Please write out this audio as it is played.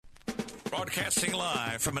Broadcasting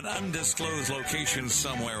live from an undisclosed location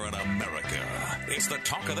somewhere in America, it's the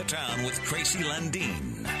Talk of the Town with Tracy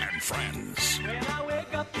Landine and friends. When I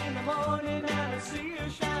wake up in the morning and I see you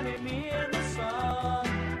shining me in the sun,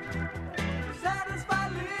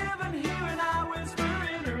 satisfied living here and I whisper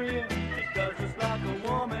in her ear, it does just like a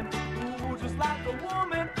woman, ooh, just like a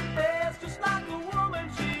woman, yes, just like a woman,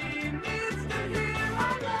 she needs to hear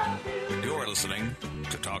I love you. You're listening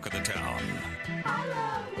to Talk of the Town I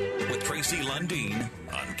love you. with Tracy Landine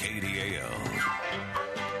on KDAL.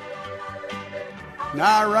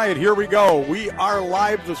 All right, here we go. We are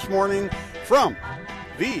live this morning from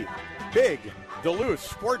the big Duluth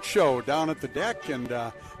Sports Show down at the deck, and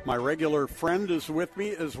my regular friend is with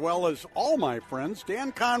me, as well as all my friends.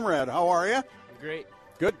 Dan Conrad, how are you? Great.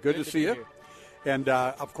 Good to see you. And,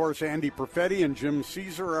 of course, Andy Perfetti and Jim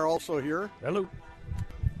Caesar are also here. Hello.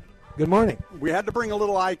 Good morning. We had to bring a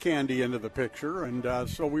little eye candy into the picture, and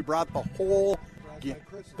so we brought the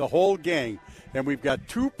whole gang. And we've got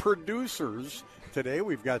two producers today.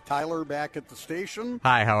 We've got Tyler back at the station.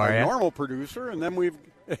 Hi, how are you? Normal producer, and then we've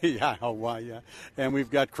and we've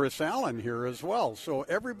got Chris Allen here as well. So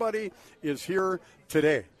everybody is here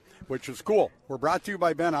today, which is cool. We're brought to you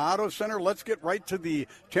by Ben Auto Center. Let's get right to the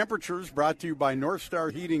temperatures, brought to you by North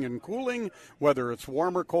Star Heating and Cooling. Whether it's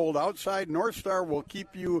warm or cold outside, North Star will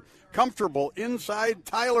keep you comfortable inside.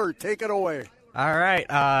 Tyler, take it away. All right,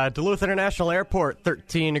 Duluth International Airport,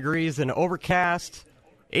 13 degrees and overcast.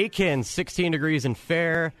 Aiken, 16 degrees and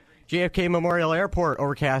fair. JFK Memorial Airport,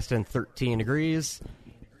 overcast and 13 degrees.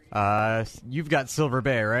 You've got Silver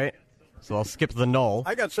Bay, right? So I'll skip the null.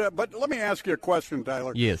 I got set, but let me ask you a question,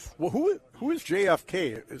 Tyler. Yes. Well, who is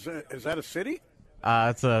JFK? Is that a city?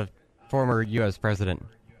 It's a former U.S. president.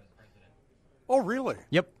 Oh, really?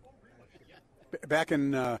 Yep. Back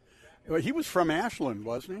in, he was from Ashland,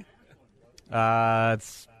 wasn't he?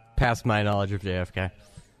 It's past my knowledge of JFK.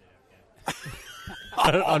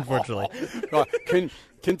 Unfortunately.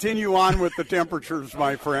 Continue on with the temperatures,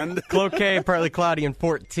 my friend. Cloquet, partly cloudy and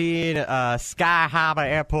 14. Sky Harbor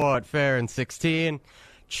Airport, fair and 16.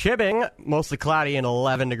 Chibbing, mostly cloudy and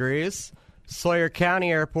 11 degrees. Sawyer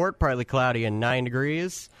County Airport, partly cloudy and 9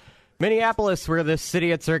 degrees. Minneapolis, where the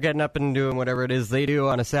Cityets are getting up and doing whatever it is they do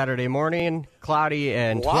on a Saturday morning, cloudy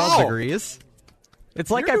and 12 degrees.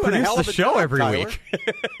 It's like I produce the show every week.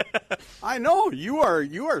 I know. You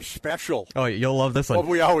are special. Oh, you'll love this one. Well,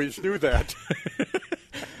 we always knew that.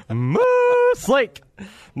 Moose Lake,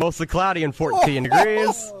 mostly cloudy and 14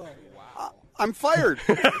 degrees. I'm fired.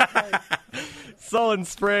 Sullen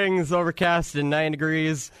Springs, overcast and 9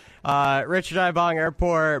 degrees. Richard I. Bong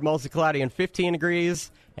Airport, mostly cloudy and 15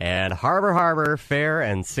 degrees. And Harbor, fair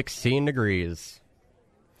and 16 degrees.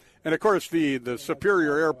 And, of course, the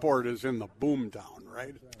Superior Airport is in the boomtown,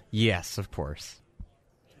 right? Yes, of course.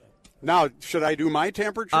 Now, should I do my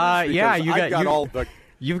temperatures? Yeah,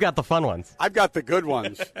 You've got the fun ones. I've got the good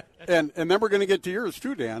ones. and then we're going to get to yours,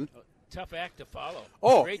 too, Dan. Tough act to follow.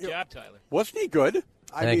 Oh, great job, Tyler. Wasn't he good?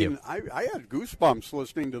 Thank you. I had goosebumps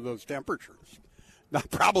listening to those temperatures.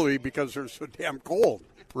 Not probably because they're so damn cold,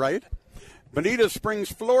 right? Bonita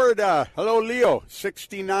Springs, Florida. Hello, Leo.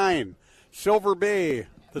 69. Silver Bay,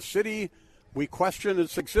 the city. We question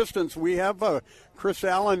its existence. We have Chris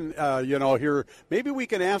Allen, here. Maybe we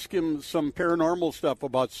can ask him some paranormal stuff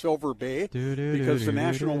about Silver Bay because the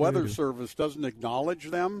National Weather Service doesn't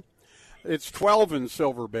acknowledge them. It's 12 in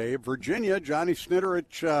Silver Bay. Virginia, Johnny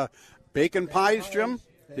Snitterich, bacon pies, Jim.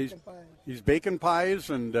 He's bacon pies,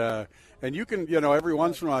 and you can, every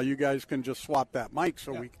once in a while you guys can just swap that mic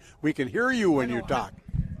so we can hear you when you talk.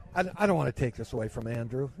 I don't want to take this away from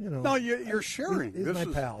Andrew. No, you're sharing. He's my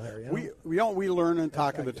pal here. We learn and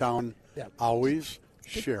Talk of the Town. Yeah. Always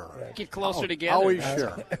share. Get closer together. Always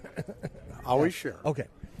share. Always share. Okay.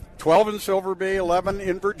 12 in Silver Bay, 11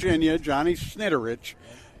 in Virginia. Johnny Snitterich.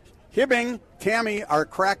 Hibbing, Tammy, our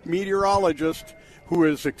crack meteorologist, who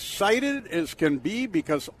is excited as can be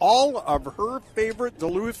because all of her favorite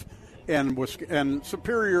Duluth and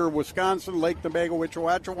Superior, Wisconsin, Lake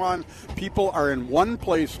Nebago-Witch-Wachawan people are in one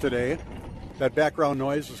place today. That background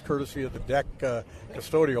noise is courtesy of the deck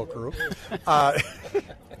custodial crew.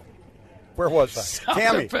 Where was I?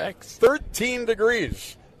 Tammy, 13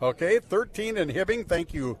 degrees. Okay, 13 in Hibbing.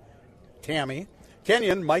 Thank you, Tammy.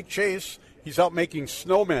 Kenyon, Mike Chase, he's out making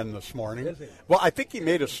snowmen this morning. Is he? Well, I think he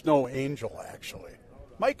made a snow angel, actually.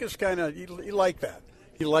 Mike is kind of, he like that.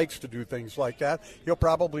 He likes to do things like that. He'll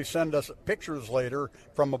probably send us pictures later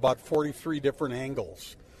from about 43 different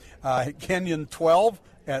angles. Kenyon 12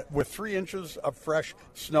 with 3 inches of fresh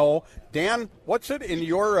snow. Dan, what's it in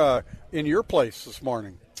your place this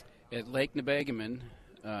morning? At Lake Nebagamon,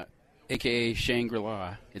 a.k.a.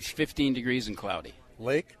 Shangri-La. It's 15 degrees and cloudy.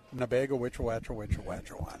 Lake Nebago,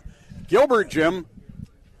 Witchawacha. Gilbert, Jim.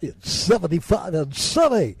 It's 75 and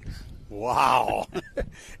sunny. Wow.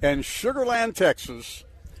 And Sugar Land, Texas,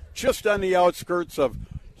 just on the outskirts of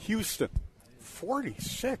Houston,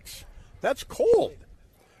 46. That's cold.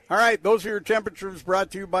 All right, those are your temperatures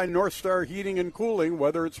brought to you by North Star Heating and Cooling.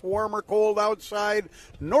 Whether it's warm or cold outside,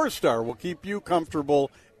 North Star will keep you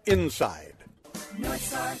comfortable inside.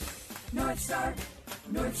 North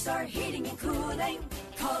Star Heating and Cooling.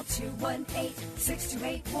 Call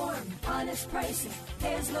 218-628-WARM. Honest pricing.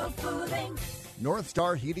 There's no fooling. North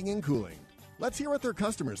Star Heating and Cooling. Let's hear what their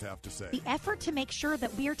customers have to say. The effort to make sure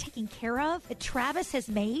that we are taken care of that Travis has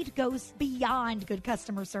made goes beyond good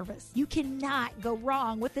customer service. You cannot go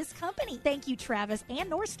wrong with this company. Thank you, Travis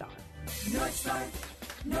and North Star.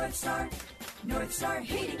 North Star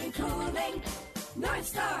Heating and Cooling. North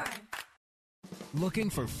Star. Looking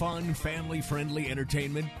for fun, family-friendly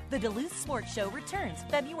entertainment? The Duluth Sports Show returns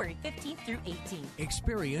February 15th through 18th.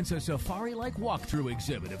 Experience a safari-like walkthrough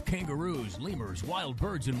exhibit of kangaroos, lemurs, wild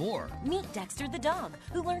birds, and more. Meet Dexter the dog,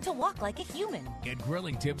 who learned to walk like a human. Get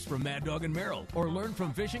grilling tips from Mad Dog and Merrill, or learn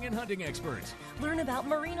from fishing and hunting experts. Learn about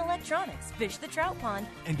marine electronics, fish the trout pond,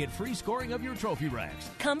 and get free scoring of your trophy racks.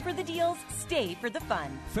 Come for the deals, stay for the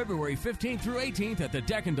fun. February 15th through 18th at the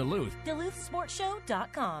Deck in Duluth.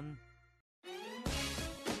 DuluthSportsShow.com.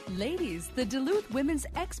 Ladies, the Duluth Women's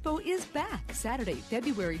Expo is back Saturday,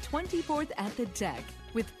 February 24th at the Deck.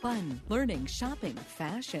 With fun, learning, shopping,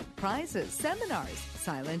 fashion, prizes, seminars,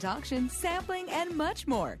 silent auction, sampling, and much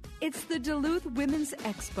more. It's the Duluth Women's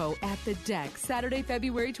Expo at the Deck, Saturday,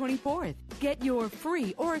 February 24th. Get your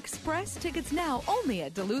free or express tickets now only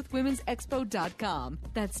at DuluthWomen'sExpo.com.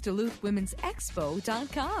 That's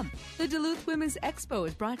DuluthWomen'sExpo.com. The Duluth Women's Expo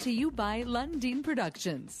is brought to you by Lundin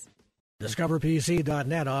Productions.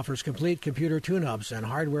 DiscoverPC.net offers complete computer tune-ups and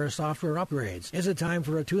hardware-software upgrades. Is it time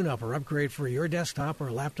for a tune-up or upgrade for your desktop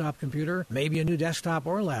or laptop computer? Maybe a new desktop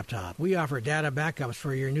or laptop. We offer data backups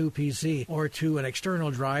for your new PC or to an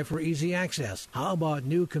external drive for easy access. How about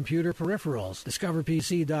new computer peripherals?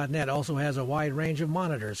 DiscoverPC.net also has a wide range of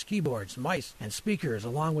monitors, keyboards, mice, and speakers,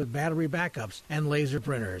 along with battery backups and laser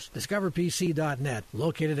printers. DiscoverPC.net,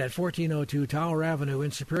 located at 1402 Tower Avenue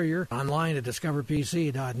in Superior, online at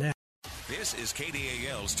DiscoverPC.net. This is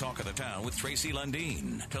KDAL's Talk of the Town with Tracy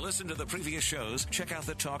Lundeen. To listen to the previous shows, check out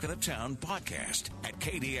the Talk of the Town podcast at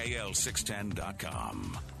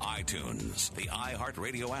KDAL610.com, iTunes, the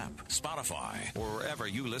iHeartRadio app, Spotify, or wherever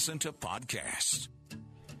you listen to podcasts.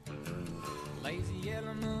 Lazy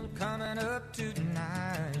yellow moon coming up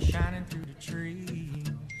tonight, shining through the tree.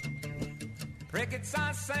 Crickets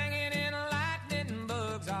are singing and lightning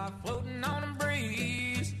bugs are floating on a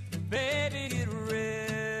breeze. Baby, get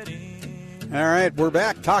ready. All right, we're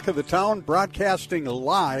back. Talk of the Town, broadcasting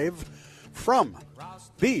live from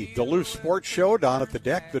the Duluth Sports Show down at the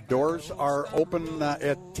Deck. The doors are open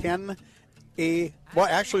at 10 a.m. Well,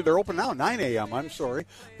 actually, they're open now, 9 a.m. I'm sorry.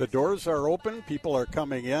 The doors are open. People are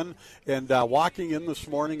coming in and walking in this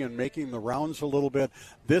morning and making the rounds a little bit.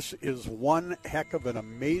 This is one heck of an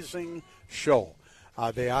amazing show.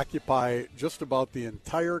 They occupy just about the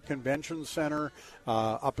entire convention center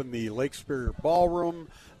up in the Lake Superior Ballroom,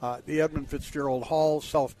 the Edmund Fitzgerald Hall,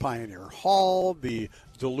 South Pioneer Hall, the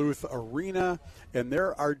Duluth Arena, and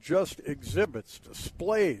there are just exhibits,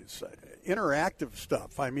 displays, interactive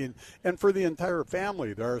stuff. I mean, and for the entire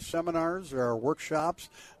family, there are seminars, there are workshops,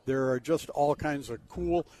 there are just all kinds of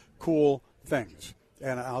cool things.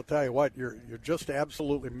 And I'll tell you what, you're just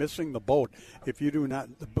absolutely missing the boat if you do not,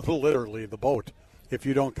 literally the boat, if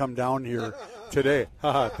you don't come down here today.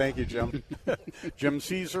 Thank you, Jim. Jim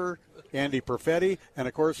Caesar, Andy Perfetti, and,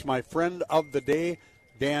 of course, my friend of the day,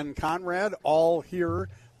 Dan Conrad, all here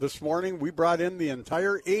this morning. We brought in the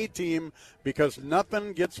entire A-team because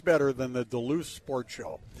nothing gets better than the Duluth Sports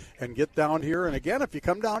Show. And get down here. And, again, if you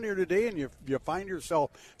come down here today and you find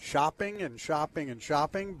yourself shopping,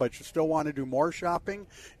 but you still want to do more shopping,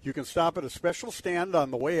 you can stop at a special stand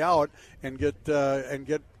on the way out and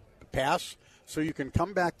get pass so you can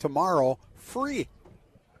come back tomorrow free.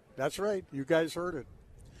 That's right. You guys heard it.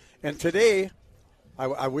 And today,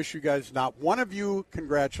 I wish you guys, not one of you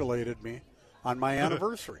congratulated me on my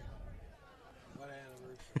anniversary. What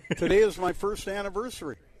anniversary? Today is my first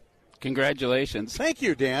anniversary. Congratulations. Thank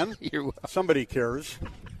you, Dan. You're welcome. Somebody cares.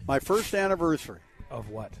 My first anniversary. Of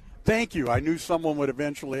what? Thank you. I knew someone would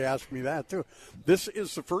eventually ask me that, too. This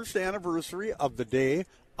is the first anniversary of the day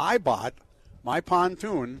I bought my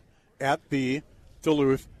pontoon at the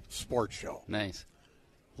Duluth Sports Show. Nice.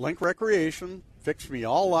 Link Recreation fixed me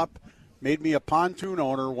all up, made me a pontoon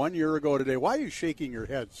owner 1 year ago today. Why are you shaking your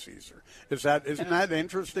head, Caesar? Isn't that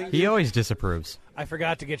interesting? He always disapproves. I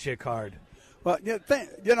forgot to get you a card. Well,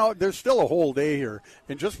 there's still a whole day here.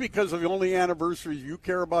 And just because of the only anniversaries you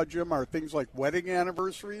care about, Jim, are things like wedding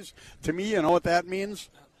anniversaries, to me, you know what that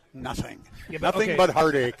means? Nothing. Yeah, Nothing but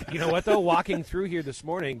heartache. You know what, though? Walking through here this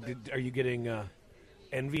morning, are you getting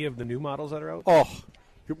envy of the new models that are out? Oh,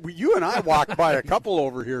 you and I walked by a couple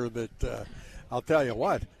over here that I'll tell you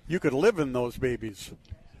what, you could live in those babies.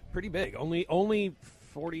 Pretty big. Only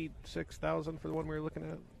 46,000 for the one we were looking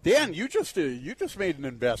at. Dan, you just made an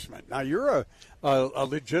investment. Now you're a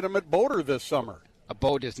legitimate boater this summer. A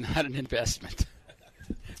boat is not an investment.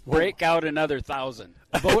 Break out another 1,000.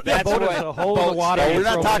 A boat is a hole in the water. We're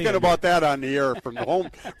not talking about that on the air from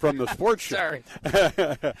the sports show. Sorry.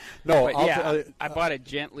 No, I bought a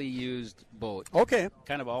gently used boat. Okay.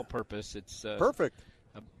 Kind of all-purpose. It's perfect.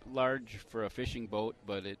 Large for a fishing boat,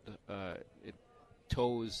 but it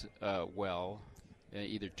tows well,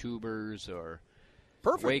 either tubers or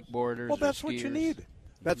wakeboarders. Well, that's or what you skiers. need.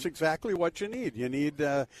 That's exactly what you need. You need,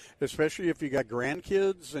 especially if you got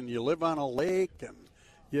grandkids and you live on a lake, and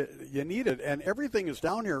you need it. And everything is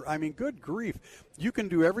down here. I mean, good grief. You can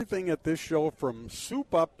do everything at this show from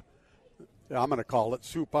soup up. I'm going to call it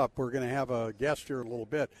soup up. We're going to have a guest here in a little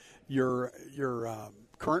bit. Your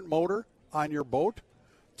current motor on your boat,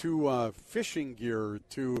 to fishing gear,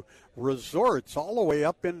 to resorts, all the way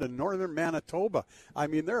up into northern Manitoba. I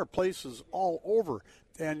mean, there are places all over.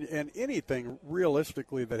 And anything,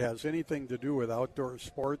 realistically, that has anything to do with outdoor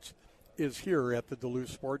sports is here at the Duluth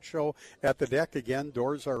Sports Show. At the deck, again,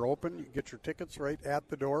 doors are open. You get your tickets right at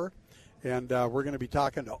the door. And we're going to be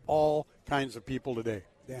talking to all kinds of people today.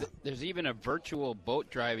 Yeah. There's even a virtual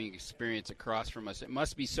boat driving experience across from us. It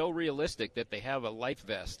must be so realistic that they have a life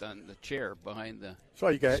vest on the chair behind the So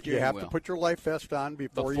you have wheel. to put your life vest on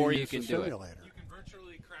before you use can the do simulator. it. You can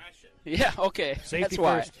virtually crash it. Yeah, okay. Safety That's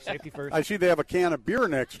why. first. Safety first. I see they have a can of beer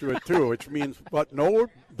next to it too, which means no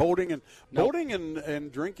boating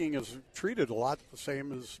and drinking is treated a lot the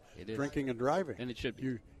same as drinking and driving. And it should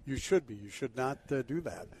be. You should be. You should not do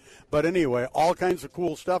that. But anyway, all kinds of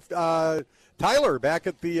cool stuff. Tyler, back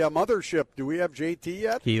at the mothership. Do we have JT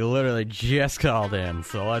yet? He literally just called in,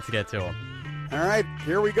 so let's get to him. All right,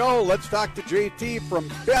 here we go. Let's talk to JT from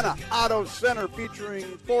Benna Auto Center, featuring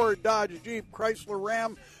Ford, Dodge, Jeep, Chrysler,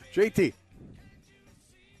 Ram. JT.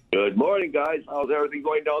 Good morning, guys. How's everything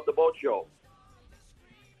going down at the boat show?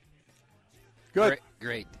 Good.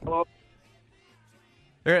 Great. Hello.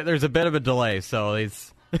 There's a bit of a delay, so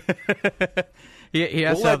he's he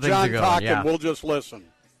has we'll let something John to go. talk Yeah. and we'll just listen.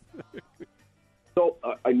 So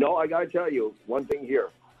I know I got to tell you one thing here.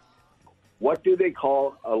 What do they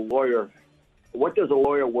call a lawyer? What does a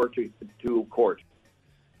lawyer work to court?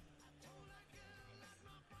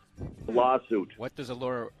 Lawsuit. What does a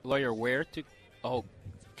lawyer wear to? Oh,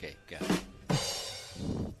 okay, got it.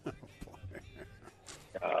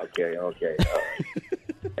 Okay.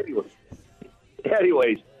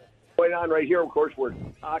 Anyways, going on right here, of course, we're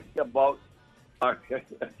talking about our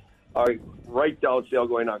write-down sale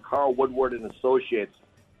going on. Carl Woodward and Associates.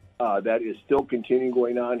 That is still continuing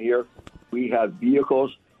going on here. We have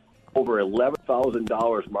vehicles over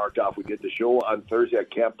 $11,000 marked off. We did the show on Thursday. I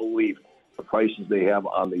can't believe the prices they have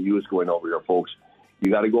on the used going over here, folks.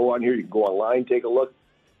 You got to go on here. You can go online, take a look,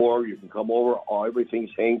 or you can come over.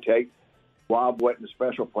 Everything's hang tag. Rob went in the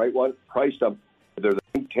special priced them. They're the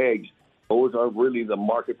hang tags. Those are really the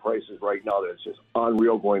market prices right now. That's just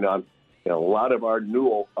unreal going on. And a lot of our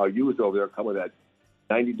new used over there come with that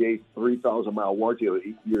 90-day, 3,000-mile warranty.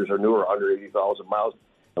 8 years or newer, under 80,000 miles.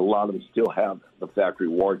 A lot of them still have the factory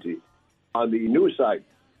warranty. On the new side,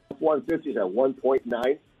 F-150s at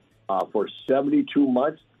 1.9 for 72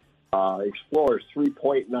 months. Explorers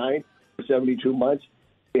 3.9 for 72 months.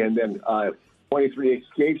 And then 23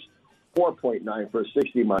 Escapes, 4.9 for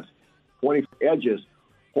 60 months. 20 Edges,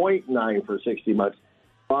 0.9 for 60 months.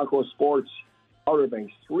 Bronco Sports, Outer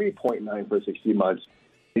Banks, 3.9 for 60 months.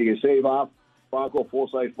 You can save off Bronco,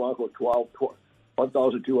 full-size Bronco,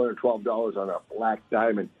 $1,212 on a black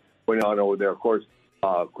diamond going on over there. Of course,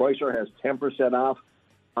 Chrysler has 10% off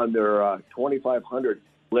on their 2,500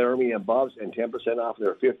 Laramie Aboves and 10% off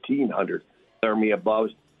their 1,500 Laramie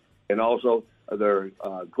Aboves. And also, their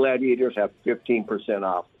Gladiators have 15%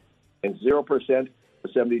 off and 0% for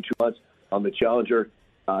 72 months on the Challenger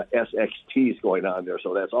SXTs going on there.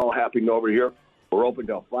 So that's all happening over here. We're open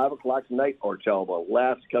till 5 o'clock tonight or till the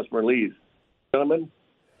last customer leaves. Gentlemen,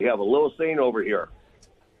 we have a little saying over here.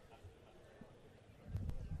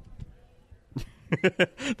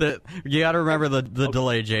 You got to remember the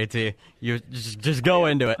delay, JT. You just go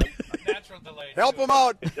into it. Natural delay. Help him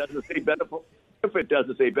out. If it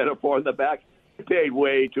doesn't say Benefor in the back, you paid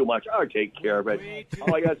way too much. I'll take care of it.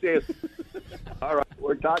 All I got to say is, all right,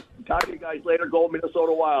 we're talking to you guys later. Go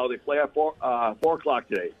Minnesota Wild. They play at 4 o'clock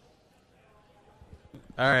today.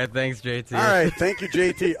 All right, thanks, JT. All right, thank you,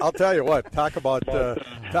 JT. I'll tell you what. Talk about.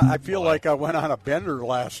 I feel like I went on a bender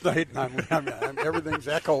last night, and I'm everything's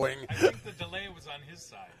echoing. I think the delay was on his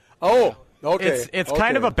side. Oh, okay. It's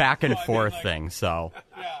kind of a back and forth thing. So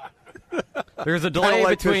there's a delay Kinda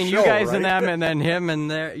like between this you show, guys right? and them, and then him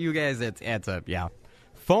and you guys. It's a yeah.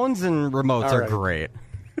 Phones and remotes All are right. great.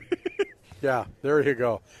 Yeah, there you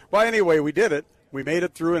go. Well, anyway, we did it. We made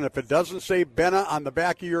it through, and if it doesn't say Benna on the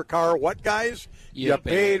back of your car, what, guys? You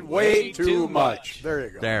paid way too much. There you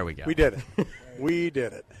go. There we go. We did it. We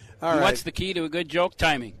did it. All right. What's the key to a good joke?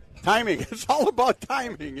 Timing. Timing. It's all about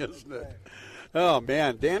timing, isn't it? Oh,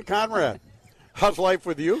 man. Dan Conrad, how's life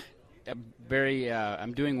with you? I'm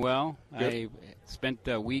doing well. Good. I spent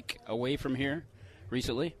a week away from here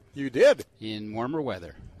recently. You did? In warmer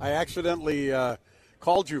weather. I accidentally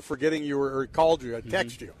called you forgetting you were, or called you, I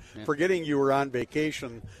texted you, Yeah. forgetting you were on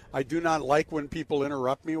vacation. I do not like when people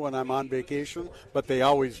interrupt me when I'm on vacation, but they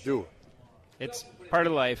always do. It's part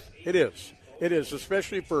of life. It is. It is,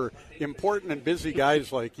 especially for important and busy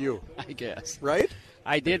guys like you. I guess. Right?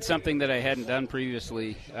 I did something that I hadn't done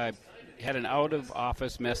previously. I had an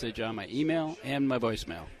out-of-office message on my email and my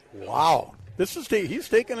voicemail. Wow. He's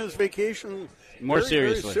taking his vacation More very,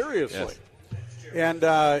 seriously. Very seriously. Yes. And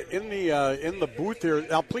in the booth here,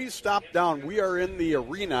 now please stop down. We are in the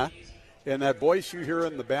arena, and that voice you hear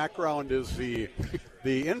in the background is the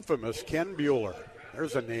infamous Ken Bueller.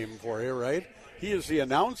 There's a name for you, right? He is the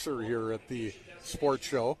announcer here at the sports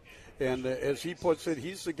show. And as he puts it,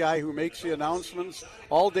 he's the guy who makes the announcements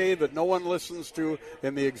all day that no one listens to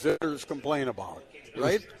and the exhibitors complain about,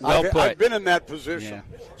 right? Well put. I've been in that position,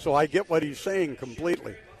 Yeah. so I get what he's saying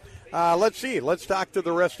completely. Let's see. Let's talk to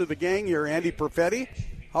the rest of the gang here. Andy Perfetti,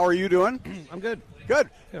 how are you doing? I'm good. Good.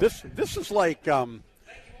 This is like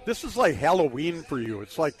Halloween for you.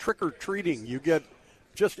 It's like trick or treating. You get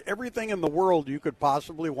just everything in the world you could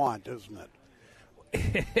possibly want, isn't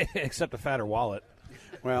it? Except a fatter wallet.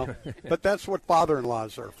 Well, but that's what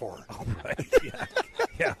father-in-laws are for. Oh, right.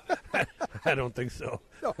 Yeah. I don't think so.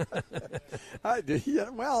 Yeah,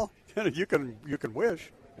 well, you can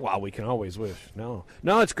wish. Wow, we can always wish. No,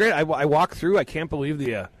 it's great. I walk through. I can't believe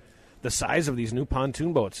the size of these new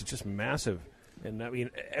pontoon boats. It's just massive. And I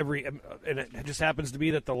mean, and it just happens to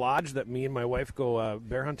be that the lodge that me and my wife go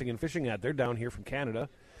bear hunting and fishing at, they're down here from Canada.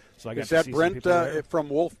 So I got Is to that see Brent some people there. from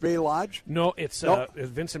Wolf Bay Lodge? No, it's Nope.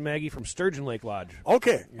 Vince and Maggie from Sturgeon Lake Lodge.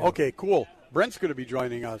 Okay, Yeah. okay, cool. Brent's going to be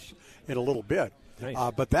joining us in a little bit. Nice.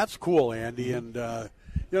 But that's cool, Andy. And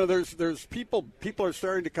there's people are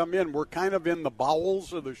starting to come in. We're kind of in the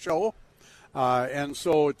bowels of the show, and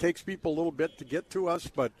so it takes people a little bit to get to us.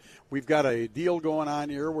 But we've got a deal going on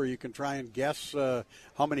here where you can try and guess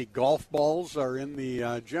how many golf balls are in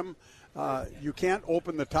the gym. You can't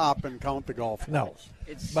open the top and count the golf balls.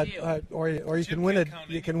 It's But sealed. or you can win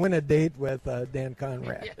a date with Dan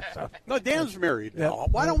Conrad. So. No, Dan's married Yeah. now.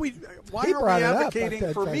 Why aren't we He advocating brought it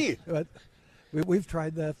up. for me? But we've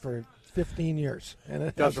tried that for 15 years, and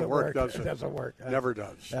it Doesn't work, does It it? doesn't work. Never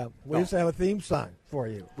does. We No. used to have a theme song for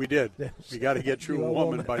you. We did. Yes. We got to get you You a a woman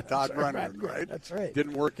woman. by Todd That's Brennan, right. right? That's right.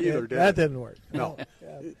 Didn't work either, did That it? didn't work. No.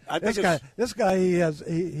 I This think guy,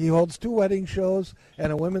 he holds 2 wedding shows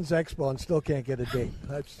and a women's expo and still can't get a date.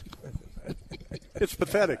 it's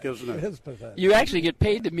pathetic, isn't It it? is pathetic. You actually get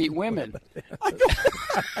paid to meet women.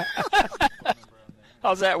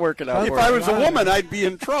 How's that working out? If for I you? was a woman, I'd be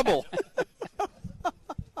in trouble.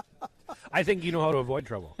 I think you know how to avoid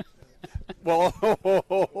trouble. Well,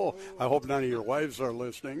 I hope none of your wives are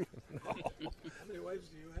listening. How many wives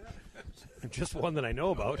do you have? Just one that I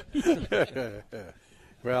know about.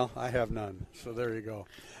 Well, I have none, so there you go.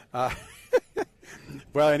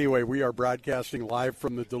 Well, anyway, we are broadcasting live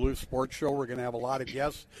from the Duluth Sports Show. We're going to have a lot of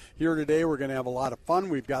guests here today. We're going to have a lot of fun.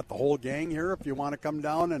 We've got the whole gang here if you want to come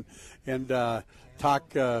down and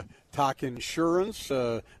talk insurance.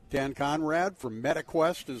 Dan Conrad from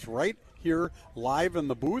MetaQuest is right here live in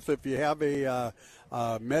the booth. If you have a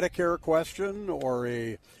Medicare question or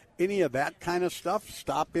any of that kind of stuff,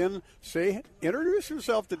 stop in, introduce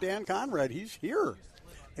yourself to Dan Conrad. He's here.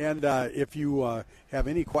 And if you have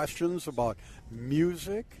any questions about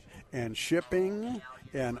music and shipping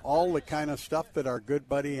and all the kind of stuff that our good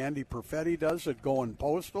buddy Andy Perfetti does at Going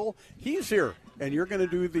Postal, he's here. And you're going to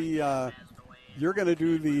do the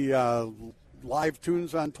live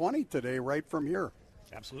tunes on 20 today right from here.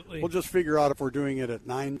 Absolutely. We'll just figure out if we're doing it at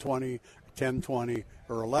 9:20 10:20,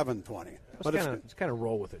 or 11:20. But it's kind of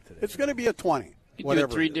roll with it today. It's going to be a 20. You do whatever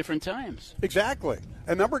it 3 it is. different times. Exactly.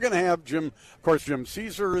 And then we're going to have Jim. Of course, Jim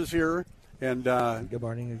Caesar is here, and good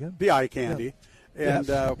morning again. The eye candy, and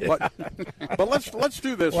Yes. but let's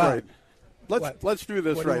do this Wow. right. Let's do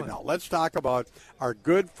this What do you right want? now. Let's talk about our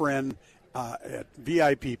good friend at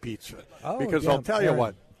VIP Pizza, Oh, because yeah, I'll tell you Aaron.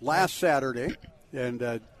 what. Last Saturday,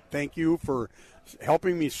 and thank you for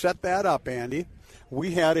helping me set that up, Andy.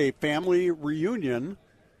 We had a family reunion.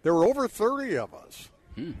 There were over 30 of us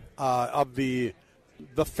of the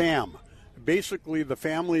fam, basically the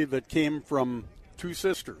family that came from two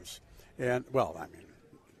sisters, and well, I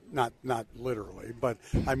mean, not literally, but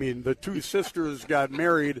I mean the two sisters got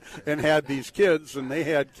married and had these kids, and they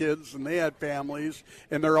had kids and they had families,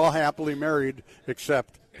 and they're all happily married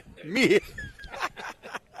except me.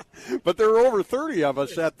 But there were over 30 of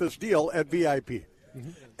us at this deal at VIP,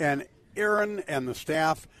 and Aaron and the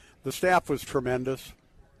staff was tremendous,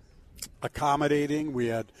 accommodating. We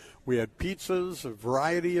had pizzas, a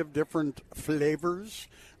variety of different flavors.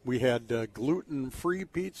 We had gluten-free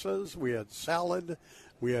pizzas. We had salad.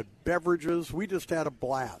 We had beverages. We just had a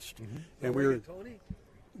blast. And we were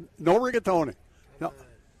no rigatoni. No,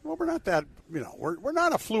 well, we're not that. We're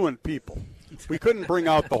not affluent people. We couldn't bring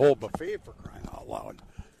out the whole buffet for crying out loud.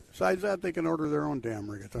 Besides that, they can order their own damn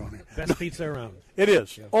rigatoni. Best pizza around. It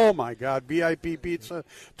is. Yeah. Oh, my God. VIP Pizza,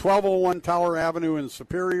 1201 Tower Avenue in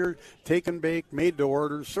Superior. Take and bake, made to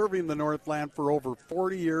order, serving the Northland for over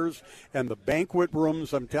 40 years. And the banquet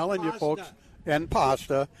rooms, I'm telling you, folks, and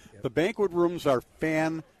pasta. Yep. The banquet rooms are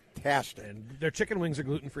fantastic. And their chicken wings are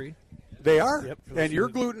gluten-free. They are. Yep. And you're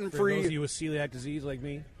gluten-free. For those of you with celiac disease like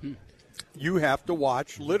me. You have to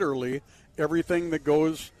watch, literally, everything that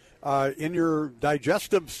goes in your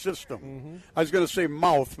digestive system. I was going to say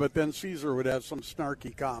mouth, but then Caesar would have some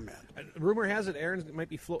snarky comment. Rumor has it Aaron might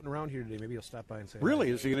be floating around here today. Maybe he'll stop by and say Really?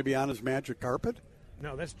 hi. Is he going to be on his magic carpet?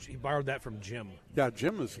 No, he borrowed that from Jim. Yeah,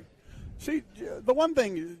 Jim is. See, the one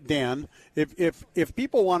thing, Dan, if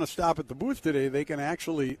people want to stop at the booth today, they can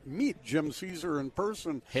actually meet Jim Caesar in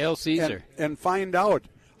person. Hail Caesar. And find out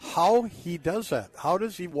how he does that. How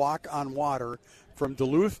does he walk on water from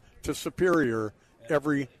Duluth to Superior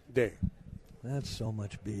every day? That's so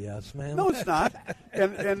much BS, man. No, it's not.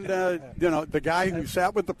 And the guy who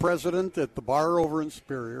sat with the president at the bar over in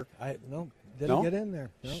Superior. Didn't get in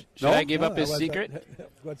there. No. Should I give up his secret?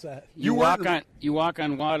 What's that? You walk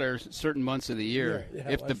on water certain months of the year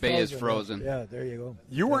if the bay is frozen. Yeah, there you go.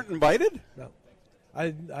 You weren't invited? No,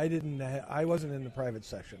 I didn't. I wasn't in the private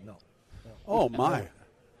section. No. Oh my.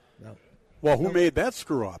 No. Well, who made that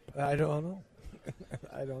screw up? I don't know.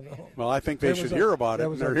 I don't know. Well, I think they should hear about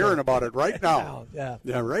it. They're hearing about it right now. Yeah,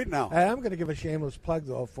 right now. I'm going to give a shameless plug,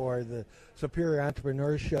 though, for the Superior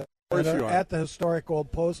Entrepreneurship Of course you are. at the historic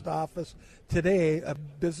old post office today. A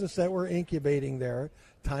business that we're incubating there,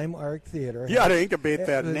 Time Arc Theater. You ought to incubate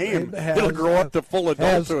that name. It'll grow up to full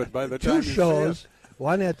adulthood by the time you two see shows. it.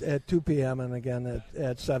 One at 2 p.m. and again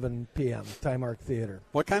at 7 p.m. Time Arc Theater.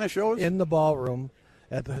 What kind of shows? In the ballroom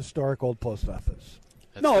at the historic old post office.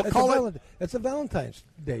 It's a Valentine's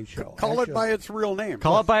Day show. Call it by its real name.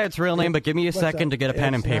 Call it by its real name, but give me a second to get a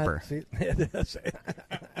pen and paper.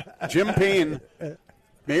 Jim Payne,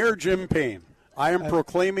 Mayor Jim Payne. I am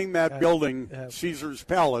proclaiming that building Caesar's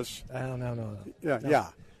Palace. No. Yeah.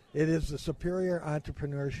 It is the Superior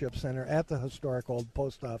Entrepreneurship Center at the historic old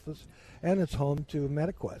post office, and it's home to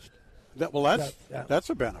MetaQuest. That's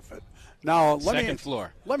a benefit. Now, Second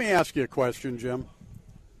floor. Let me ask you a question, Jim.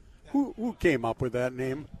 Who came up with that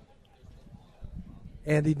name?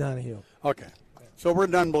 Andy Donahue. Okay. So we're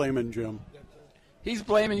done blaming Jim. He's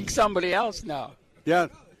blaming somebody else now. Yeah.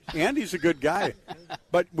 Andy's a good guy.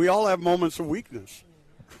 But we all have moments of weakness.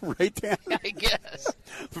 Right, Dan? I guess.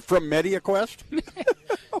 From MediaQuest?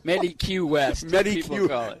 MediQ West. people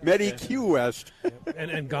call it. MediQ West.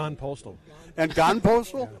 And Gone Postal. And Gone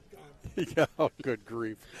Postal? Yeah, good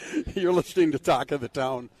grief. You're listening to Talk of the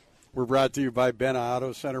Town. We're brought to you by Benna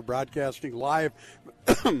Auto Center, broadcasting live.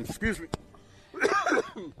 Excuse me.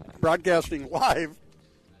 Broadcasting live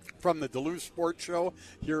from the Duluth Sports Show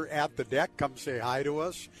here at the deck. Come say hi to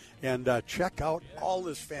us and check out all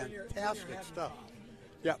this fantastic stuff.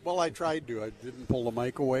 Yeah, well, I tried to. I didn't pull the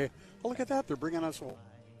mic away. Oh, look at that. They're bringing us a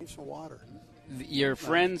piece of water. Your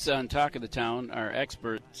friends on Talk of the Town are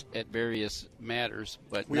experts at various matters,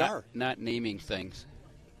 but not naming things,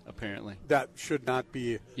 apparently. That should not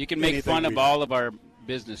be. You can make fun of all of our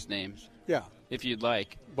business names. Yeah. If you'd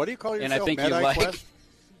like. What do you call yourself? And I think you like.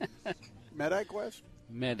 MediQuest?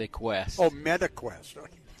 MediQuest. Oh, MediQuest.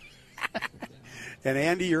 And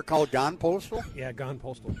Andy, you're called Gone Postal? Yeah, Gone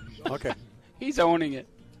Postal. Okay. He's owning it.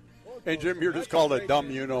 Hey, Jim, you're just called a dumb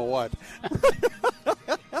you-know-what.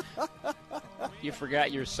 You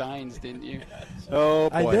forgot your signs, didn't you? Oh,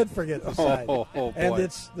 boy. I did forget the sign. Oh, and boy.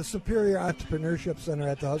 it's the Superior Entrepreneurship Center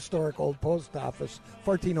at the historic old post office,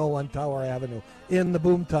 1401 Tower Avenue, in the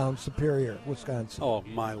boomtown Superior, Wisconsin. Oh,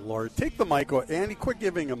 my Lord. Take the mic. Andy, quit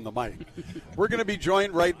giving him the mic. We're going to be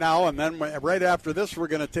joined right now, and then right after this, we're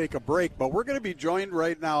going to take a break. But we're going to be joined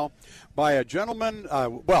right now by a gentleman,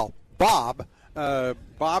 Bob.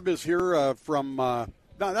 Bob is here from... no,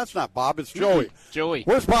 that's not Bob. It's Joey. Joey.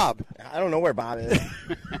 Where's Bob? I don't know where Bob is.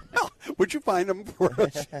 Would you find him for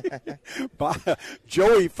us? Bob,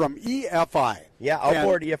 Joey from EFI. Yeah,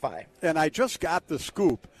 Outboard EFI. And I just got the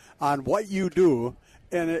scoop on what you do,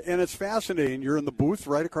 and it's fascinating. You're in the booth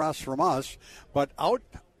right across from us, but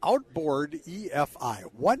Outboard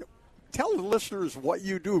EFI. Tell the listeners what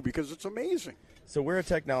you do, because it's amazing. So we're a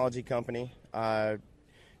technology company.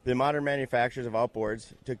 The modern manufacturers of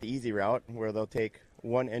outboards took the easy route, where they'll take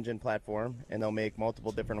one engine platform and they'll make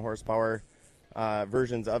multiple different horsepower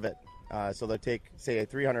versions of it. So they'll take, say, a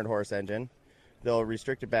 300 horse engine, they'll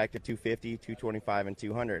restrict it back to 250, 225, and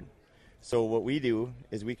 200. So what we do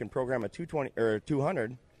is we can program a 220 or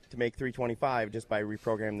 200 to make 325 just by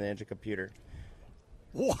reprogramming the engine computer.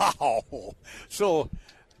 Wow! So,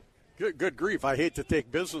 good grief! I hate to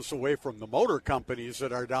take business away from the motor companies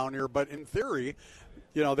that are down here, but in theory,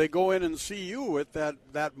 they go in and see you with that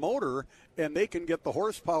motor, and they can get the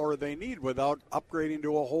horsepower they need without upgrading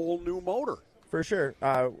to a whole new motor. For sure.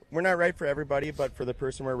 We're not right for everybody, but for the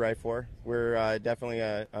person we're right for, we're definitely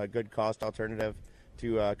a good cost alternative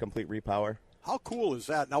to complete repower. How cool is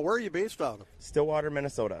that? Now, where are you based out of? Stillwater,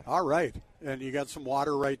 Minnesota. All right. And you got some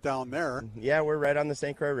water right down there. Yeah, we're right on the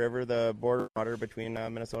St. Croix River, the border water between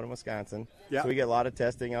Minnesota and Wisconsin. Yeah. So we get a lot of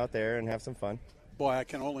testing out there and have some fun. Boy, I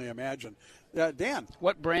can only imagine. Dan.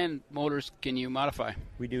 What brand motors can you modify?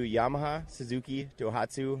 We do Yamaha, Suzuki,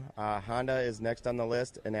 Tohatsu. Honda is next on the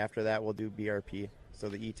list, and after that we'll do BRP, so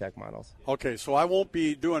the E-Tech models. Okay, so I won't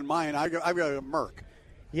be doing mine. I've got a Merc.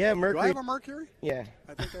 Yeah, Mercury. Do I have a Mercury? Yeah.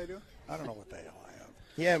 I think I do. I don't know what the hell I have.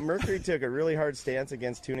 Yeah, Mercury took a really hard stance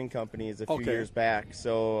against tuning companies a few years back,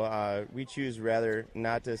 so we choose rather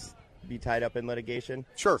not to be tied up in litigation.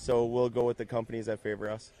 Sure. So we'll go with the companies that favor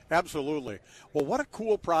us. Absolutely. Well, what a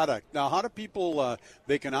cool product. Now, how do people,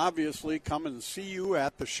 they can obviously come and see you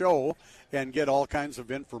at the show and get all kinds of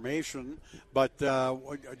information, but do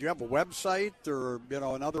you have a website or,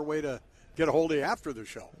 another way to get a hold of you after the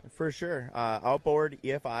show? For sure.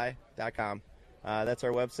 Outboardefi.com. That's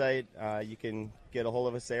our website. You can get a hold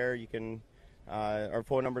of us there. You can, our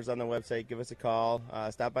phone number's on the website. Give us a call.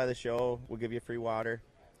 Stop by the show. We'll give you free water.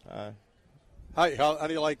 Hi, how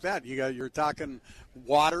do you like that? You're talking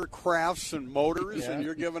watercrafts and motors, and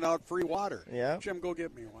you're giving out free water. Yeah. Jim, go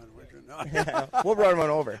get me one, would you? No. We'll run one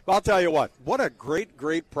over. I'll tell you what a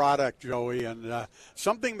great product, Joey, and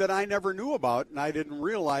something that I never knew about, and I didn't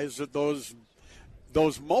realize that those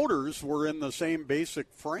motors were in the same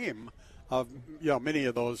basic frame of many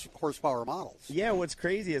of those horsepower models. Yeah, what's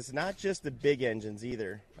crazy is not just the big engines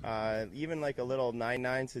either. Even like a little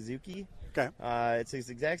 9.9 Suzuki. Okay. It's the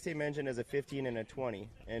exact same engine as a 15 and a 20.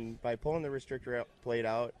 And by pulling the restrictor plate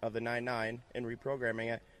out of the 9.9 and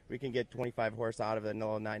reprogramming it, we can get 25 horse out of the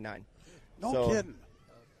little 9.9. No kidding.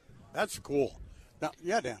 That's cool. Now,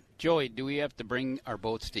 yeah, Dan. Joey, do we have to bring our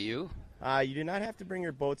boats to you? You do not have to bring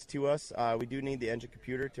your boats to us. We do need the engine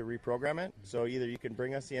computer to reprogram it. So either you can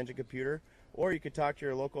bring us the engine computer, or you could talk to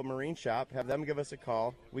your local marine shop, have them give us a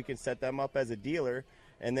call. We can set them up as a dealer,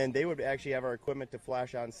 and then they would actually have our equipment to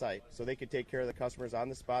flash on site. So they could take care of the customers on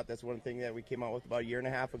the spot. That's one thing that we came out with about a year and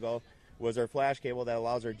a half ago, was our flash cable that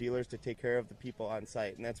allows our dealers to take care of the people on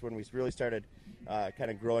site. And that's when we really started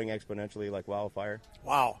kind of growing exponentially like wildfire.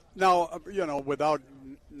 Wow. Now, without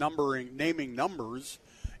naming numbers,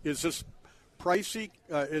 is this pricey?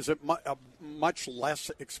 Is it much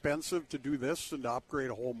less expensive to do this than to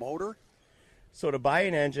upgrade a whole motor? So to buy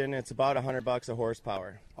an engine, it's about $100 a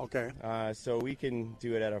horsepower. Okay. So we can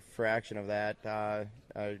do it at a fraction of that,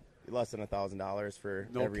 less than $1,000 for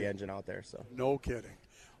every engine out there. So no kidding.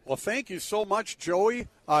 Well, thank you so much, Joey.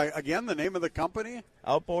 Again, the name of the company?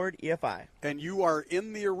 Outboard EFI. And you are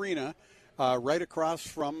in the arena right across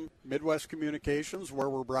from Midwest Communications, where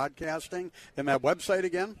we're broadcasting. And that website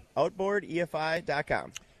again?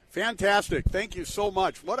 OutboardEFI.com. Fantastic. Thank you so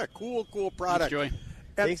much. What a cool product. Thanks, Joey.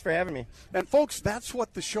 Thanks for having me. And, folks, that's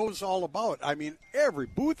what the show's all about. I mean, every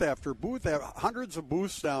booth after booth, hundreds of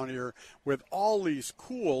booths down here with all these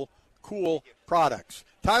cool cool products.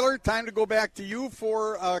 Tyler, time to go back to you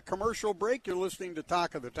for a commercial break. You're listening to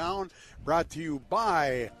Talk of the Town, brought to you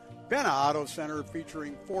by Benna Auto Center,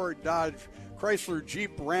 featuring Ford, Dodge, Chrysler,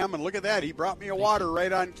 Jeep, Ram, and look at that. He brought me a water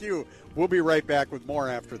right on cue. We'll be right back with more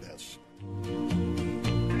after this.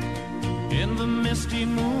 In the misty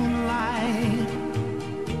moonlight,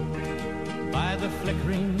 by the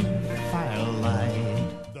flickering firelight.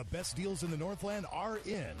 The best deals in the Northland are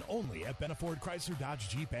in only at Benna Chrysler, Dodge,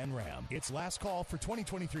 Jeep, and Ram. It's last call for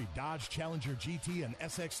 2023 Dodge Challenger GT and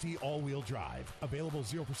SXT all-wheel drive. Available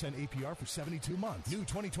 0% APR for 72 months. New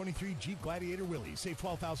 2023 Jeep Gladiator Willys. Save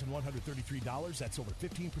 $12,133. That's over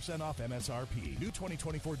 15% off MSRP. New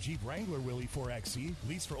 2024 Jeep Wrangler Willys 4XE.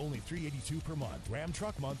 Lease for only $382 per month. Ram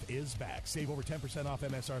Truck Month is back. Save over 10% off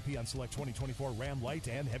MSRP on select 2024 Ram light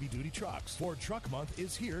and heavy-duty trucks. Ford Truck Month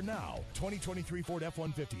is here now. 2023 Ford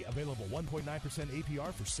F-150. Available 1.9%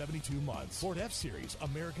 APR for 72 months. Ford F-Series,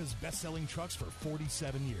 America's best-selling trucks for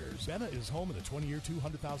 47 years. Benna is home of the 20-year,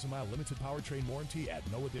 200,000-mile limited powertrain warranty at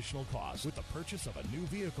no additional cost with the purchase of a new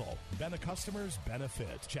vehicle. Benna customers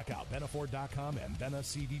benefit. Check out BennaFord.com and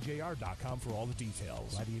BennaCDJR.com for all the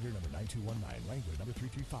details. Gladiator number 9219, Wrangler number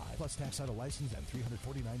 335, plus tax title license and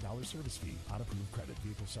 $349 service fee. On approved credit.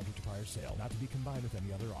 Vehicle subject to prior sale. Not to be combined with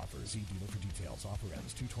any other offers. See dealer for details. Offer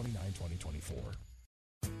ends 2/29/2024.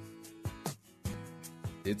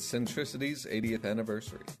 It's Centricity's 80th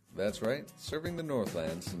anniversary. That's right, serving the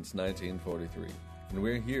Northland since 1943. And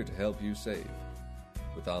we're here to help you save.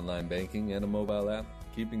 With online banking and a mobile app,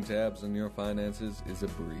 keeping tabs on your finances is a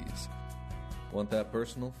breeze. Want that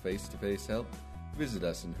personal, face-to-face help? Visit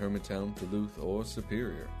us in Hermantown, Duluth, or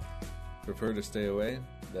Superior. Prefer to stay away?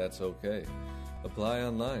 That's okay. Apply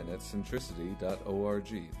online at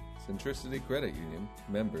centricity.org. Centricity Credit Union,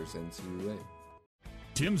 members NCUA.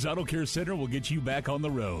 Tim's Auto Care Center will get you back on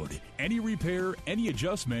the road. Any repair, any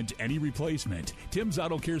adjustment, any replacement. Tim's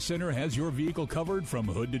Auto Care Center has your vehicle covered from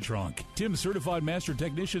hood to trunk. Tim's certified master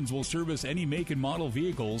technicians will service any make and model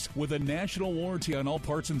vehicles with a national warranty on all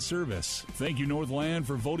parts and service. Thank you, Northland,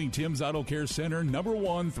 for voting Tim's Auto Care Center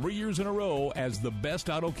 #1 3 years in a row as the best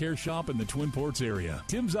auto care shop in the Twin Ports area.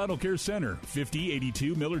 Tim's Auto Care Center,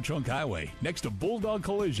 5082 Miller Trunk Highway, next to Bulldog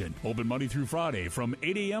Collision. Open Monday through Friday from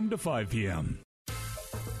 8 a.m. to 5 p.m.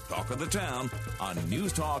 Talk of the Town on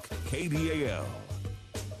News Talk KDAL.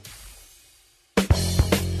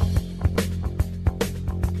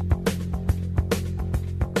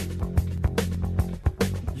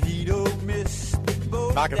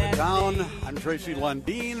 Talk of the Town. I'm Tracy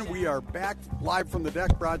Lundeen. We are back live from the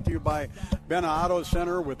deck, brought to you by Benna Auto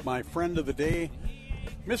Center with my friend of the day,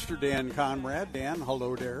 Mr. Dan Conrad. Dan,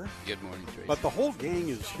 hello there. Good morning, Tracy. But the whole gang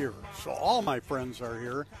is here, so all my friends are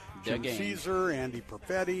here. The Jim gang. Caesar, Andy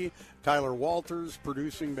Perfetti, Tyler Walters,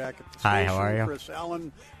 producing back at the station. Hi, how are you? Chris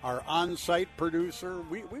Allen, our on-site producer.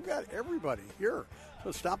 We've got everybody here.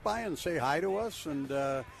 So stop by and say hi to us.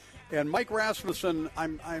 And Mike Rasmussen,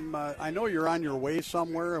 I know you're on your way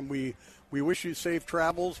somewhere, and we wish you safe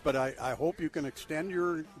travels. But I hope you can extend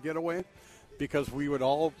your getaway, because we would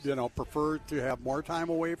all prefer to have more time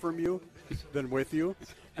away from you than with you.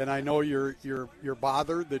 And I know you're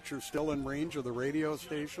bothered that you're still in range of the radio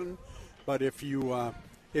station, but if you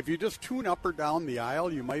just tune up or down the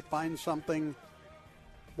aisle, you might find something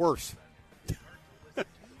worse.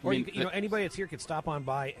 Or anybody that's here could stop on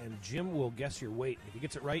by, and Jim will guess your weight. If he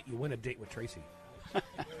gets it right, you win a date with Tracy.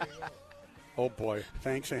 Oh boy!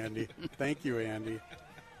 Thanks, Andy. Thank you, Andy.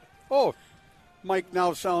 Oh, Mike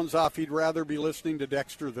now sounds off. He'd rather be listening to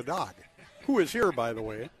Dexter the dog, who is here, by the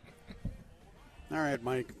way. All right,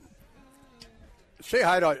 Mike. Say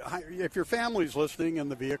hi to, if your family's listening in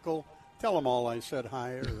the vehicle, tell them all I said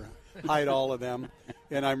hi, or hi to all of them.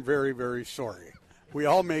 And I'm very, very sorry. We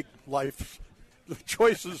all make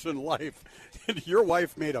choices in life, and your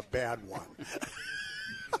wife made a bad one.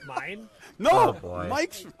 Mine? No, Oh,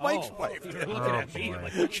 Mike's wife. You're looking at me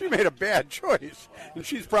like- She made a bad choice, and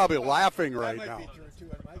she's probably laughing right now.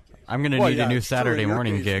 I'm going to need a new Saturday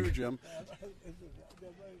morning gig. Too, Jim.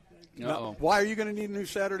 Now, why are you going to need a new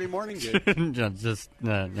Saturday morning gig?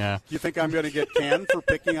 Yeah. You think I'm going to get canned for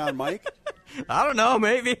picking on Mike? I don't know,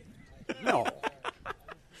 maybe. No.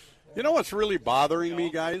 You know what's really bothering me,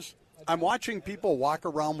 guys? I'm watching people walk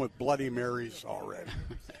around with Bloody Marys already.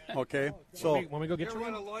 Okay? So Want me to go get you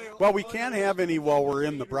one? well, we can't have any while we're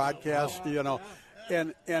in the broadcast,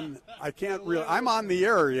 And I can't really. I'm on the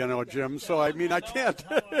air, Jim. So I mean, I can't.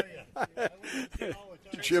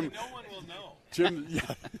 Jim.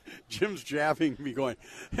 Jim's jabbing me, going,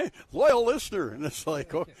 "Hey, loyal listener," and it's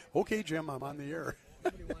like, oh, "Okay, Jim, I'm on the air."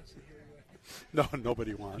 No,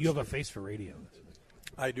 nobody wants. You have a face for radio.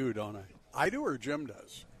 I do, don't I? I do, or Jim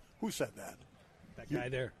does. Who said that? That guy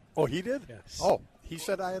there. Oh, he did? Yes. Oh, he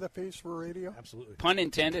said I had a face for radio? Absolutely. Pun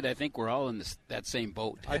intended. I think we're all in that same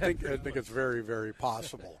boat. I think it's very, very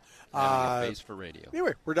possible. Having a face for radio.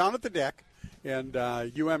 Anyway, we're down at the deck. And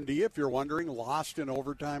UMD, if you're wondering, lost in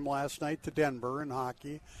overtime last night to Denver in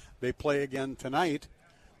hockey. They play again tonight.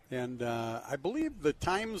 And I believe the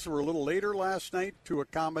times were a little later last night to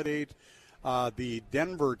accommodate the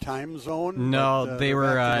Denver time zone. No, but, they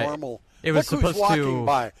were. Normal. It was Look who's supposed walking to.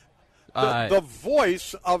 by. The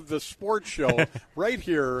voice of the sports show right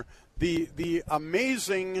here. The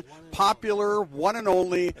amazing, popular, one and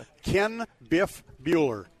only Ken Biff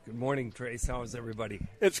Bueller. Good morning, Trace. How is everybody?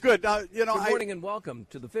 It's good. Good morning and welcome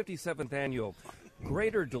to the 57th annual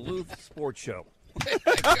Greater Duluth Sports Show.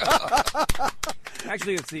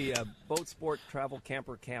 Actually, it's the Boat Sport Travel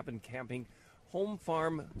Camper Camping Home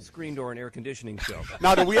Farm Screen Door and Air Conditioning Show.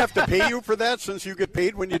 Now, do we have to pay you for that since you get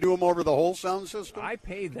paid when you do them over the whole sound system? I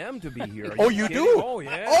pay them to be here. You kidding? do? Oh,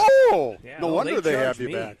 yeah. Oh! Yeah, No wonder they charge have you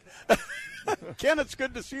me. back. Ken, it's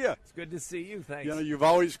good to see you. It's good to see you. Thanks. You know, you've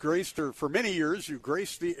always graced, or for many years, you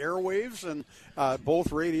graced the airwaves and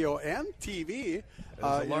both radio and TV.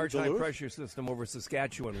 There's a in large Duluth. high-pressure system over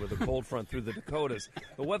Saskatchewan with a cold front through the Dakotas.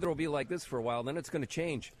 The weather will be like this for a while, then it's going to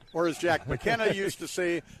change. Or as Jack McKenna used to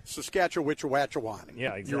say, Saskatchewan.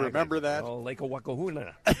 Yeah, exactly. You remember that? Oh, Lake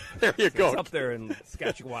Owakahuna. There you go. It's up there in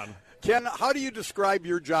Saskatchewan. Ken, how do you describe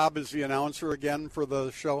your job as the announcer again for the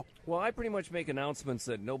show? Well, I pretty much make announcements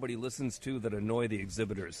that nobody listens to that annoy the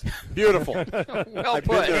exhibitors. Beautiful. Well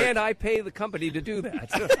put. And I pay the company to do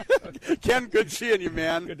that. Ken, good seeing you,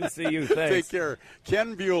 man. Good to see you. Thanks. Take care.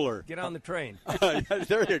 Ken Bueller. Get on the train.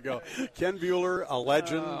 There you go. Ken Bueller, a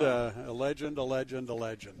legend, a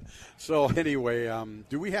legend. So anyway,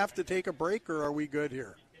 do we have to take a break or are we good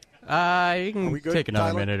here? You can good, take another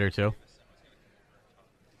Tyler? minute or two.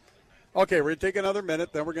 Okay, we're going to take another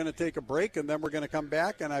minute, then we're going to take a break, and then we're going to come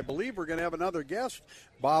back, and I believe we're going to have another guest.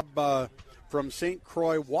 Bob from St.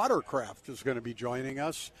 Croix Watercraft is going to be joining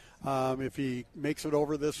us if he makes it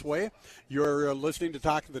over this way. You're listening to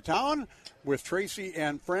Talk of the Town with Tracy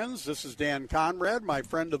and friends. This is Dan Conrad, my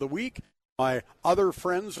friend of the week. My other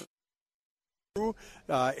friends,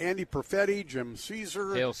 Andy Perfetti, Jim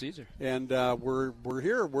Caesar. Hail Caesar. And we're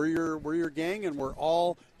here. We're your gang, and we're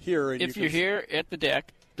all here. And If you're here at the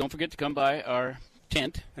deck, don't forget to come by our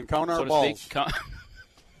tent. And count our so to balls. speak.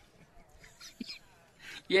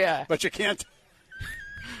 Yeah. But you can't.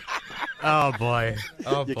 Oh, boy.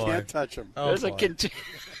 Oh, you boy. can't touch them. Oh, There's boy.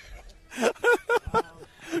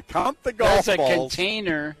 Count the golf There's a balls.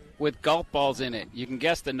 container with golf balls in it. You can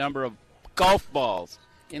guess the number of golf balls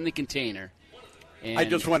in the container. And I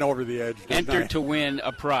just went over the edge. didn't I? entered to win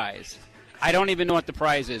a prize. I don't even know what the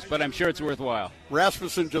prize is, but I'm sure it's worthwhile.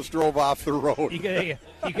 Rasmussen just drove off the road. You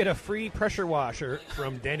get a free pressure washer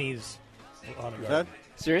from Denny's. Is that,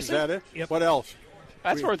 Seriously? Is that it? Yep. What else?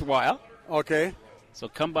 That's worthwhile. Okay. So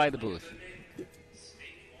come by the booth.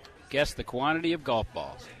 Guess the quantity of golf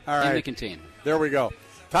balls All right. in the container. There we go.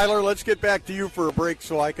 Tyler, let's get back to you for a break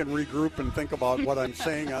so I can regroup and think about what I'm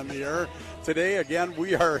saying on the air. Today, again,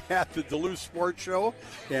 we are at the Duluth Sports Show,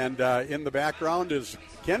 and in the background is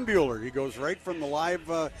Ken Bueller. He goes right from the live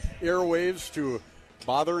airwaves to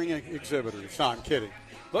bothering exhibitors. No, I'm kidding.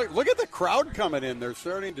 Look at the crowd coming in. They're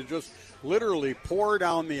starting to just literally pour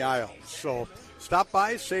down the aisles. So stop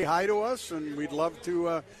by, say hi to us, and we'd love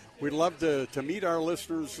to meet our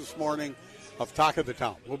listeners this morning of Talk of the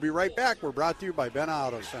Town. We'll be right back. We're brought to you by Ben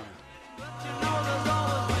Auto Center.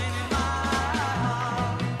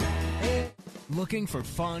 Looking for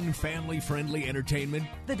fun, family-friendly entertainment?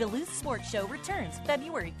 The Duluth Sports Show returns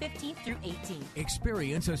February 15th through 18th.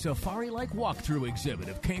 Experience a safari-like walkthrough exhibit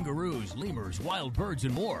of kangaroos, lemurs, wild birds,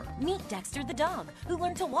 and more. Meet Dexter the dog, who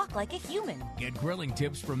learned to walk like a human. Get grilling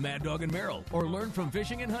tips from Mad Dog and Merrill, or learn from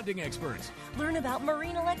fishing and hunting experts. Learn about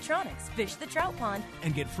marine electronics, fish the trout pond,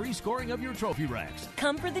 And get free scoring of your trophy racks.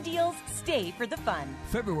 come for the deals, stay for the fun.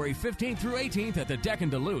 February 15th through 18th at the Deck in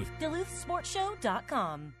Duluth.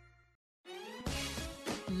 DuluthSportsShow.com.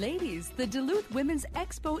 Ladies, the Duluth Women's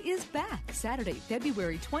Expo is back Saturday,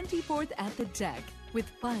 February 24th at the Deck. With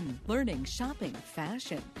fun, learning, shopping,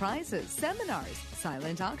 fashion, prizes, seminars,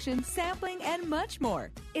 silent auction, sampling, and much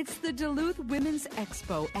more. It's the Duluth Women's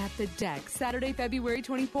Expo at the Deck, Saturday, February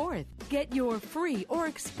 24th. Get your free or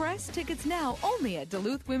express tickets now only at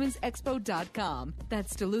DuluthWomen'sExpo.com.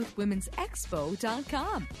 That's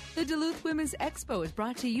DuluthWomen'sExpo.com. The Duluth Women's Expo is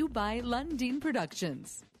brought to you by Lundin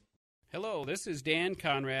Productions. Hello, this is Dan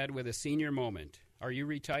Conrad with a senior moment. Are you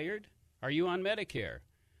retired? Are you on Medicare?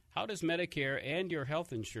 How does Medicare and your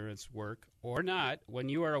health insurance work, or not, when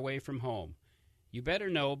you are away from home? You better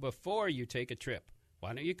know before you take a trip.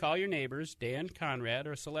 Why don't you call your neighbors, Dan Conrad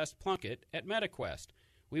or Celeste Plunkett at MetaQuest?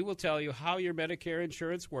 We will tell you how your Medicare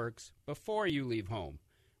insurance works before you leave home.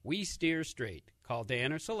 We steer straight. Call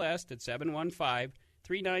Dan or Celeste at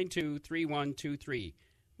 715-392-3123.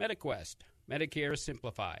 MetaQuest. Medicare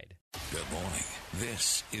Simplified. Good morning.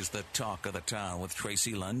 This is the Talk of the Town with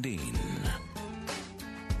Tracy Lundeen.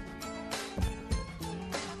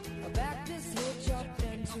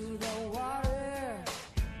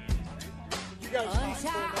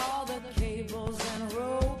 Untie all the cables and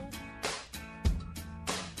rope.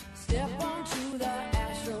 Step onto the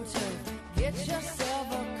AstroTurf. Get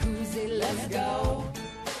yourself a koozie. Let's go.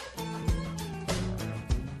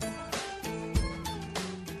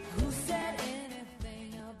 Who said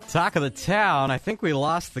anything about Talk of the Town. I think we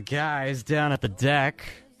lost the guys down at the deck,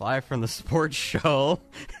 live from the sports show.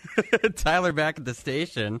 Tyler back at the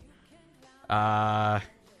station.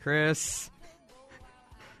 Chris.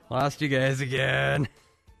 Lost you guys again.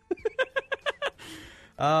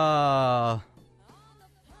 Live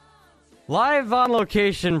on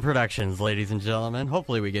location productions, ladies and gentlemen.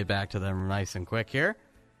 Hopefully we get back to them nice and quick here.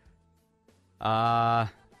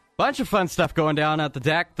 Bunch of fun stuff going down at the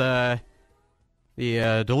deck. The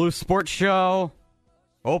Duluth Sports Show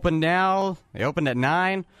open now. They opened at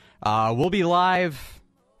 9. We'll be live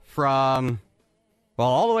from,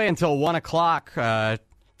 all the way until 1 o'clock.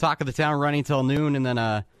 Talk of the Town running till noon, and then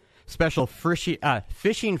a special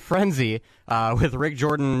fishing frenzy with Rick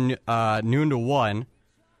Jordan noon to 1.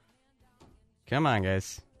 Come on,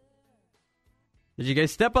 guys. Did you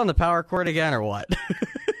guys step on the power cord again or what?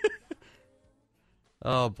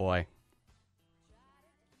 Oh, boy.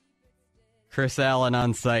 Chris Allen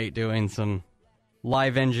on site doing some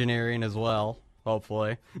live engineering as well,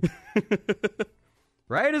 hopefully.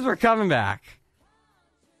 Right as we're coming back.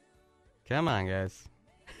 Come on, guys.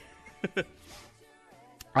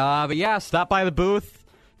 But yeah, stop by the booth.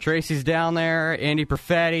 Tracy's down there. Andy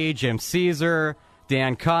Perfetti, Jim Caesar,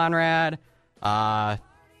 Dan Conrad.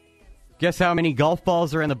 Guess how many golf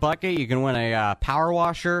balls are in the bucket? You can win a power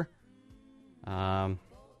washer. I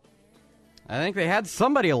think they had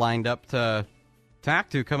somebody lined up to talk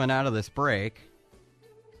to coming out of this break.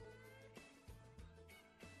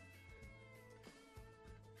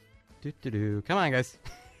 Come on, guys.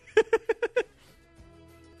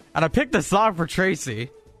 And I picked a song for Tracy.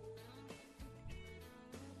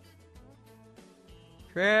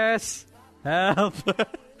 Chris, help.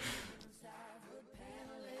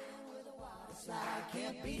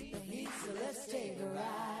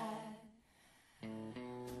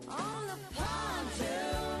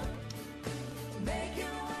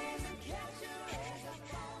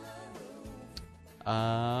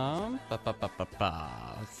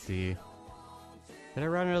 Let's see. Did I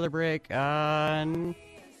run another break? I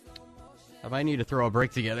might need to throw a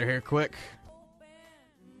break together here quick.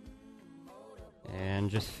 And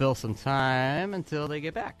just fill some time until they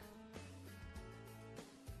get back.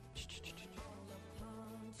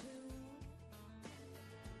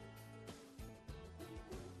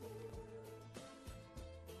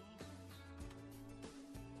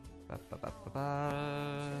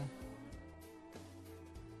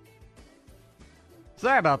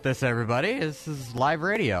 Sorry about this, everybody. This is live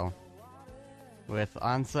radio with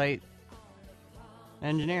on-site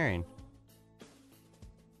engineering.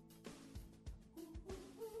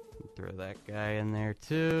 Throw that guy in there,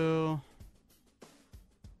 too.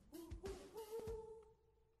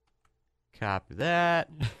 Copy that.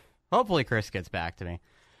 Hopefully Chris gets back to me.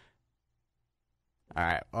 All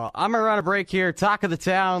right. Well, I'm going to run a break here. Talk of the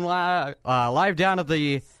Town live down at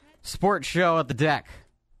the sports show at the deck.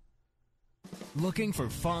 Looking for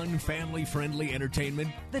fun, family-friendly entertainment?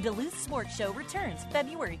 The Duluth Sports Show returns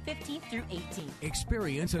February 15th through 18th.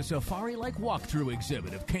 Experience a safari-like walkthrough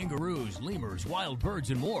exhibit of kangaroos, lemurs, wild birds,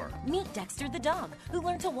 and more. Meet Dexter the dog, who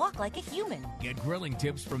learned to walk like a human. Get grilling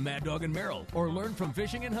tips from Mad Dog and Merrill, or learn from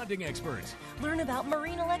fishing and hunting experts. Learn about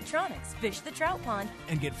marine electronics, fish the trout pond,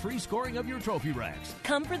 and get free scoring of your trophy racks.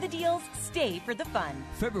 Come for the deals, stay for the fun.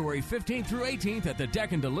 February 15th through 18th at the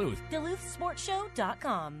Deck in Duluth.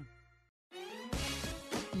 DuluthSportsShow.com.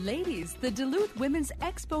 Ladies, the Duluth Women's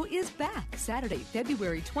Expo is back Saturday,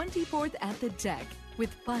 February 24th at the Deck.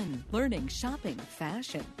 With fun, learning, shopping,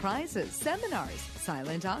 fashion, prizes, seminars,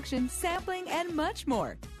 silent auction, sampling, and much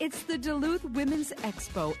more. It's the Duluth Women's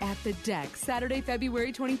Expo at the Deck, Saturday,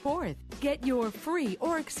 February 24th. Get your free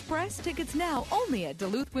or express tickets now only at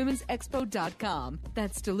DuluthWomen'sExpo.com.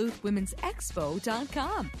 That's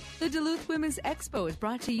DuluthWomen'sExpo.com. The Duluth Women's Expo is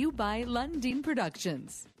brought to you by Lundeen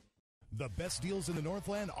Productions. The best deals in the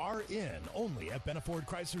Northland are in only at Benaford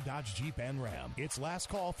Chrysler Dodge Jeep and Ram. It's last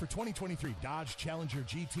call for 2023 Dodge Challenger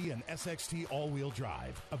GT and SXT all-wheel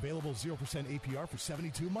drive. Available 0% APR for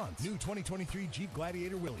 72 months. New 2023 Jeep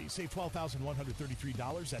Gladiator Willys. Save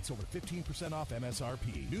 $12,133. That's over 15% off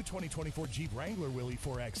MSRP. New 2024 Jeep Wrangler Willys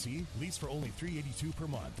 4XE. Lease for only $382 per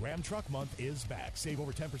month. Ram Truck Month is back. Save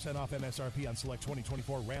over 10% off MSRP on select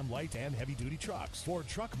 2024 Ram Light and heavy-duty trucks. Ford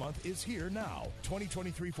Truck Month is here now.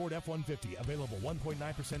 2023 Ford F-150. Available 1.9%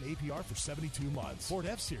 APR for 72 months. Ford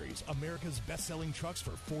F-Series, America's best-selling trucks for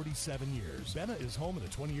 47 years. Benna is home in a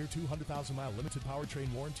 20-year, 200,000-mile limited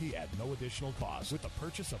powertrain warranty at no additional cost. With the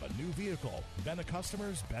purchase of a new vehicle, Benna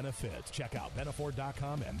customers benefit. Check out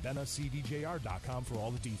BennaFord.com and BennaCDJR.com for all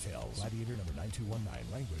the details. Gladiator number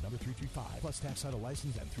 9219, Wrangler number 335, plus tax title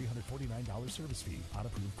license and $349 service fee on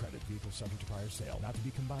approved credit. Vehicle subject to prior sale, not to be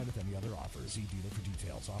combined with any other offers. See dealer for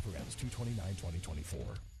details. Offer ends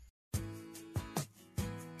 2/29/2024.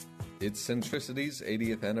 It's Centricity's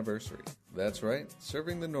 80th anniversary. That's right,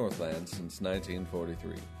 serving the Northland since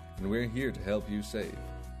 1943. And we're here to help you save.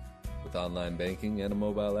 With online banking and a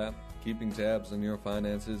mobile app, keeping tabs on your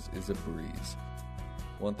finances is a breeze.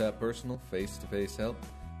 Want that personal, face-to-face help?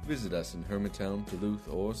 Visit us in Hermantown, Duluth,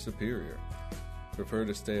 or Superior. Prefer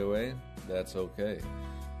to stay away? That's okay.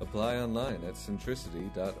 Apply online at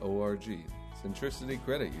centricity.org. Centricity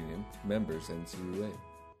Credit Union, members NCUA.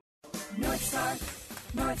 North Star,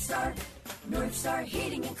 North Star, North Star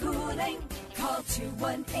Heating and Cooling. Call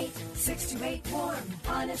 218-628-WARM.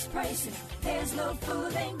 Honest prices, there's no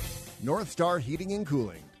fooling. North Star Heating and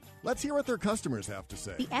Cooling. Let's hear what their customers have to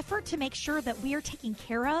say. The effort to make sure that we are taken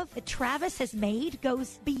care of that Travis has made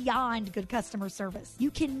goes beyond good customer service.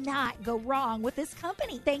 You cannot go wrong with this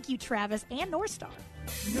company. Thank you, Travis and North Star.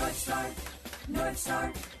 North Star, North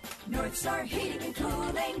Star, North Star Heating and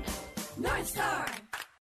Cooling. North Star.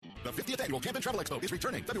 The 50th Annual Camp and Travel Expo is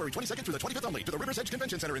returning February 22nd through the 25th only to the River's Edge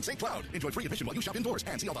Convention Center in St. Cloud. Enjoy free admission while you shop indoors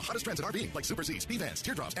and see all the hottest trends in RVing like Super Cs, B-Vans,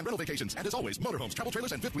 teardrops, and rental vacations. And as always, motorhomes, travel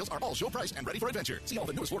trailers, and fifth wheels are all show priced and ready for adventure. See all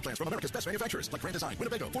the newest floor plans from America's best manufacturers like Grand Design,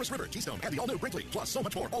 Winnebago, Forest River, Keystone, and the all-new Brinkley. Plus so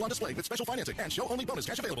much more, all on display with special financing and show-only bonus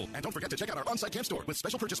cash available. And don't forget to check out our on-site camp store with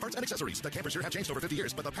special purchase parts and accessories. The campers here have changed over 50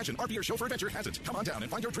 years, but the passion RVer show for adventure hasn't. Come on down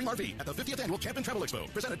and find your dream RV at the 50th Annual Camp and Travel Expo,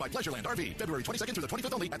 presented by Pleasureland RV, February 22nd through the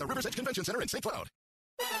 25th only at the River's Edge Convention Center in St. Cloud.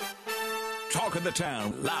 Talk of the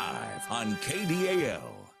Town live on KDAL.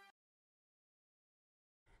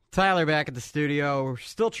 Tyler back at the studio. We're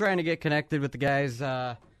still trying to get connected with the guys.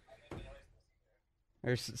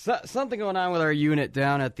 There's something going on with our unit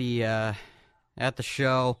down at the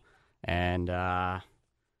show, and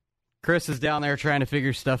Chris is down there trying to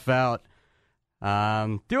figure stuff out.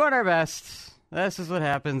 Doing our best. This is what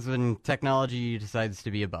happens when technology decides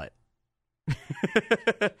to be a butt.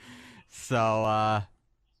 So,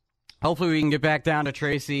 hopefully we can get back down to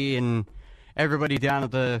Tracy and everybody down at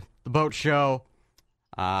the boat show.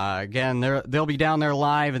 Again, they'll be down there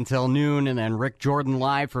live until noon, and then Rick Jordan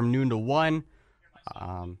live from noon to 1.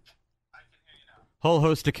 Whole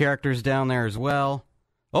host of characters down there as well.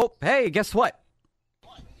 Oh, hey, guess what?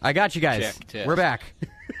 I got you guys. Check. We're back.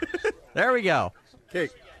 There we go. Okay,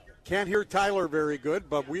 can't hear Tyler very good,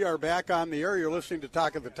 but we are back on the air. You're listening to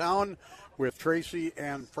Talk of the Town with Tracy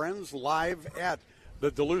and friends live at the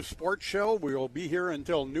Duluth Sports Show. We will be here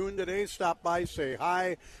until noon today. Stop by, say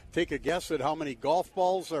hi, take a guess at how many golf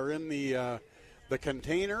balls are in the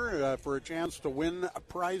container for a chance to win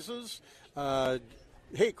prizes.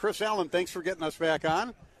 Hey, Chris Allen, thanks for getting us back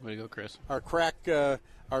on. Way to go, Chris. Our crack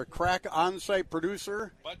on-site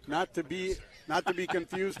producer, not to be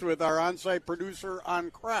confused with our on-site producer on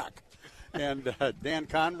crack. And Dan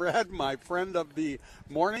Conrad, my friend of the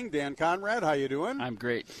morning. Dan Conrad, how you doing? I'm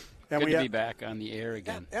great. And Good to be back on the air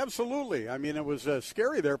again. Absolutely. I mean, it was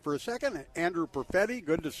scary there for a second. Andrew Perfetti,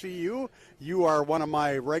 good to see you. You are one of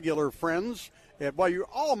my regular friends. Well, you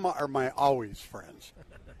all are my always friends.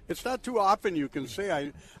 It's not too often you can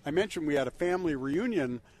say. I mentioned we had a family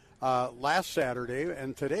reunion last Saturday,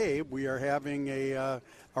 and today we are having a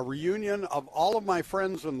reunion of all of my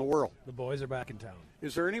friends in the world. The boys are back in town.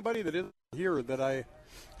 Is there anybody that isn't here that I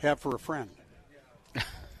have for a friend?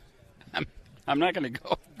 I'm not going to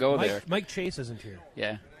go there. Mike Chase isn't here.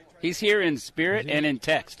 Yeah. He's here in spirit and in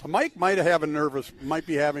text. Mike might be having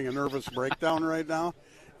a nervous breakdown right now.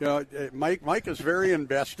 You know, Mike is very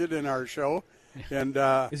invested in our show, and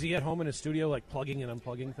is he at home in his studio, like plugging and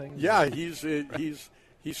unplugging things? Yeah,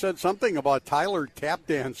 he said something about Tyler tap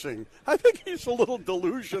dancing. I think he's a little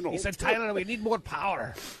delusional. He said, Tyler, we need more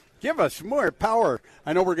power. Give us more power.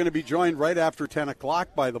 I know we're going to be joined right after 10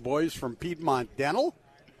 o'clock by the boys from Piedmont Dental.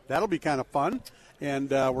 That'll be kind of fun.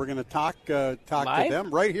 And we're going to talk to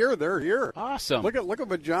them right here. They're here. Awesome. Look at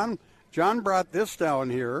what John brought this down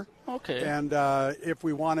here. Okay. And if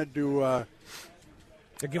we wanted to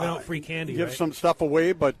they're giving out free candy, give right? some stuff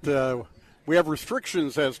away, but we have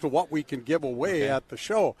restrictions as to what we can give away at the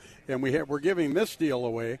show, and we're giving this deal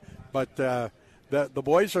away. But the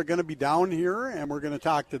boys are going to be down here, and we're going to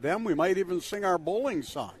talk to them. We might even sing our bowling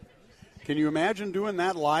song. Can you imagine doing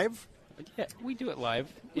that live? Yeah, we do it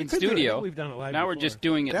live We in could do it. studio. We've done it live Now we're before. just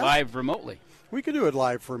doing it Yeah. live remotely. We could do it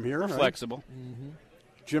live from here. We're right? flexible.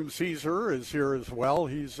 Jim Caesar is here as well.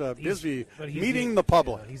 He's busy But he's meeting the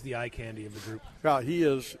public. He's the eye candy of the group. Yeah, he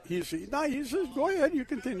is. He's go ahead. You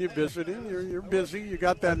continue visiting. You're busy. You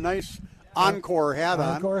got that nice Encore hat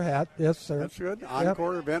on. Encore hat, yes, sir. That's good. Yep.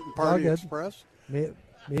 Encore Event and All Party good. Express.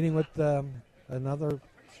 Meeting with another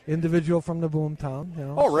individual from the boomtown. You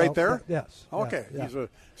know, Oh, right so- there? Yes. Okay. Yeah, He's a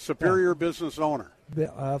Superior business owner.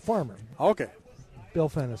 farmer. Okay. Bill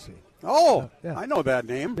Fennessy. Oh, Yeah. I know that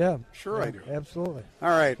name. Yeah, Sure yeah, I do. Absolutely. All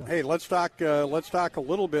right. Hey, let's talk a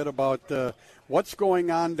little bit about what's going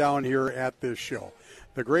on down here at this show.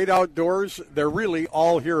 The Great Outdoors, they're really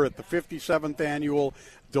all here at the 57th Annual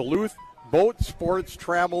Duluth Boat, Sports,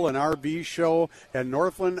 Travel, and RV Show and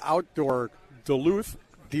Northland Outdoor Duluth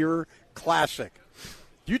Deer Classic.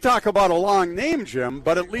 You talk about a long name, Jim,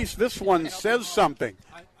 but at least this one says something.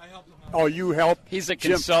 Oh, you helped? He's a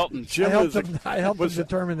consultant. Jim I helped him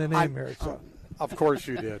determine the name here. So. Of course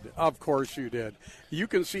you did. Of course you did. You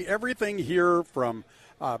can see everything here from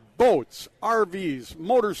boats, RVs,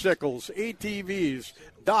 motorcycles, ATVs,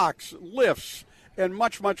 docks, lifts, and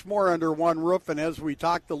much, much more under one roof. And as we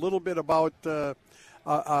talked a little bit about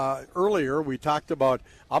earlier, we talked about,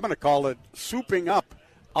 I'm going to call it souping up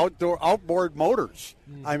outboard motors.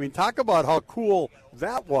 I mean, talk about how cool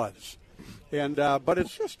that was. And but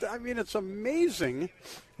it's just, I mean, it's amazing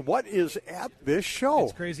what is at this show.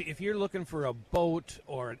 It's crazy. If you're looking for a boat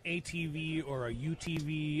or an ATV or a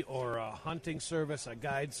UTV or a hunting service, a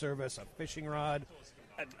guide service, a fishing rod,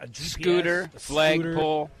 a GPS, Scooter, a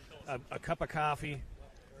flagpole, a cup of coffee,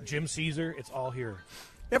 Jim Caesar, it's all here.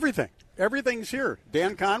 Everything's here.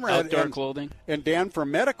 Dan Conrad. Outdoor clothing. And Dan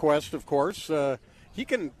from MetaQuest, of course. He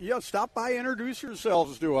can stop by, introduce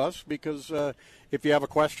yourselves to us, because if you have a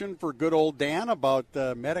question for good old Dan about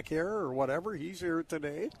Medicare or whatever, he's here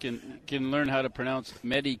today. Can learn how to pronounce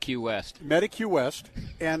MediQuest. MediQuest.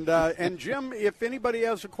 And Jim, if anybody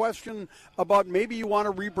has a question about maybe you want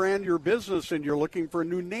to rebrand your business and you're looking for a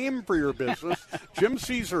new name for your business, Jim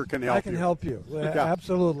Caesar can help you. I can help you. Yeah.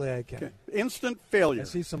 Absolutely, I can. Okay. Instant failure. I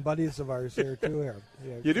see some buddies of ours here, too. Here.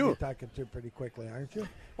 You do? You're talking to pretty quickly, aren't you?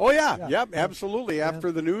 Oh, yeah. Yeah. Yep, absolutely.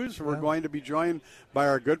 After the news, we're going to be joined by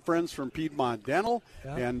our good friends from Piedmont Dental.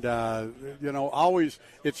 Yeah. And, always,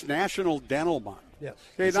 it's National Dental Month. Yes.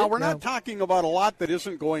 Okay, now we're not talking about a lot that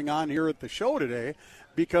isn't going on here at the show today,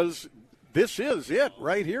 because this is it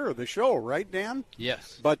right here, the show, right, Dan?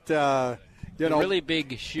 Yes. But, a really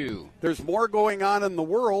big shoe. There's more going on in the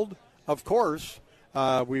world, of course.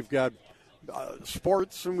 We've got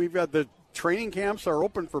sports, and we've got the training camps are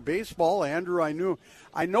open for baseball. Andrew,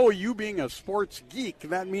 I know you being a sports geek,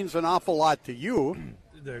 that means an awful lot to you.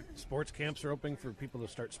 The sports camps are open for people to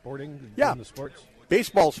start sporting. Yeah. Doing the sports.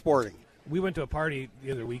 Baseball sporting. We went to a party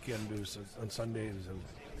the other weekend. It was on Sunday. There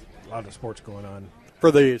was a lot of sports going on.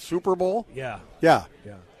 For the Super Bowl? Yeah. Yeah.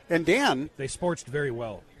 Yeah. And Dan. They sportsed very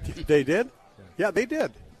well. They did? Yeah, they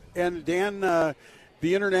did. And Dan, the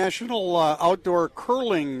international outdoor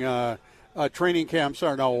curling training camps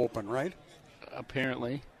are now open, right?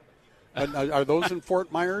 Apparently. Are those in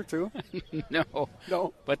Fort Myer, too?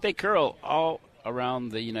 No. But they curl all around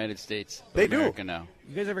the United States. They America do. Now.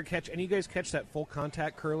 You guys ever catch? Any of you guys catch that full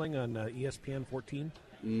contact curling on ESPN 14?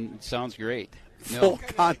 Sounds great. No. Full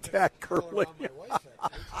contact curling.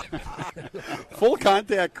 Full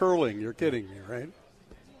contact curling. You're kidding me, right?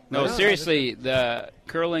 No, seriously, the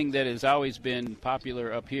curling that has always been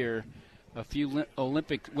popular up here, a few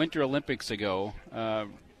Winter Olympics ago,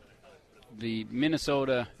 the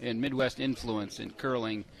Minnesota and Midwest influence in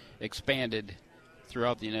curling expanded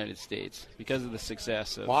throughout the United States because of the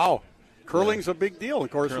success of. Wow. Curling's a big deal.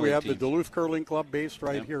 Of course, we have the teams. Duluth Curling Club based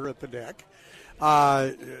right here at the deck.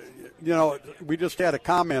 We just had a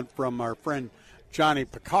comment from our friend Johnny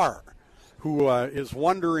Picard, who is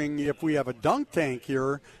wondering if we have a dunk tank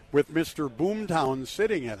here with Mr. Boomtown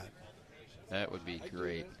sitting in it. That would be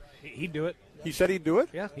great. He'd do it. He said he'd do it?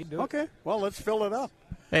 Yeah, he'd do it. Okay, well, let's fill it up.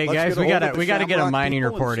 Hey, Let's guys, get we a hold gotta of the we gotta get a Shamrock mining people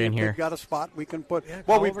and report see in if here. We've got a spot we can put. Yeah,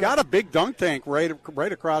 Well, call we've over got a big dunk tank right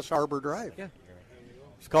across Harbor Drive. Yeah.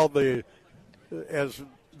 It's called the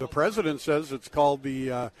The president says it's called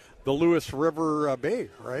the Lewis River Bay,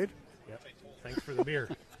 right? Yep. Thanks for the beer.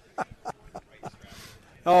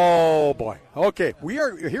 Oh, boy. Okay,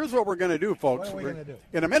 here's what we're going to do, folks. What are we going to do?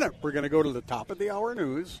 In a minute, we're going to go to the top of the hour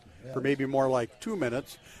news for maybe more like 2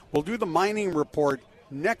 minutes. We'll do the mining report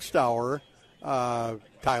next hour,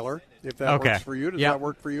 Tyler, if that works for you. Does that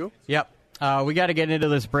work for you? Yep. We got to get into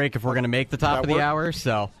this break if we're going to make the top of the hour,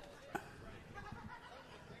 so...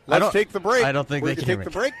 Let's take the break. I don't think we're they can take the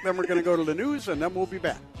break, then we're going to go to the news, and then we'll be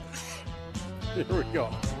back. Here we go.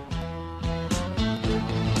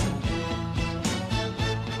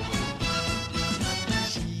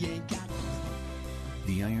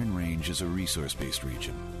 The Iron Range is a resource-based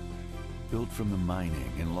region, built from the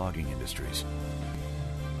mining and logging industries.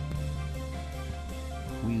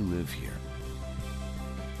 We live here.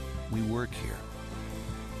 We work here.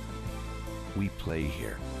 We play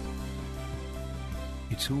here.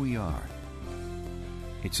 It's who we are.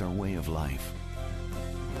 It's our way of life.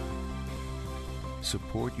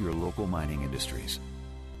 Support your local mining industries.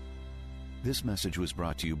 This message was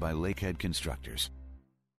brought to you by Lakehead Constructors.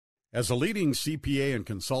 As a leading CPA and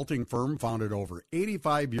consulting firm founded over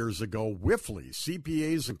 85 years ago, Wifley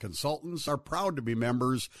CPAs and consultants are proud to be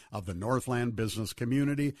members of the Northland business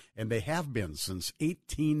community, and they have been since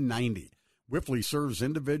 1890. Wifley serves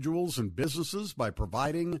individuals and businesses by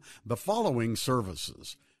providing the following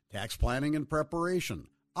services: tax planning and preparation,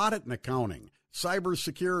 audit and accounting,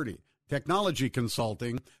 cybersecurity, technology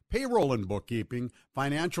consulting, payroll and bookkeeping,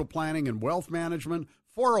 financial planning and wealth management,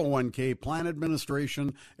 401k plan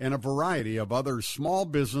administration, and a variety of other small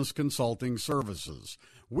business consulting services.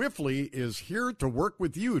 Wifley is here to work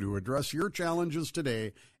with you to address your challenges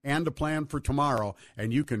today and to plan for tomorrow,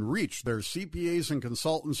 and you can reach their CPAs and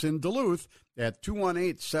consultants in Duluth at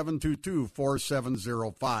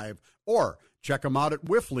 218-722-4705 or check them out at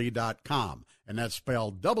wifley.com, and that's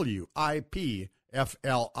spelled WIPFLI.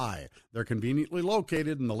 They're conveniently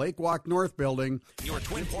located in the Lake Walk North building. Your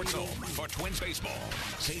Twin Ports home for Twins baseball.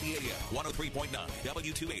 KDAL 103.9,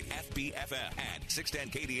 W28 FBFM, and 610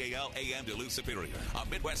 KDAL AM Duluth Superior, a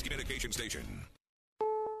Midwest communication station.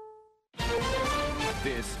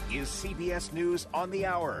 This is CBS News on the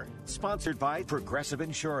Hour, sponsored by Progressive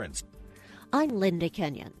Insurance. I'm Linda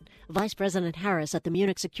Kenyon. Vice President Harris at the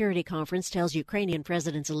Munich Security Conference tells Ukrainian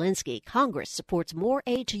President Zelensky Congress supports more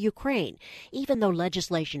aid to Ukraine, even though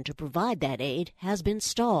legislation to provide that aid has been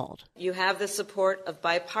stalled. You have the support of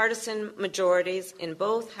bipartisan majorities in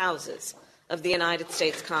both houses of the United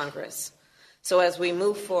States Congress. So as we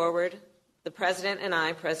move forward, the President and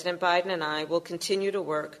I, President Biden and I, will continue to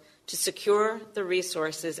work to secure the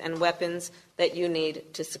resources and weapons that you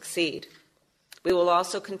need to succeed. We will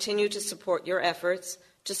also continue to support your efforts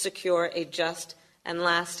to secure a just and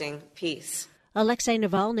lasting peace. Alexei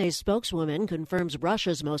Navalny's spokeswoman confirms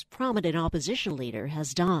Russia's most prominent opposition leader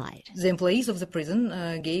has died. The employees of the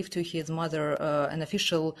prison gave to his mother an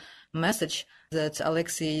official message that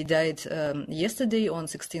Alexei died yesterday on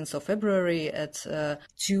 16th of February at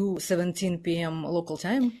 2:17 p.m. local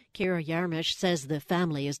time. Kira Yarmish says the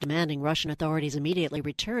family is demanding Russian authorities immediately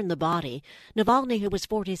return the body. Navalny, who was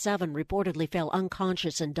 47, reportedly fell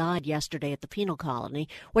unconscious and died yesterday at the penal colony,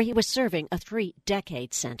 where he was serving a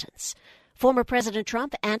 3-decade sentence. Former President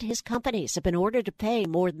Trump and his companies have been ordered to pay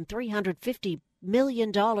more than $350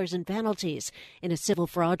 million in penalties in a civil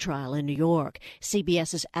fraud trial in New York.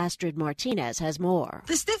 CBS's Astrid Martinez has more.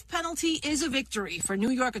 The stiff penalty is a victory for New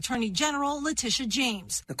York Attorney General Letitia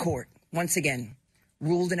James. The court, once again,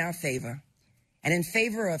 ruled in our favor and in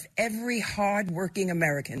favor of every hard-working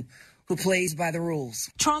American who plays by the rules.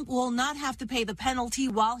 Trump will not have to pay the penalty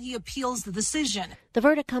while he appeals the decision. The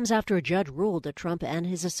verdict comes after a judge ruled that Trump and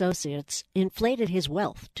his associates inflated his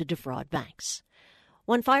wealth to defraud banks.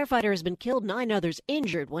 One firefighter has been killed, 9 others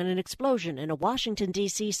injured when an explosion in a Washington,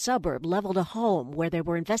 D.C. suburb leveled a home where they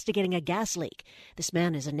were investigating a gas leak. This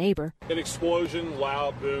man is a neighbor. An explosion,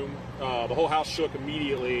 loud boom. The whole house shook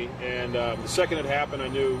immediately, and the second it happened, I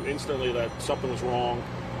knew instantly that something was wrong.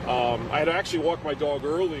 I had actually walked my dog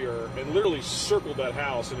earlier and literally circled that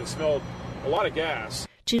house, and it smelled a lot of gas.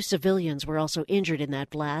 2 civilians were also injured in that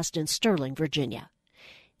blast in Sterling, Virginia.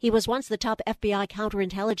 He was once the top FBI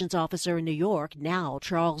counterintelligence officer in New York. Now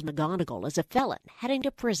Charles McGonigal is a felon heading to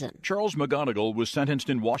prison. Charles McGonigal was sentenced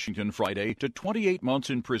in Washington Friday to 28 months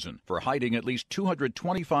in prison for hiding at least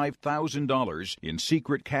 $225,000 in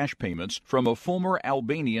secret cash payments from a former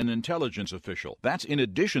Albanian intelligence official. That's in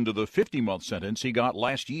addition to the 50-month sentence he got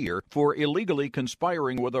last year for illegally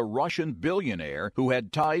conspiring with a Russian billionaire who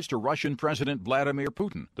had ties to Russian President Vladimir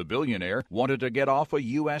Putin. The billionaire wanted to get off a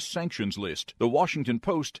U.S. sanctions list. The Washington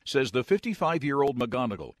Post Post says the 55-year-old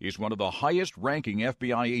McGonigal is one of the highest-ranking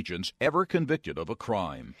FBI agents ever convicted of a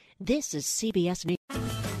crime. This is CBS News.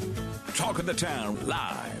 Talking the Town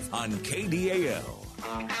live on KDAL.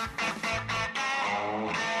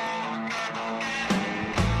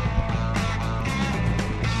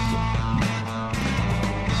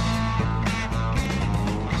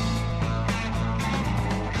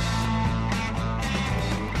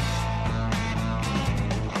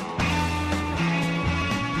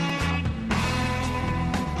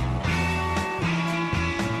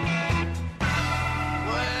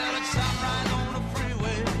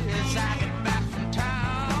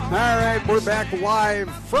 All right, we're back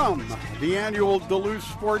live from the annual Duluth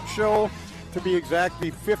Sports Show, to be exact,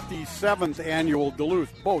 the 57th annual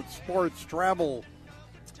Duluth Boat Sports Travel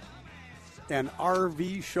and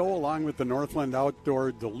RV Show, along with the Northland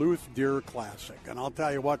Outdoor Duluth Deer Classic. And I'll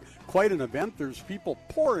tell you what, quite an event. There's people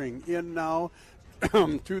pouring in now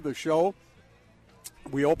to the show.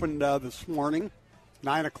 We opened this morning,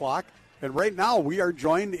 9 o'clock, and right now we are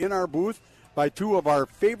joined in our booth by two of our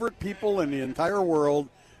favorite people in the entire world,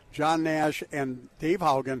 John Nash and Dave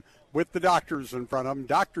Haugen, with the doctors in front of them.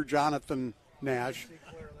 Dr. Jonathan Nash.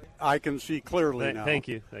 I can see clearly now. Thank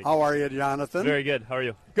you. How are you, Jonathan? Very good. How are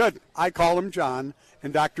you? Good. I call him John.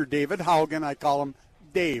 And Dr. David Haugen, I call him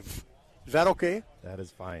Dave. Is that okay? That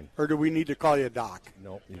is fine. Or do we need to call you Doc?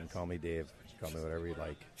 Nope, you can call me Dave. Call me whatever you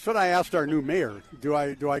like. So I asked our new mayor, do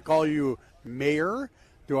I call you Mayor?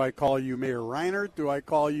 Do I call you Mayor Reiner? Do I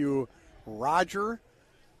call you Roger?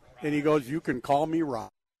 And he goes, you can call me Roger.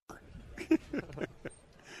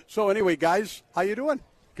 So anyway, guys, how you doing?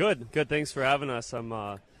 Good. Thanks for having us. I'm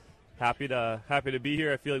happy to be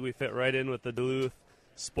here. I feel like we fit right in with the Duluth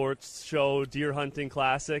Sports Show Deer Hunting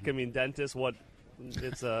Classic. I mean, dentist.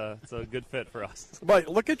 It's a good fit for us. But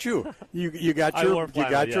look at you. You got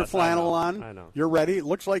your flannel on. I know. You're ready. It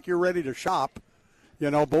looks like you're ready to shop.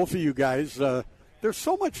 You know, both of you guys. There's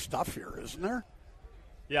so much stuff here, isn't there?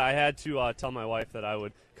 Yeah, I had to tell my wife that I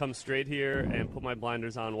would come straight here and put my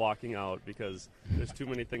blinders on walking out because there's too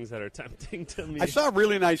many things that are tempting to me. I saw a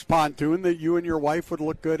really nice pontoon that you and your wife would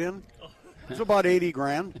look good in. It's about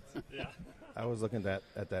 $80,000. Yeah. I was looking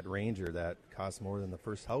at that Ranger that cost more than the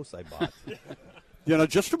first house I bought. You know,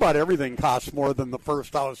 just about everything costs more than the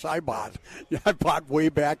first house I bought. Yeah, I bought way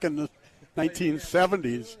back in the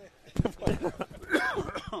 1970s.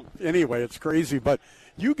 Anyway, it's crazy. But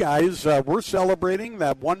you guys, we're celebrating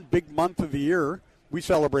that one big month of the year. We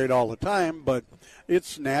celebrate all the time, but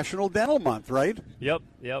it's National Dental Month, right? Yep.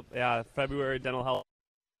 Yeah, February Dental Health.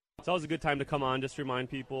 It's always a good time to come on, just to remind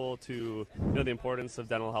people to the importance of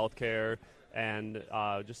dental health care, and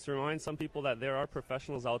just to remind some people that there are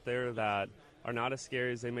professionals out there that are not as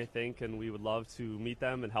scary as they may think, and we would love to meet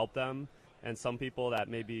them and help them. And some people that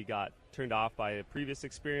maybe got turned off by a previous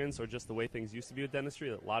experience or just the way things used to be with dentistry,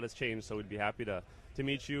 a lot has changed, so we'd be happy to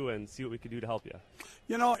meet you and see what we could do to help you.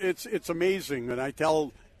 You know, it's amazing, and I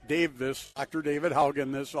tell Dave this, Dr. David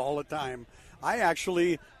Haugen, this all the time. I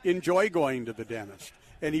actually enjoy going to the dentist,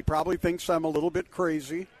 and he probably thinks I'm a little bit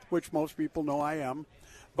crazy, which most people know I am.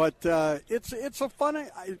 But it's a fun,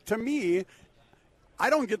 to me, I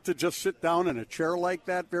don't get to just sit down in a chair like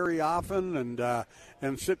that very often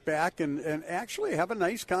and sit back and actually have a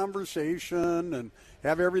nice conversation and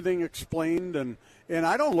have everything explained. And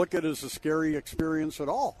I don't look at it as a scary experience at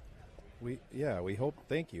all. We hope,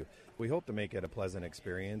 thank you. We hope to make it a pleasant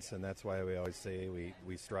experience, and that's why we always say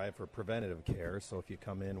we strive for preventative care. So if you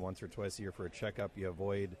come in once or twice a year for a checkup, you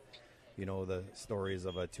avoid, the stories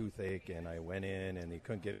of a toothache and I went in and you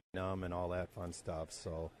couldn't get numb and all that fun stuff.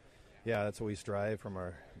 So yeah, that's what we strive from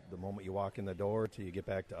the moment you walk in the door till you get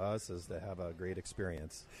back to us, is to have a great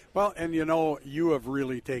experience. Well, and you have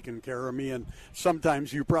really taken care of me, and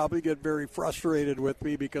sometimes you probably get very frustrated with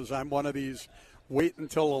me because I'm one of these wait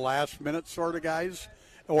until the last minute sort of guys,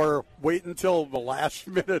 or wait until the last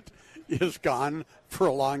minute is gone for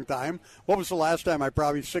a long time. What was the last time?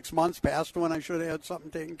 Probably 6 months passed when I should have had something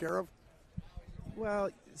taken care of? Well,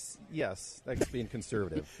 yes, that's being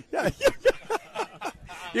conservative. Yeah.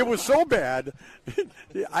 It was so bad,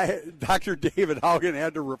 Dr. David Haugen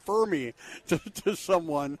had to refer me to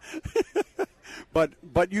someone,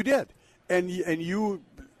 but you did, and you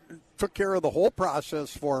took care of the whole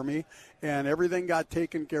process for me, and everything got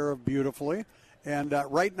taken care of beautifully. And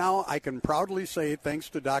right now, I can proudly say, thanks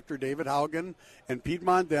to Dr. David Haugen and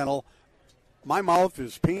Piedmont Dental, my mouth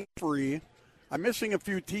is pain-free. I'm missing a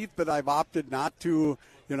few teeth that I've opted not to.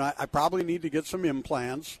 I probably need to get some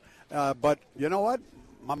implants, but you know what?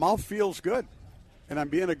 My mouth feels good, and I'm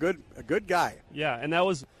being a good guy. Yeah, and that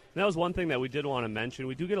was one thing that we did want to mention.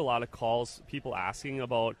 We do get a lot of calls, people asking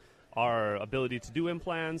about our ability to do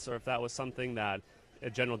implants, or if that was something that a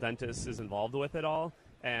general dentist is involved with at all.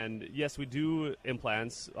 And yes, we do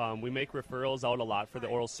implants. We make referrals out a lot for the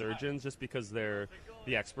oral surgeons just because they're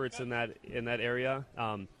the experts in that area.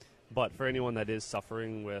 But for anyone that is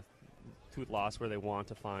suffering with tooth loss where they want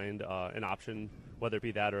to find an option, whether it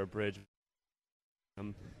be that or a bridge,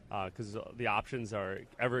 because the options are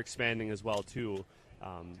ever expanding as well too.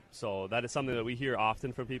 So that is something that we hear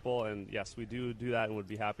often from people, and yes, we do that, and would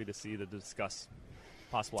be happy to discuss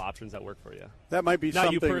possible options that work for you. That might be not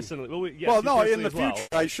something. You personally. In the future,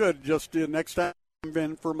 I should just next time I'm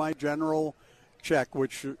in for my general check,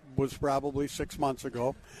 which was probably 6 months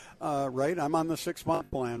ago. Right? I'm on the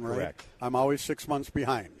 6-month plan, right? Correct. I'm always 6 months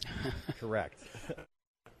behind. Correct.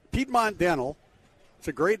 Piedmont Dental. It's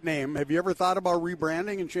a great name. Have you ever thought about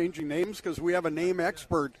rebranding and changing names? Because we have a name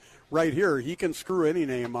expert right here. He can screw any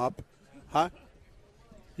name up. Huh?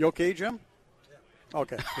 You okay, Jim?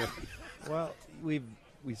 Okay. Well, we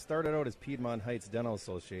started out as Piedmont Heights Dental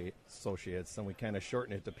Associates, and we kind of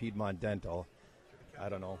shortened it to Piedmont Dental. I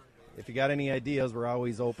don't know. If you got any ideas, we're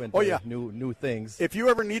always open to new things. If you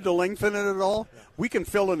ever need to lengthen it at all, we can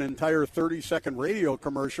fill an entire 30-second radio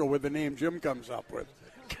commercial with the name Jim comes up with.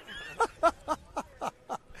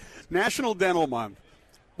 National Dental Month.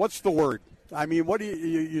 What's the word? I mean, what do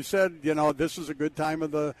you said, this is a good time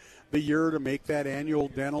of the year to make that annual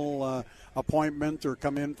dental appointment or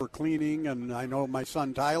come in for cleaning. And I know my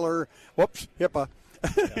son Tyler, HIPAA.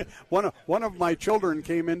 One of my children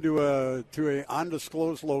came into a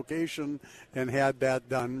undisclosed location and had that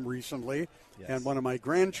done recently. Yes. And one of my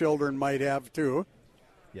grandchildren might have too.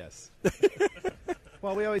 Yes.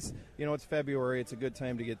 Well, we always, it's February. It's a good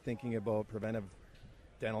time to get thinking about preventive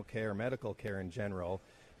dental care, medical care in general.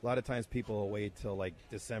 A lot of times people will wait till like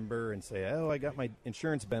December and say, I got my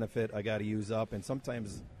insurance benefit I got to use up. And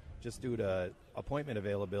sometimes just due to appointment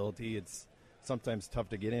availability, it's sometimes tough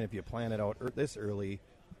to get in. If you plan it out this early,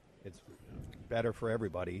 it's better for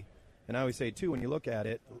everybody. And I always say, too, when you look at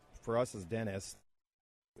it, for us as dentists,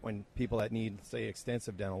 when people that need, say,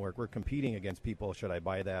 extensive dental work, we're competing against people. Should I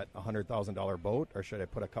buy that $100,000 boat, or should I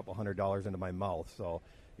put a couple $100 into my mouth? So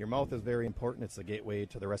your mouth is very important. It's the gateway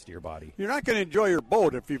to the rest of your body. You're not going to enjoy your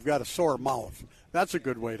boat if you've got a sore mouth. That's a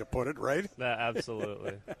good way to put it, right?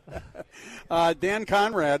 Absolutely. Dan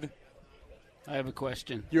Conrad. I have a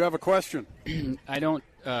question. You have a question? I don't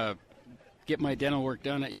get my dental work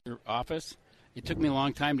done at your office. It took me a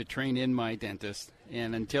long time to train in my dentist,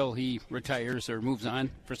 and until he retires or moves on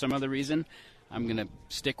for some other reason, I'm going to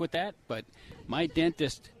stick with that. But my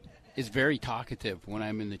dentist is very talkative when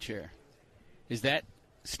I'm in the chair. Is that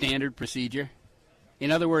standard procedure? In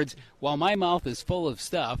other words, while my mouth is full of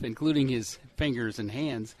stuff, including his fingers and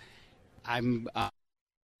hands, I'm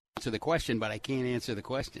answer the question, but I can't answer the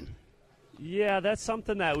question. Yeah, that's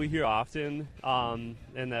something that we hear often, and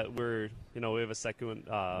that we have a second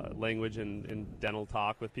language in dental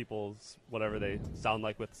talk with people's whatever they sound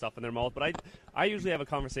like with stuff in their mouth. But I usually have a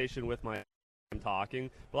conversation with my I'm talking.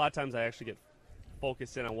 But a lot of times I actually get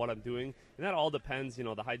focused in on what I'm doing, and that all depends.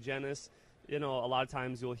 The hygienist. A lot of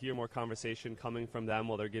times you'll hear more conversation coming from them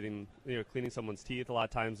while they're getting cleaning someone's teeth. A lot of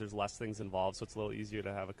times there's less things involved, so it's a little easier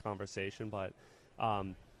to have a conversation. But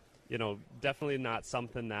definitely not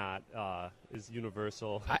something that is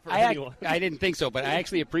universal for anyone. I didn't think so, but I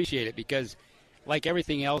actually appreciate it because, like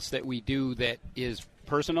everything else that we do that is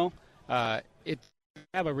personal, it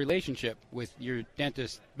have a relationship with your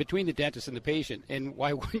dentist, between the dentist and the patient, and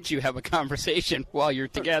why wouldn't you have a conversation while you're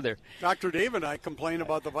together? Dr. Dave and I complain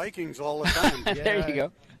about the Vikings all the time. There you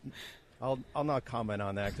go. I'll not comment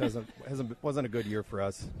on that because it wasn't a good year for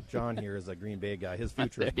us. John here is a Green Bay guy. His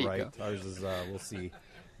future is bright. Ours is, we'll see.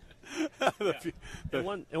 And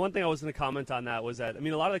one thing I was going to comment on that was that,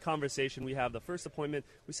 a lot of the conversation we have, the first appointment,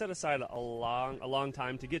 we set aside a long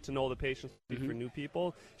time to get to know the patient for new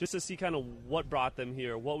people, just to see kind of what brought them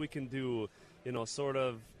here, what we can do, sort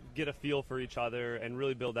of get a feel for each other and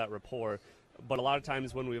really build that rapport. But a lot of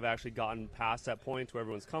times when we've actually gotten past that point where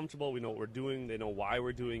everyone's comfortable, we know what we're doing, they know why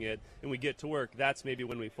we're doing it, and we get to work, that's maybe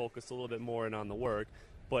when we focus a little bit more in on the work.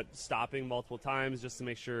 But stopping multiple times just to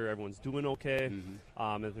make sure everyone's doing okay,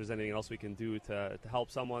 if there's anything else we can do to help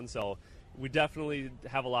someone. So we definitely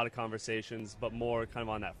have a lot of conversations, but more kind of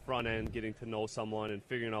on that front end, getting to know someone and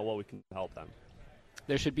figuring out what we can help them.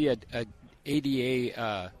 There should be a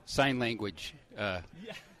ADA sign language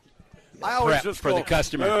I always just for the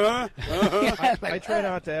customer. I try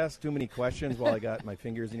not to ask too many questions while I got my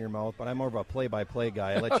fingers in your mouth, but I'm more of a play-by-play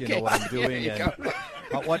guy. I let you know what I'm doing.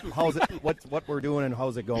 How's it? What we're doing and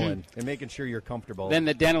how's it going, and making sure you're comfortable. Then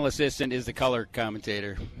the dental assistant is the color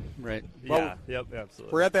commentator, right? Yeah, yep,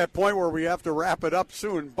 absolutely. We're at that point where we have to wrap it up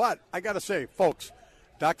soon. But I got to say, folks,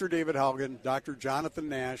 Dr. David Haugen, Dr. Jonathan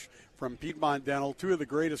Nash from Piedmont Dental, two of the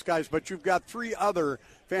greatest guys. But you've got three other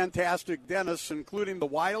fantastic dentists, including the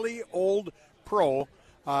wily old pro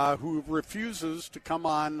who refuses to come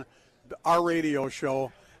on our radio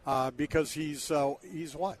show because he's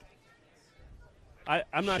what?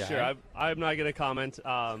 I'm not sure. I'm not going to comment.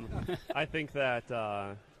 I think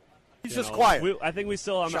that he's just quiet. I think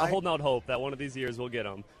I'm holding out hope that one of these years we'll get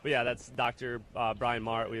him. But yeah, that's Dr. Brian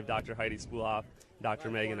Mart. We have Dr. Heidi Spooloff,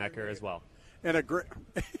 Dr. Megan Ecker as well, and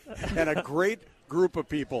a great group of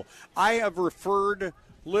people. I have referred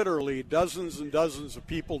literally dozens and dozens of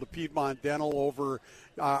people to Piedmont Dental over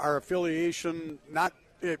our affiliation, not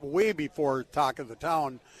way before Talk of the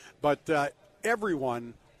Town, but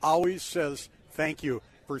everyone always says thank you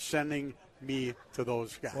for sending me to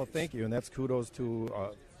those guys. Well, thank you, and that's kudos to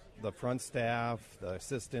the front staff, the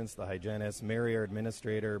assistants, the hygienists, Mary, our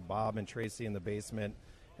administrator, Bob and Tracy in the basement,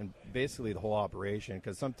 and basically the whole operation,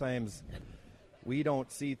 because sometimes we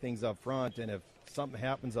don't see things up front, and if something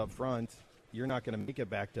happens up front, you're not going to make it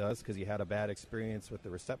back to us because you had a bad experience with the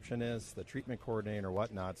receptionist, the treatment coordinator, or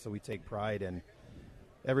whatnot. So we take pride in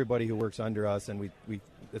everybody who works under us, and we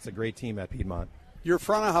it's a great team at Piedmont. Your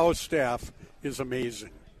front of house staff is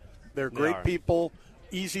amazing. They're great people,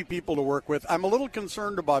 easy people to work with. I'm a little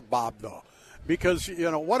concerned about Bob, though, because,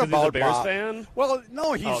 what about he's a Bears Bob? fan? Well,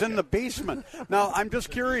 no, he's in the basement. Now, I'm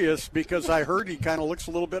just curious because I heard he kind of looks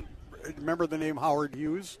a little bit, remember the name Howard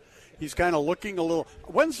Hughes? He's kind of looking a little.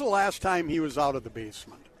 When's the last time he was out of the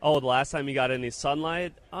basement? Oh, the last time he got any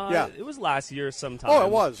sunlight? Yeah. It was last year sometime. Oh, it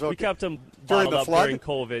was. Okay. We kept him during bottled the up flood? during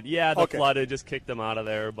COVID. Yeah, the flood had just kicked him out of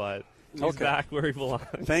there, but he's back where he belongs.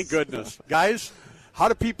 Thank goodness. Guys, how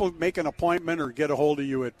do people make an appointment or get a hold of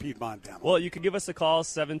you at Piedmont Dental? Well, you can give us a call,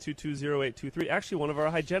 722-0823. Actually, one of our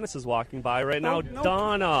hygienists is walking by right now,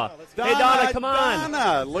 Donna. Hey, Donna, come on.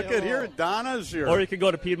 Donna, look at here. Donna's here. Or you can go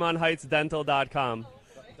to PiedmontHeightsDental.com.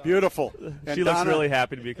 Beautiful. And she looks Donna, really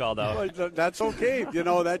happy to be called out. Well, that's okay.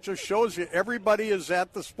 That just shows you everybody is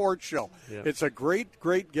at the sports show. Yeah. It's a great,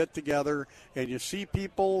 great get-together, and you see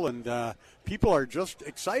people, and people are just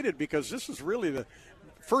excited because this is really the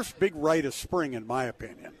first big rite of spring, in my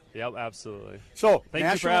opinion. Yep, absolutely. So,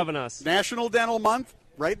 thank you for having us. National Dental Month,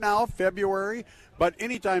 right now, February, but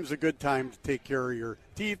anytime's a good time to take care of your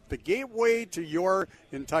teeth, the gateway to your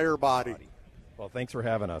entire body. Well, thanks for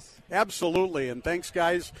having us. Absolutely, and thanks,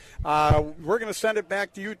 guys. We're going to send it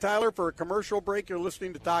back to you, Tyler, for a commercial break. You're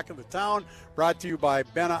listening to Talk of the Town, brought to you by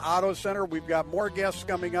Benna Auto Center. We've got more guests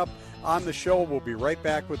coming up on the show. We'll be right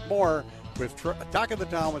back with more with Talk of the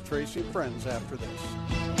Town with Tracy and friends after this.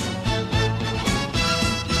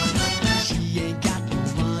 She ain't got no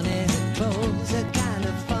money, her clothes are kind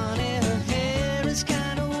of funny, her hair is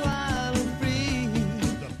kind of wild and free.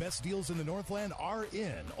 The best deals in the Northland are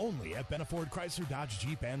in only at Benaford Chrysler Dodge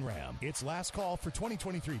Jeep and Ram. It's last call for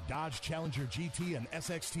 2023 Dodge Challenger GT and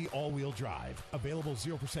SXT all-wheel drive. Available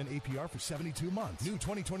 0% APR for 72 months. New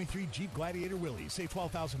 2023 Jeep Gladiator Willys. Save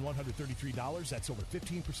 $12,133. That's over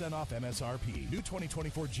 15% off MSRP. New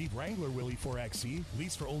 2024 Jeep Wrangler Willys 4XE.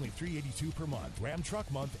 Lease for only $382 per month. Ram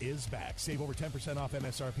Truck Month is back. Save over 10% off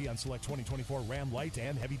MSRP on select 2024 Ram light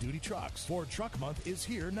and heavy-duty trucks. Ford Truck Month is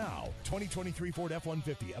here now. 2023 Ford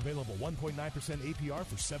F-150. Available 1.9% APR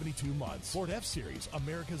for 72 months. Ford F-Series,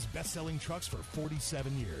 America's best-selling trucks for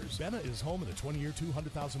 47 years. Benna is home of the 20-year,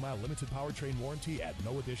 200,000-mile limited powertrain warranty at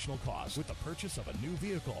no additional cost with the purchase of a new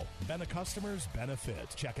vehicle. Benna customers benefit.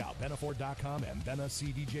 Check out BennaFord.com and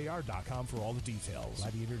BennaCDJR.com for all the details.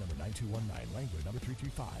 Gladiator number 9219, Wrangler number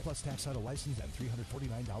 335, plus tax title license and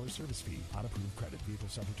 $349 service fee on approved credit. Vehicle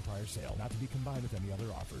subject to prior sale, not to be combined with any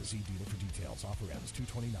other offers. See dealer for details. Offer ends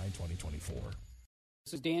 2/29/2024.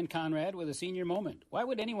 This is Dan Conrad with a senior moment. Why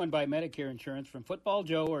would anyone buy Medicare insurance from Football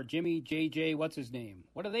Joe or Jimmy JJ what's his name?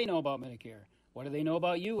 What do they know about Medicare? What do they know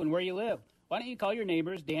about you and where you live? Why don't you call your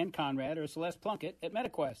neighbors Dan Conrad or Celeste Plunkett at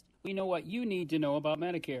MetaQuest? We know what you need to know about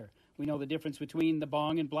Medicare. We know the difference between the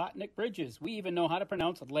Bong and Blotnick bridges. We even know how to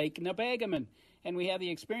pronounce Lake Nebagaman. And we have the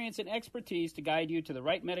experience and expertise to guide you to the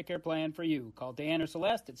right Medicare plan for you. Call Dan or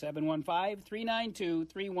Celeste at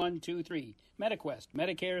 715-392-3123. MetaQuest,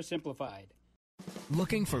 Medicare Simplified.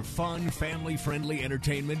 Looking for fun, family-friendly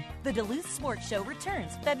entertainment? The Duluth Sports Show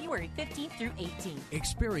returns February 15th through 18th.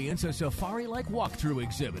 Experience a safari-like walkthrough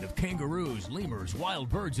exhibit of kangaroos, lemurs, wild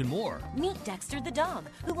birds, and more. Meet Dexter the dog,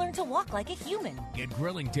 who learned to walk like a human. Get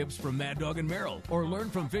grilling tips from Mad Dog and Merrill, or learn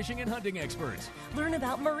from fishing and hunting experts. Learn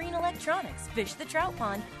about marine electronics, fish the trout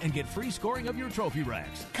pond, and get free scoring of your trophy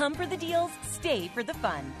racks. Come for the deals, stay for the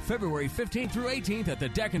fun. February 15th through 18th at the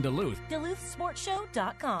Deck in Duluth.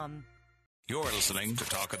 DuluthSportsShow.com. You're listening to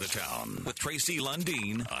Talk of the Town with Tracy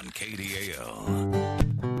Lundeen on KDAL.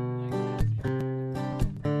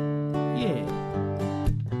 Yeah.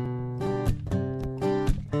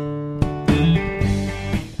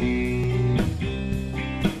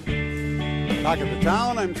 Talk of the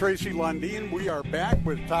Town, I'm Tracy Lundeen. We are back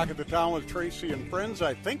with Talk of the Town with Tracy and friends.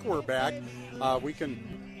 I think we're back.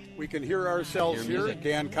 We can hear ourselves here.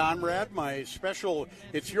 Dan Conrad, my special,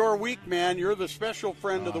 it's your week, man. You're the special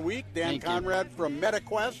friend of the week. Dan Conrad from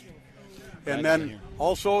MetaQuest. And then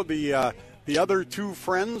also the other two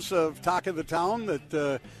friends of Talk of the Town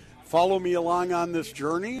that follow me along on this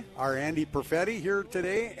journey are Andy Perfetti here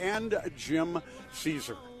today and Jim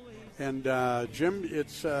Caesar. And Jim,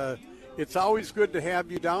 it's always good to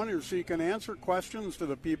have you down here so you can answer questions to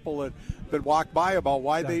the people that walk by about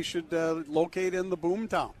why they should locate in the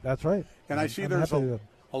Boomtown. That's right. And I see there's a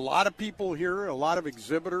lot of people here, a lot of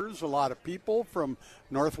exhibitors, a lot of people from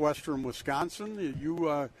northwestern Wisconsin you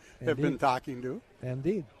have been talking to.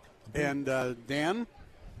 Indeed. And Dan,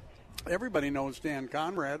 everybody knows Dan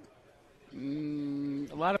Conrad.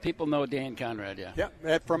 A lot of people know Dan Conrad, yeah.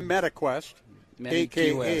 Yeah, from MetaQuest,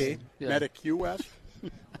 a.k.a. MetaQuest.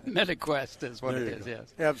 MetaQuest is what it is,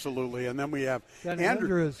 yes. Absolutely. And then we have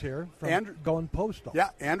Andrew is here from Going Postal. Yeah,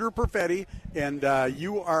 Andrew Perfetti. And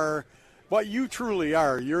you are what you truly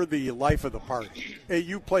are. You're the life of the party. Hey,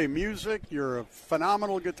 you play music. You're a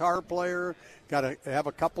phenomenal guitar player. Got to have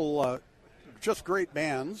a couple just great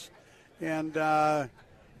bands. And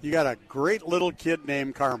you got a great little kid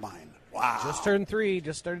named Carmine. Wow. Just turned 3.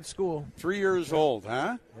 Just started school. 3 years old,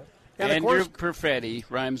 huh? Yep. And Andrew Perfetti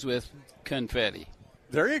rhymes with confetti.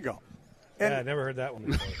 There you go. And I never heard that one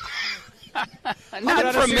before.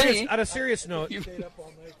 Not from me. On a serious note,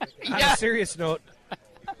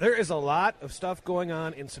 there is a lot of stuff going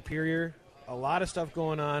on in Superior, a lot of stuff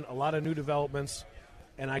going on, a lot of new developments,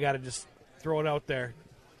 and I got to just throw it out there.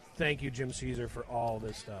 Thank you, Jim Caesar, for all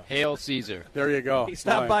this stuff. Hail Caesar. There you go. He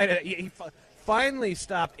stopped by. He finally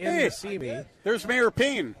stopped in to see me. There's Mayor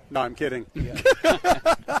Payne. No, I'm kidding. Yeah.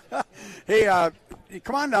 Hey,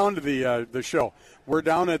 come on down to the show. We're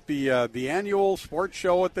down at the annual sports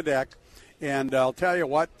show at the Deck, and I'll tell you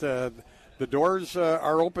what, the doors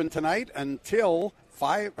are open tonight until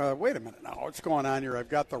 5. Wait a minute now. What's going on here? I've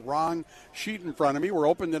got the wrong sheet in front of me. We're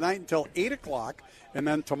open tonight until 8 o'clock, and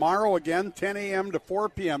then tomorrow again, 10 a.m. to 4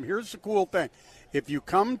 p.m. Here's the cool thing. If you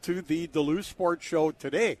come to the Duluth Sports Show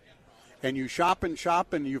today, and you shop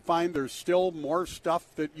and you find there's still more stuff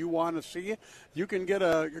that you want to see, you can get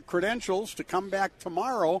credentials to come back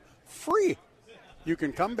tomorrow free. You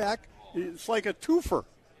can come back. It's like a twofer.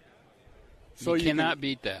 So you cannot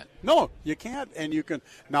beat that. No, you can't. And you can.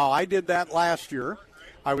 Now, I did that last year.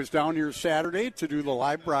 I was down here Saturday to do the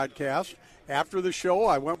live broadcast. After the show,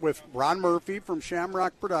 I went with Ron Murphy from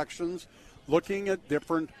Shamrock Productions looking at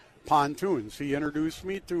different pontoons. He introduced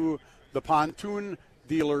me to the pontoon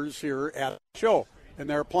dealers here at the show, and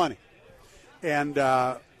there are plenty. And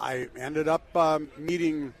I ended up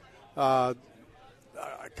meeting a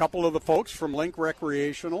couple of the folks from Link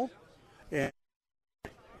Recreational and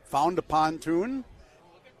found a pontoon.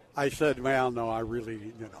 I said, well, no, I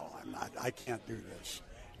really, I can't do this.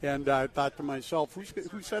 And I thought to myself,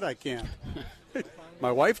 who said I can't?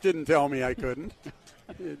 My wife didn't tell me I couldn't.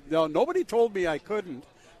 No, nobody told me I couldn't.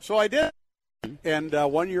 So I did. And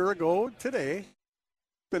 1 year ago today,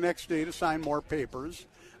 the next day to sign more papers,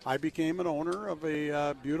 I became an owner of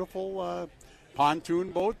a beautiful pontoon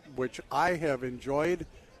boat, which I have enjoyed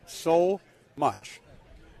so much.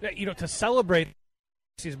 To celebrate,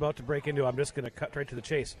 he's about to break into, I'm just going to cut right to the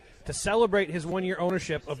chase. To celebrate his 1 year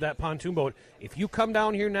ownership of that pontoon boat, if you come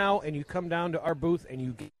down here now and you come down to our booth and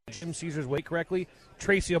you get Jim Caesar's weight correctly,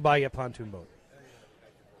 Tracy will buy you a pontoon boat.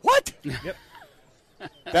 What? Yep.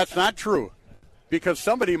 That's not true, because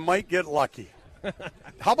somebody might get lucky.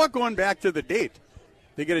 How about going back to the date?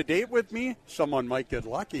 They get a date with me, someone might get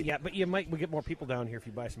lucky. Yeah, but we'll get more people down here if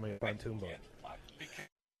you buy somebody a pontoon boat.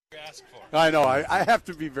 I know. I have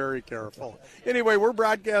to be very careful. Anyway, we're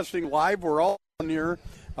broadcasting live. We're all on here.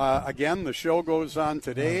 Again, the show goes on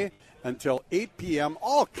today until 8 p.m.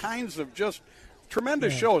 All kinds of just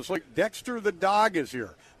tremendous shows. Like Dexter the dog is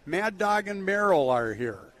here. Mad Dog and Merrill are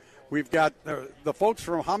here. We've got the folks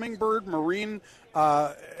from Humminbird Marine,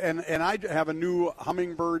 and I have a new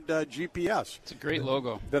Humminbird GPS. It's a great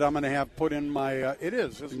logo that I'm going to have put in my. It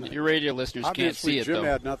is, isn't it? Your radio listeners Obviously, can't see it, Jim though.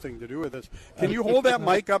 had nothing to do with this. Can you hold that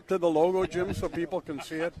mic up to the logo, Jim, so people can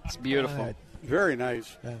see it? It's beautiful. Very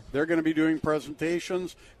nice. Yeah. They're going to be doing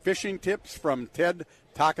presentations, fishing tips from Ted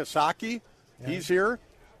Takasaki. Yeah. He's here.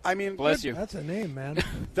 I mean, Bless you. That's a name, man.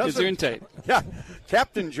 Gesundheit. Yeah.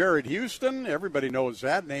 Captain Jared Houston, everybody knows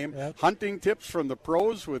that name. Yep. Hunting tips from the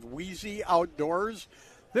pros with Wheezy Outdoors.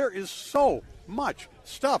 There is so much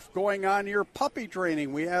stuff going on here. Puppy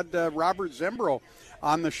training. We had Robert Zembro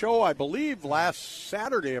on the show, I believe, last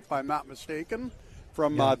Saturday, if I'm not mistaken,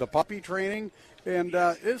 from the puppy training. And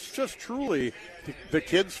it's just truly the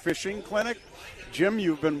kids' fishing clinic. Jim,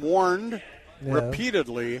 you've been warned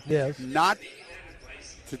repeatedly not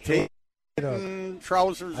to take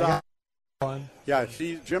trousers off. Yeah,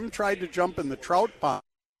 see, Jim tried to jump in the trout pond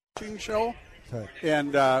fishing show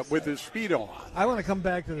and with his Speedo on. I want to come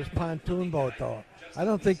back to this pontoon boat, though. I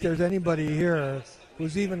don't think there's anybody here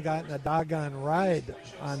who's even gotten a doggone ride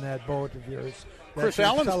on that boat of yours. Chris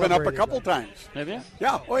Allen's been up a couple times. Have you?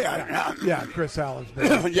 Yeah. Oh, yeah. Yeah, Chris Allen's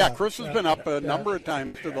been up. Yeah, Chris has been up a number of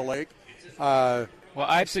times to the lake. Well,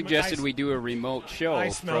 I've suggested we do a remote show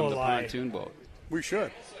from the pontoon boat. We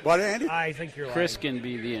should. What, Andy? I think you're Chris can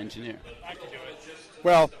be the engineer.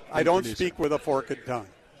 Well, I don't speak with a forked tongue.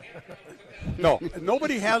 No,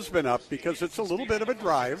 nobody has been up because it's a little bit of a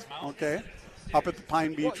drive, okay, up at the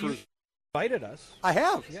Pine Beach. Well, you invited us. I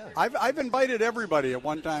have. Yeah. I've invited everybody at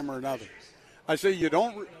one time or another. I say,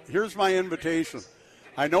 here's my invitation.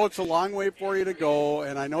 I know it's a long way for you to go,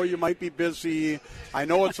 and I know you might be busy. I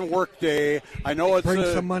know it's a work day. I know it's Bring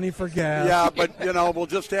some money for gas. Yeah, but, we'll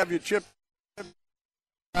just have you chip.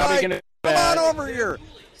 Come on over here.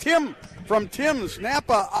 Tim from Tim's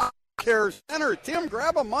Napa Care Center. Tim,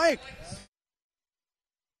 grab a mic.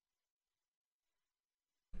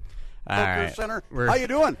 All right. Center. How you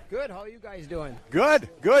doing? Good. How are you guys doing? Good.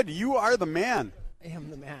 Good. You are the man. I am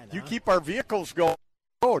the man. You keep our vehicles going on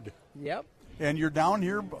the road. Yep. And you're down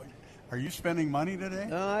here. Are you spending money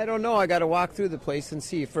today? I don't know. I got to walk through the place and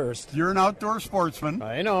see first. You're an outdoor sportsman.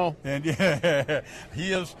 I know. And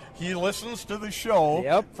he listens to the show.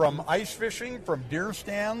 Yep. From ice fishing, from deer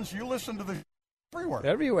stands. You listen to the everywhere.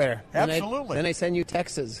 Everywhere. Absolutely. Then I send you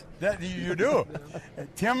texts. That you do.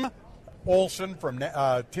 Tim Olson from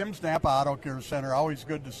Tim's Napa Auto Care Center. Always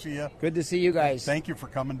good to see you. Good to see you guys. Thank you for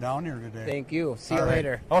coming down here today. Thank you. See you All right.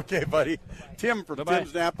 later. Okay, buddy. Tim from Bye-bye.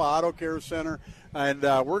 Tim's Napa Auto Care Center. And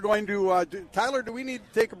we're going to, Tyler, do we need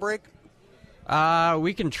to take a break?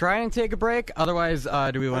 We can try and take a break. Otherwise,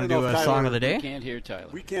 do we want to do a song of the day? We can't hear Tyler.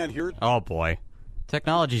 We can't hear. Oh, boy.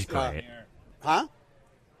 Technology's great. Huh?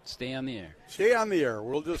 Stay on the air. Stay on the air.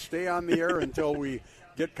 We'll just stay on the air until we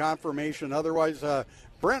get confirmation. Otherwise,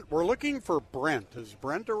 Brent, we're looking for Brent. Is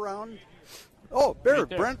Brent around? Oh, there,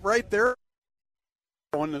 Brent right there.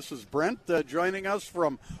 This is Brent joining us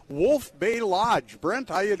from Wolf Bay Lodge. Brent,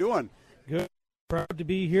 how you doing? Good. Proud to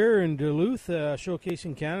be here in Duluth,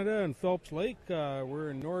 showcasing Canada and Phelps Lake. We're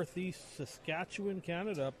in northeast Saskatchewan,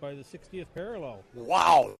 Canada, up by the 60th parallel.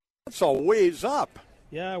 Wow, that's a ways up.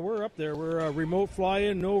 Yeah, we're up there. We're remote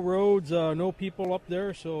fly-in, no roads, no people up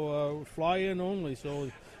there, so fly-in only. So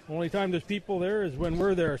the only time there's people there is when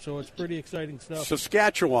we're there, so it's pretty exciting stuff.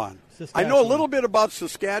 Saskatchewan. I know a little bit about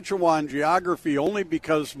Saskatchewan geography only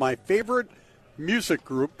because my favorite music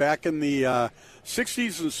group back in the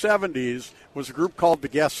 60s and 70s was a group called the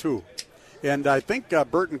Guess Who. And I think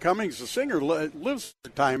Burton Cummings, the singer, lives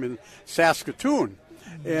at the time in Saskatoon.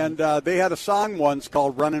 And they had a song once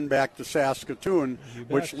called Running Back to Saskatoon,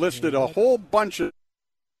 which listed a whole bunch of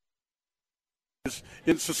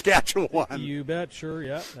in Saskatchewan. You bet, sure,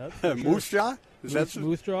 yeah. Moose Jaw?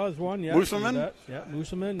 Moose Jaw is one, yeah. Moosomin? Yeah,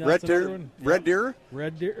 Moosomin. Red Deer?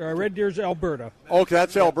 Red Deer? Red Deer's Alberta. Okay,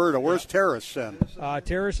 that's Alberta. Where's Terrace then?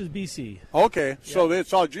 Terrace is BC. Okay, so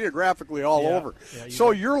it's all geographically all over. Yeah, so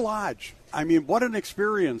your lodge, I mean, what an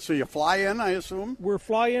experience. So you fly in, I assume? We're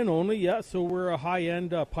fly-in only, yeah. So we're a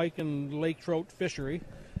high-end pike and lake trout fishery.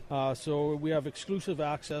 So we have exclusive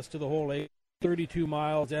access to the whole lake. 32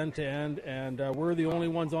 miles end to end, and we're the only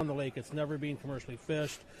ones on the lake. It's never been commercially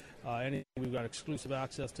fished. We've got exclusive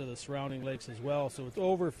access to the surrounding lakes as well. So it's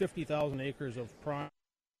over 50,000 acres of prime.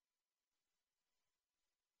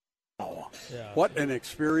 Oh, yeah. What an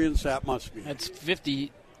experience that must be. That's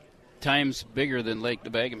 50 times bigger than Lake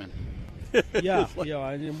Nebagaman. Yeah,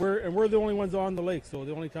 and we're the only ones on the lake. So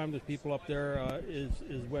the only time there's people up there is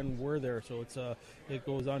when we're there. So it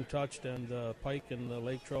goes untouched, and the pike and the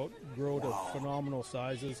lake trout grow to phenomenal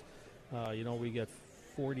sizes. We get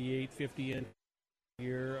 48, 50 inch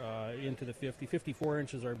year into the 54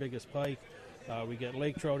 inches, our biggest pike. We get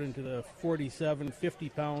lake trout into the 47,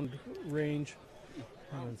 50-pound range.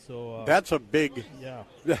 And so that's a big. Yeah,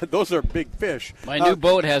 those are big fish. My new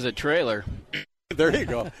boat has a trailer. There you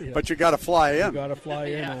go. Yeah. But you got to fly in. You got to fly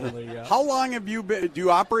in only. Yeah. How long have you been? Do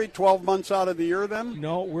you operate 12 months out of the year then?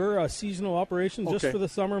 No, we're a seasonal operation just Okay. for the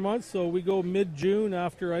summer months. So we go mid-June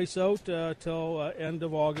after ice out till end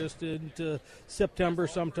of August into September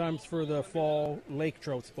sometimes for the fall lake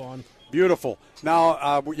trout spawn. Beautiful.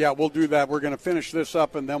 Now, we'll do that. We're going to finish this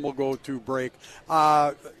up and then we'll go to break.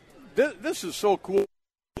 This is so cool.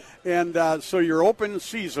 And so you're open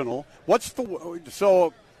seasonal. What's the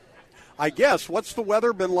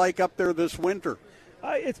weather been like up there this winter?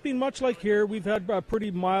 It's been much like here. We've had a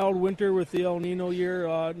pretty mild winter with the El Nino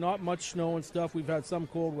year. Not much snow and stuff. We've had some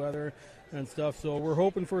cold weather and stuff. So we're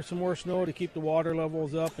hoping for some more snow to keep the water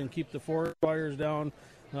levels up and keep the forest fires down.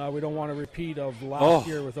 We don't want a repeat of last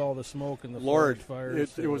year with all the smoke and the forest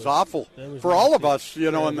fires. It was awful for all of us,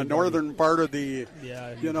 in the northern part of the,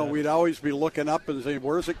 we'd always be looking up and say,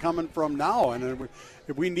 where's it coming from now? And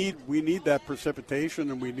we need that precipitation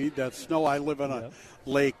and we need that snow. I live on a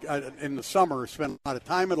lake in the summer, spend a lot of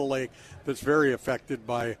time at a lake that's very affected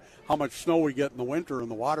by how much snow we get in the winter and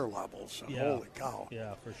the water levels. Holy cow.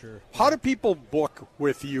 Yeah, for sure. How do people book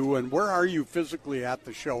with you, and where are you physically at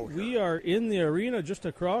the show here? We are in the arena just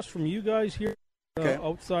across from you guys here,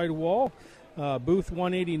 outside wall, booth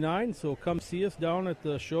 189. So come see us down at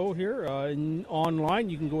the show here. Online,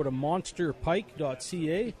 you can go to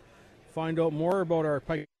monsterpike.ca, find out more about our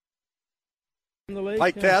pike in the lake.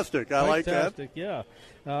 Pike-tastic. I like that. Yeah.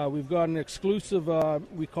 We've got an exclusive,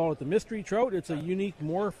 we call it the mystery trout. It's a unique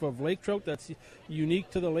morph of lake trout that's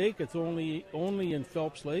unique to the lake. It's only in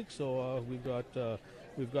Phelps Lake, so we've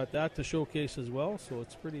got that to showcase as well. So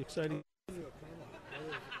it's pretty exciting.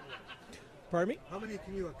 Pardon me? How many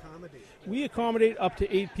can you accommodate? We accommodate up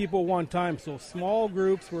to 8 people one time, so small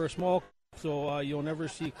groups. We're a small, so you'll never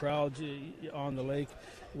see crowds on the lake.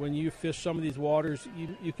 When you fish some of these waters,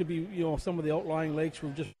 you could be, some of the outlying lakes.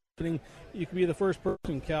 We're just you could be the first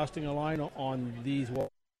person casting a line on these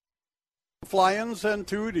waters. Fly-ins then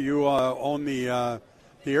too? Do you own the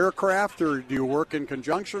aircraft, or do you work in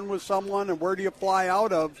conjunction with someone? And where do you fly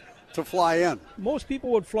out of to fly in? Most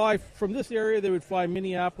people would fly from this area. They would fly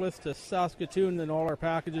Minneapolis to Saskatoon, and all our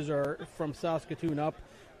packages are from Saskatoon up.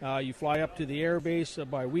 You fly up to the air base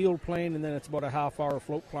by wheeled plane, and then it's about a half-hour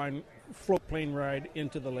float plane ride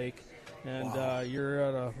into the lake. And you're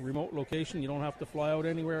at a remote location. You don't have to fly out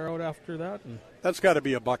anywhere out after that. And that's got to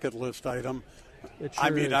be a bucket list item. It sure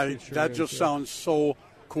that just sounds so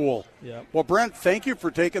cool. Yeah. Well, Brent, thank you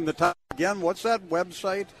for taking the time again. What's that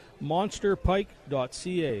website?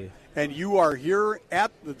 monsterpike.ca. And you are here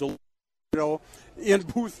at the in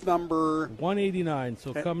booth number 189.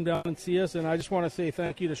 So come down and see us. And I just want to say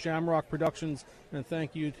thank you to Shamrock Productions and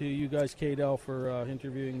thank you to you guys, KDL, for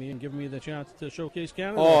interviewing me and giving me the chance to showcase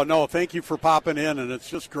Canada. Oh, no, thank you for popping in, and it's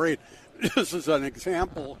just great. This is an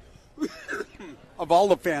example of all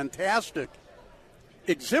the fantastic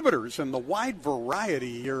exhibitors and the wide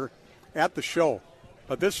variety here at the show.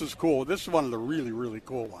 But this is cool. This is one of the really, really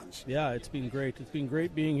cool ones. Yeah, it's been great. It's been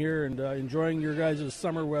great being here and enjoying your guys'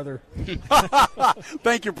 summer weather.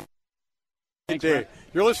 Thank you. Thanks, Dave.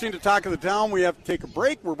 You're listening to Talk of the Town. We have to take a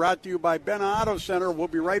break. We're brought to you by Ben Auto Center. We'll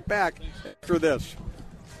be right back after this.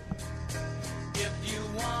 If you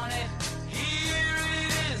want it, here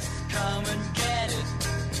it is. Come and get it.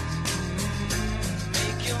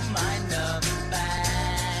 Make your mind up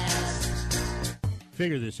fast.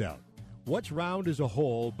 Figure this out. What's round as a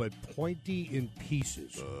whole but pointy in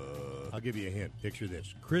pieces? I'll give you a hint. Picture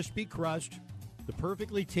this. Crispy crust, the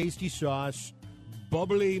perfectly tasty sauce,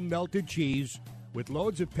 bubbly melted cheese with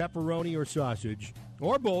loads of pepperoni or sausage,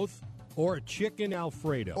 or both, or a chicken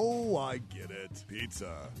Alfredo. Oh, I get it.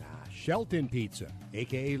 Pizza. Shelton Pizza,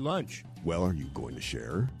 a.k.a. lunch. Well, are you going to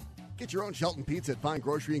share? Get your own Shelton Pizza at fine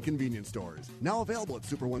grocery and convenience stores. Now available at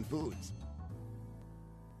Super One Foods.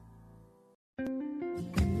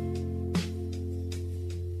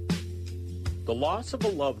 The loss of a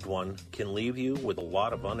loved one can leave you with a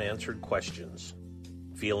lot of unanswered questions.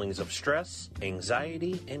 Feelings of stress,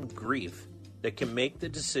 anxiety, and grief that can make the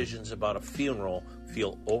decisions about a funeral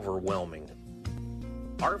feel overwhelming.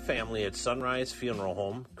 Our family at Sunrise Funeral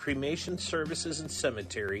Home, Cremation Services and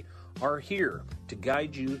Cemetery are here to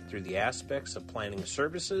guide you through the aspects of planning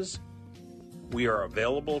services. We are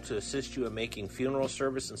available to assist you in making funeral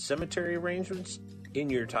service and cemetery arrangements in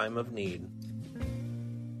your time of need.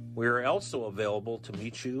 We are also available to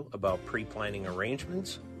meet you about pre-planning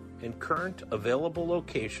arrangements and current available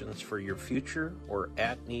locations for your future or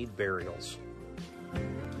at-need burials.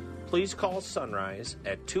 Please call Sunrise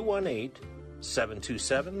at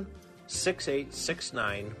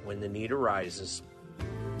 218-727-6869 when the need arises.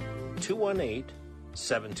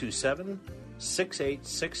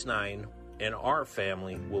 218-727-6869, and our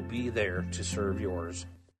family will be there to serve yours.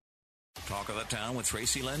 Talk of the Town with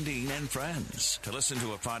Tracy Lundeen and friends. To listen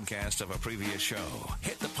to a podcast of a previous show,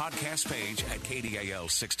 hit the podcast page at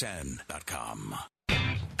KDAL610.com.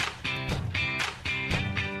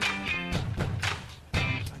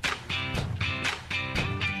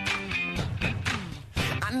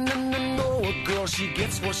 I know a girl, she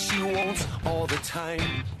gets what she wants all the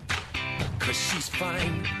time, 'cause she's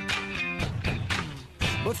fine.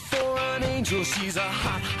 But for an angel, she's a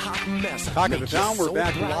hot, hot mess. Talk of the Make Town, you we're so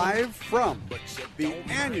back blind. live from the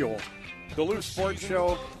annual Duluth Sports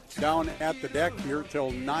Show down at the deck here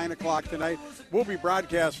till 9 o'clock tonight. We'll be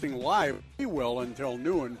broadcasting live. We will until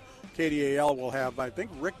noon. KDAL will have, I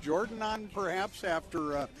think, Rick Jordan on perhaps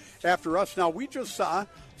after us. Now, we just saw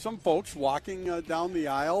some folks walking down the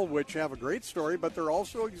aisle, which have a great story, but they're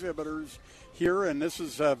also exhibitors here, and this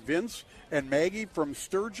is Vince and Maggie from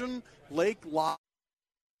Sturgeon Lake Lodge.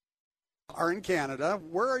 Are in Canada.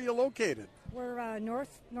 Where are you located? We're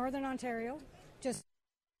northern Ontario, just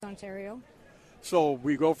Ontario. So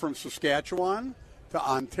we go from Saskatchewan to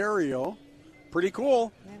Ontario. Pretty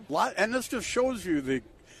cool. Yeah. And this just shows you the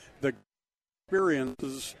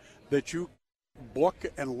experiences that you book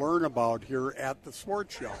and learn about here at the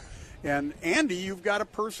sports show. And Andy, you've got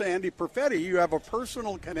Andy Perfetti, you have a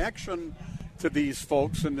personal connection to these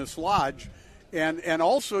folks in this lodge. And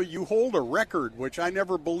also you hold a record, which I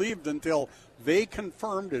never believed until they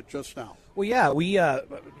confirmed it just now. Well, yeah, we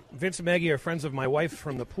Vince and Maggie are friends of my wife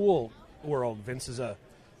from the pool world. Vince is a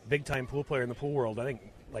big-time pool player in the pool world, I think,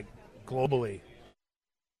 like, globally.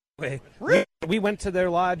 We went to their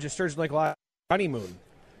lodge, Sturgeon Lake Lodge, honeymoon,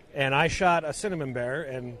 and I shot a cinnamon bear,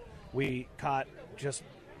 and we caught just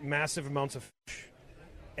massive amounts of fish.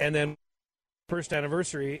 And then first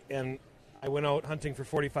anniversary, and I went out hunting for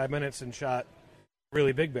 45 minutes and shot a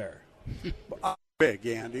really big bear. Big,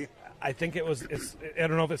 Andy. I think I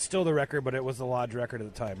don't know if it's still the record, but it was the lodge record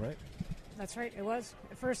at the time, right? That's right, it was.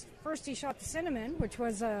 First he shot the cinnamon, which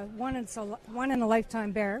was a one in a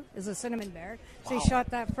lifetime bear, is a cinnamon bear. So he shot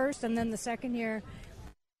that first, and then the second year,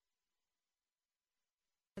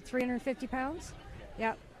 350 pounds.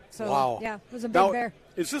 Yeah. So yeah, it was a big bear.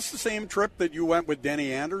 Is this the same trip that you went with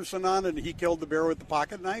Denny Anderson on, and he killed the bear with the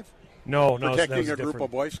pocket knife? No, protecting a group of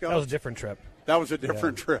Boy Scouts. That was a different trip. That was a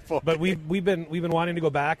different trip. Okay. But we've been wanting to go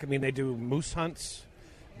back. I mean, they do moose hunts,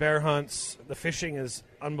 bear hunts. The fishing is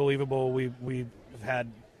unbelievable. We've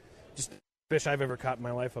had just fish I've ever caught in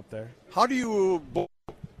my life up there. How do you book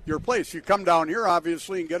your place? You come down here,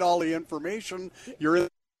 obviously, and get all the information. You're in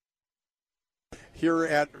here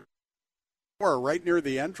at right near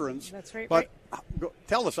the entrance. That's right. But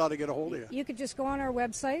tell us how to get a hold of you. You could just go on our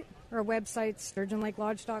website. Our website's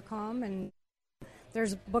sturgeonlakelodge.com, and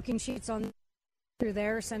there's booking sheets on through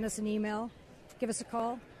there. Send us an email. Give us a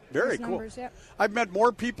call. Very cool. Numbers, yep. I've met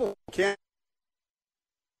more people who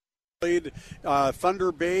played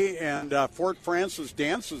Thunder Bay and Fort Francis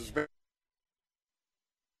dances.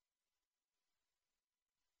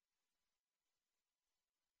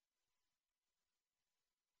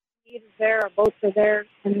 There, our boats are there,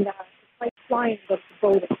 and it's like flying with the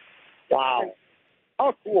boat. Wow.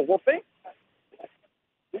 Oh, cool. Well, thanks.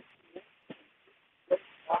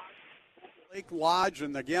 Lake Lodge,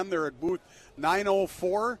 and again, they're at booth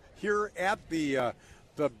 904 here at the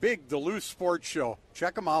big Duluth Sports Show.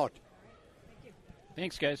 Check them out.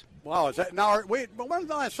 Thanks, guys. Wow, is that now? Wait, but when's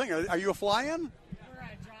the last thing? Are you a fly-in? We're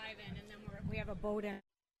a drive-in, and then we have a boat in.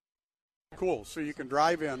 Cool. So you can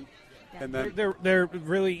drive in, and then they're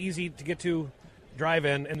really easy to get to, drive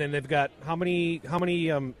in, and then they've got how many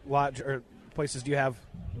lodge or places do you have?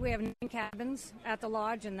 We have 9 cabins at the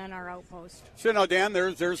lodge, and then our outpost. So now, Dan,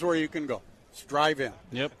 there's where you can go. Just drive in.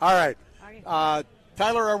 Yep. All right.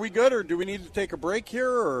 Tyler, are we good, or do we need to take a break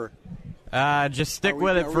here, or? Just stick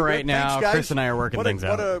with it for right now. Thanks, Chris and I are working things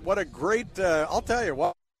out. What a great! I'll tell you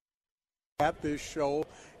what. At this show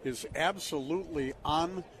is absolutely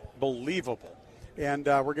unbelievable, and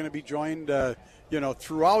we're going to be joined,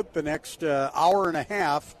 throughout the next hour and a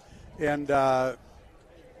half, and.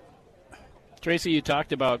 Tracy, you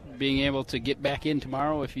talked about being able to get back in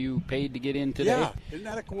tomorrow if you paid to get in today. Yeah, isn't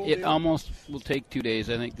that a cool It deal? Almost will take 2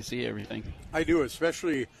 days, I think, to see everything. I do,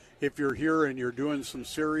 especially if you're here and you're doing some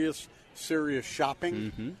serious shopping.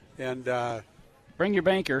 Mm-hmm. And bring your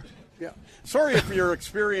banker. Yeah. Sorry if you're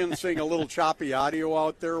experiencing a little choppy audio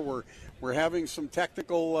out there. We're having some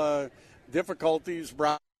technical difficulties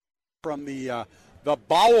brought from the the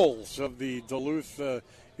bowels of the Duluth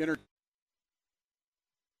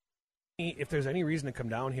If there's any reason to come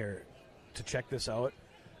down here to check this out,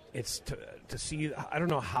 it's to see. I don't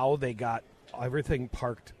know how they got everything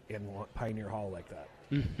parked in Pioneer Hall like that.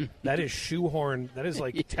 That is shoehorned. That is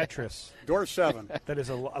like Tetris. Door 7. That is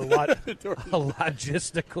a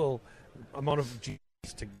logistical amount of G's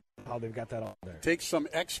to how they've got that all there. Take some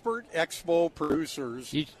expert expo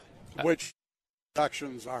producers, which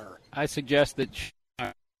productions are. I suggest that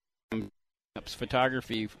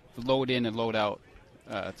photography load in and load out,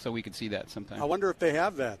 so we could see that sometime. I wonder if they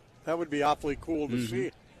have that. That would be awfully cool to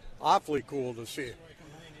see. Awfully cool to see.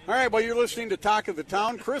 All right, well, you're listening to Talk of the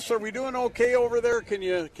Town. Chris, are we doing okay over there? Can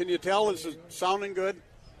you tell? Is it sounding good?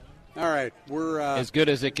 All right, we're as good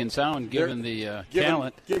as it can sound given the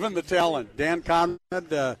talent. Given the talent, Dan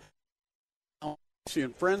Conrad,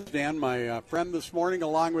 and friends. Dan, my friend this morning,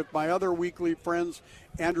 along with my other weekly friends,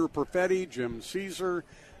 Andrew Perfetti, Jim Caesar,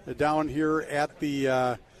 down here at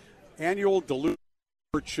the annual Duluth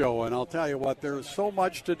Show. And I'll tell you what, there's so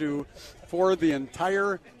much to do for the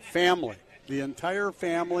entire family.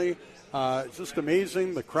 It's just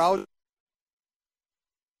amazing. The crowd.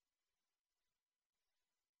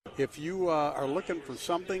 If you are looking for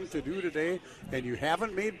something to do today and you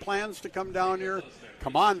haven't made plans to come down here,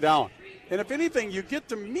 come on down. And if anything, you get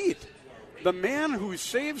to meet the man who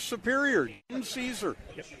saved Superior, Jim Caesar.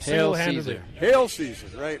 Hail Caesar. Hail Caesar,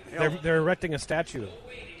 right. They're erecting a statue.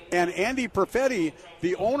 And Andy Perfetti,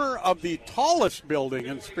 the owner of the tallest building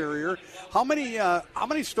in Superior. How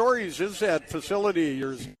many stories is that facility of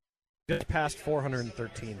yours? Just past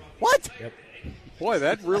 413. What? Yep. Boy,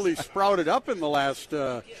 that really sprouted up in the last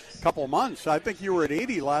couple months. I think you were at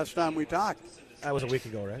 80 last time we talked. That was a week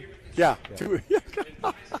ago, right? Yeah.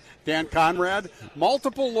 Dan Conrad,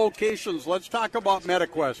 multiple locations. Let's talk about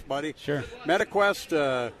MetaQuest, buddy. Sure.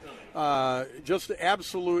 MetaQuest, just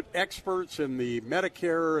absolute experts in the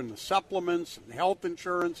Medicare and the supplements and health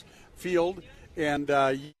insurance field. And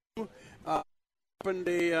you opened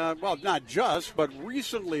not just, but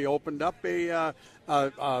recently opened up a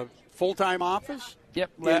full-time office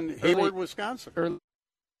in Hayward, Wisconsin. Early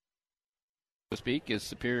to speak is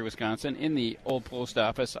Superior, Wisconsin, in the old post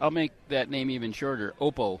office. I'll make that name even shorter,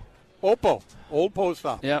 OPO. OPO, Old Post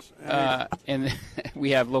Office. Yep. And we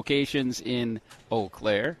have locations in Eau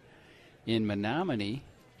Claire, in Menominee,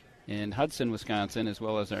 in Hudson, Wisconsin, as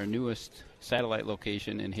well as our newest satellite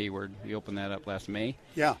location in Hayward. We opened that up last May.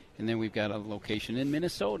 Yeah. And then we've got a location in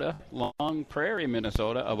Minnesota, Long Prairie,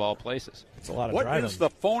 Minnesota, of all places. It's a lot of What driving. is the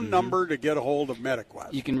phone number to get a hold of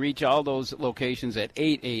MetaQuest? You can reach all those locations at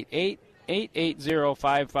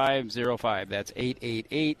 888-880-5505. That's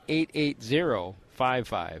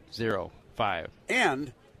 888-880-5505.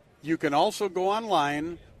 And you can also go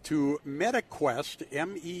online to MetaQuest,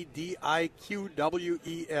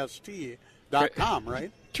 MEDIQWEST.com,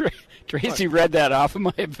 right? Tracy read that off of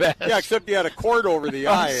my vest. Yeah, except you had a cord over the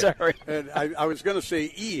eye. I'm sorry. And I was going to say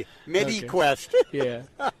MediQuest. Okay.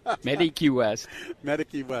 Yeah. MediQuest.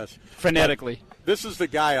 MediQuest. Phonetically. But this is the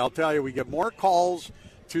guy, I'll tell you, we get more calls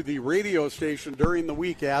to the radio station during the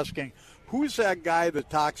week asking, who's that guy that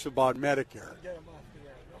talks about Medicare?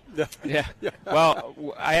 Yeah.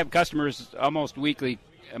 Well, I have customers almost weekly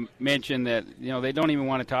mention that, they don't even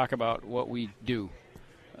want to talk about what we do.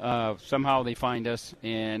 Somehow they find us,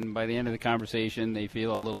 and by the end of the conversation, they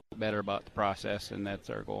feel a little better about the process, and that's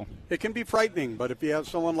our goal. It can be frightening, but if you have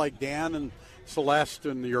someone like Dan and Celeste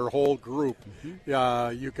and your whole group,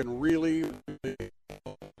 you can really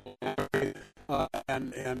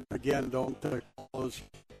and again, don't call those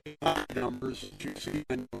numbers that you see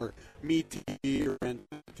in your Me TV or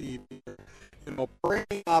NTV. Bring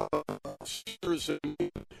up sisters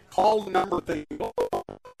and call the number thing. Oh,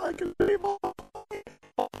 I can save all.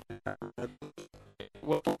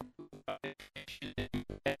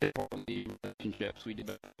 Relationships we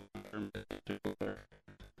did.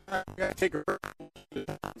 Take a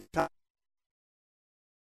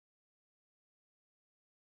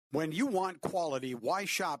When you want quality, why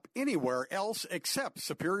shop anywhere else except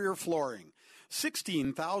Superior Flooring?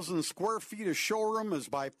 16,000 square feet of showroom is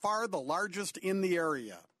by far the largest in the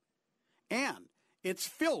area. And it's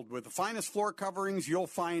filled with the finest floor coverings you'll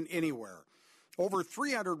find anywhere. Over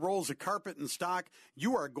 300 rolls of carpet in stock,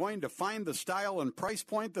 you are going to find the style and price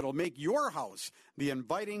point that'll make your house the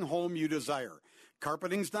inviting home you desire.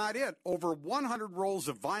 Carpeting's not it. Over 100 rolls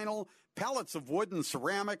of vinyl, pallets of wood and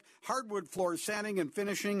ceramic, hardwood floor sanding and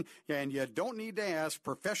finishing, and you don't need to ask,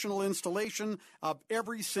 professional installation of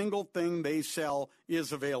every single thing they sell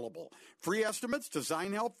is available. Free estimates,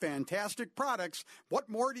 design help, fantastic products. What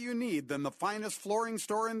more do you need than the finest flooring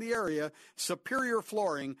store in the area? Superior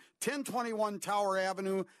Flooring, 1021 Tower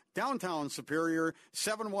Avenue, downtown Superior,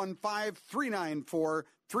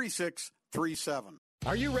 715-394-3637.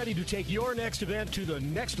 Are you ready to take your next event to the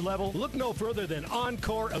next level? Look no further than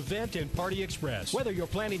Encore Event and Party Express. Whether you're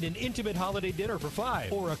planning an intimate holiday dinner for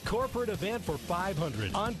 5 or a corporate event for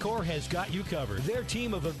 500, Encore has got you covered. Their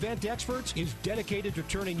team of event experts is dedicated to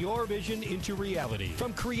turning your vision into reality.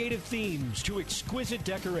 From creative themes to exquisite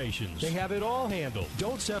decorations, they have it all handled.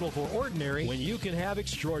 Don't settle for ordinary when you can have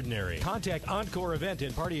extraordinary. Contact Encore Event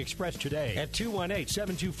and Party Express today at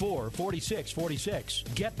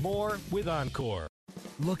 218-724-4646. Get more with Encore.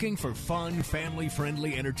 Looking for fun,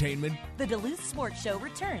 family-friendly entertainment? The Duluth Sports Show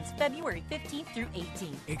returns February 15th through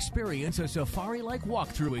 18th. Experience a safari-like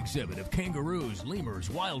walkthrough exhibit of kangaroos, lemurs,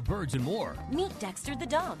 wild birds, and more. Meet Dexter the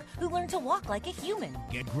dog, who learned to walk like a human.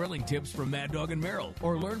 Get grilling tips from Mad Dog and Merrill,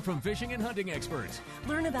 or learn from fishing and hunting experts.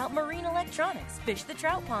 Learn about marine electronics, fish the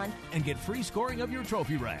trout pond, and get free scoring of your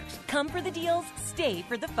trophy racks. Come for the deals, stay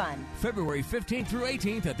for the fun. February 15th through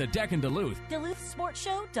 18th at the Deck in Duluth.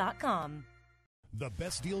 DuluthSportsShow.com. The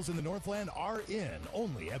best deals in the Northland are in,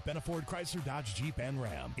 only at Benaford Chrysler Dodge Jeep and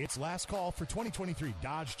Ram. It's last call for 2023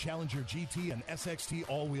 Dodge Challenger GT and SXT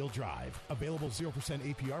all-wheel drive. Available 0%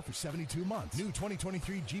 APR for 72 months. New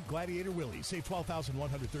 2023 Jeep Gladiator Willys. Save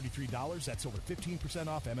 $12,133. That's over 15%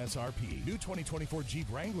 off MSRP. New 2024 Jeep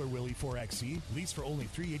Wrangler Willys 4XE. Lease for only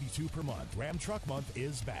 $382 per month. Ram Truck Month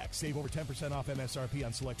is back. Save over 10% off MSRP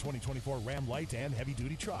on select 2024 Ram Light and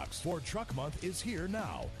heavy-duty trucks. Ford Truck Month is here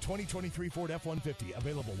now. 2023 Ford F-150.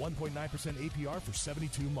 Available 1.9% APR for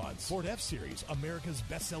 72 months. Ford F-Series, America's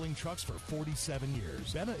best-selling trucks for 47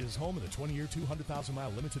 years. Benna is home of the 20-year, 200,000-mile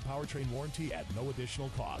limited powertrain warranty at no additional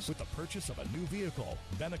cost. With the purchase of a new vehicle,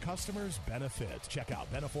 Benna customers benefit. Check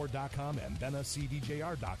out BennaFord.com and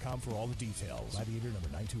BennaCDJR.com for all the details. Gladiator number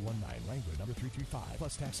 9219, Wrangler number 335,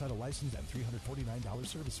 plus tax title license and $349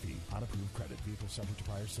 service fee on approved credit. Vehicle subject to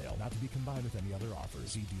prior sale, not to be combined with any other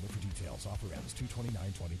offers. See dealer for details. Offer ends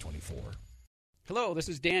 2/29/2024. Hello, this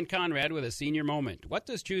is Dan Conrad with a senior moment. What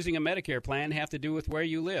does choosing a Medicare plan have to do with where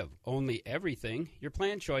you live? Only everything. Your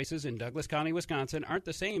plan choices in Douglas County, Wisconsin aren't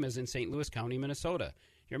the same as in St. Louis County, Minnesota.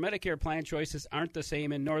 Your Medicare plan choices aren't the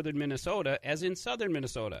same in northern Minnesota as in southern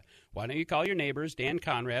Minnesota. Why don't you call your neighbors, Dan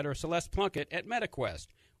Conrad or Celeste Plunkett at MediQuest?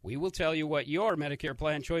 We will tell you what your Medicare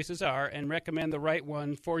plan choices are and recommend the right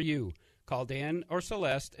one for you. Call Dan or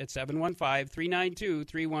Celeste at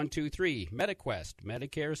 715-392-3123. MediQuest,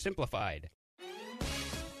 Medicare Simplified.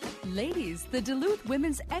 Ladies, the Duluth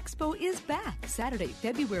Women's Expo is back Saturday,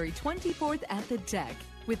 February 24th at the Deck.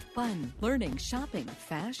 With fun, learning, shopping,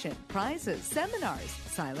 fashion, prizes, seminars,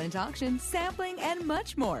 silent auction, sampling, and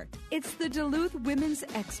much more. It's the Duluth Women's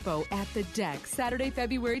Expo at the Deck, Saturday,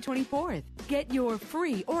 February 24th. Get your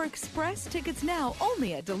free or express tickets now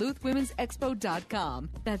only at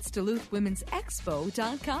DuluthWomen'sExpo.com. That's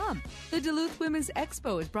DuluthWomen'sExpo.com. The Duluth Women's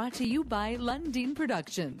Expo is brought to you by Lundin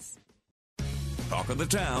Productions. Talk of the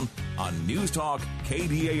Town on News Talk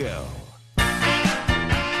KDAL.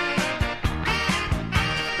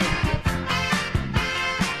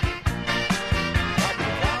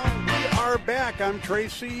 We are back. I'm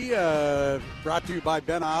Tracy, brought to you by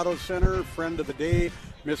Ben Auto Center, friend of the day,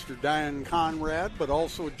 Mr. Dan Conrad, but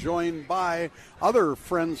also joined by other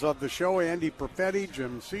friends of the show, Andy Perfetti,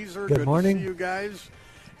 Jim Caesar. Good morning. To see you guys.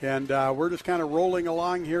 And we're just kind of rolling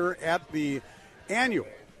along here at the annual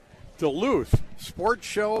Duluth Sports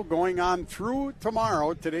Show going on through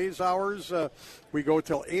tomorrow. Today's hours, we go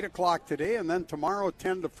till 8 o'clock today, and then tomorrow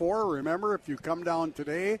 10 to 4. Remember, if you come down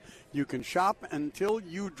today, you can shop until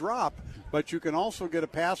you drop, but you can also get a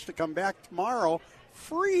pass to come back tomorrow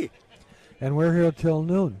free. And we're here till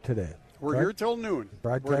noon today. We're here till noon.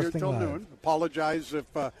 Broadcasting We're here till live. noon. Apologize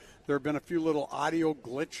if there have been a few little audio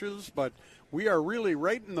glitches, but we are really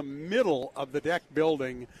right in the middle of the Deck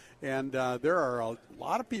building, and there are a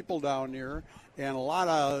lot of people down here and a lot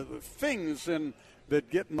of things that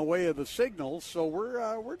get in the way of the signals. So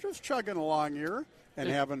we're just chugging along here and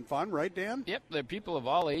having fun, right, Dan? Yep, they're people of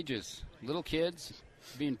all ages. Little kids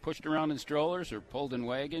being pushed around in strollers or pulled in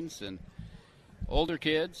wagons, and older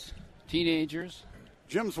kids, teenagers.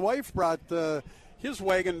 Jim's wife brought his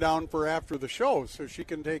wagon down for after the show so she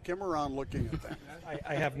can take him around looking at that.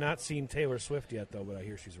 I have not seen Taylor Swift yet, though, but I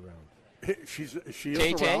hear she's around. She is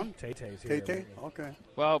Tay-Tay? around. Tay-Tay's here. Tay-Tay? Okay.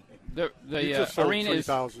 Well, You the just sold arena is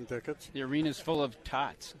 3,000 tickets. The arena's full of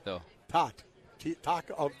tots, though. Talk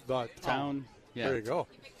of the Town. Yeah. There you go.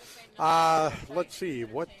 Let's see.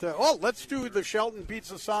 Let's do the Shelton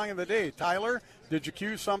Pizza song of the day. Tyler, did you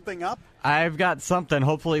cue something up? I've got something.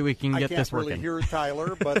 Hopefully we can get this working. I can't really hear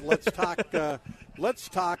Tyler, but let's talk. Let's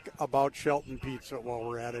talk about Shelton Pizza while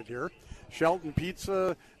we're at it here. Shelton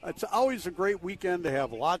Pizza. It's always a great weekend to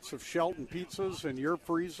have lots of Shelton pizzas in your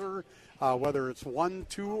freezer, whether it's 1,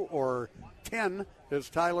 2, or 10, as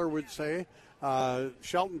Tyler would say.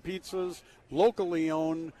 Shelton Pizzas, locally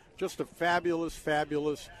owned, just a fabulous,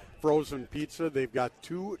 fabulous frozen pizza. They've got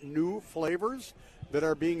 2 new flavors that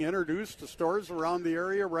are being introduced to stores around the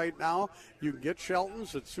area right now. You can get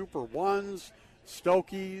Shelton's at Super Ones,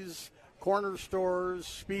 Stokey's, corner stores,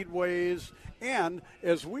 Speedways, and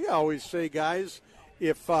as we always say, guys,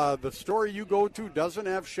 if the store you go to doesn't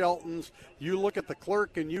have Shelton's, you look at the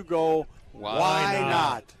clerk and you go, why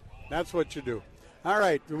not? That's what you do. All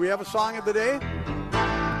right, do we have a song of the day?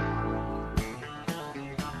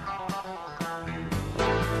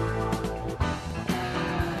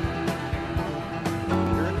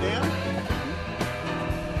 You're in, Dan?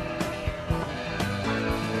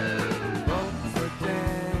 Vote for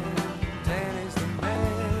Dan. Dan is the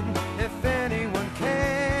man. If anyone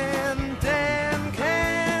can, Dan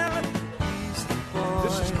can. He's the boy.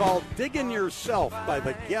 This is called Diggin' Yourself by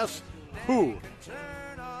the Guess Who.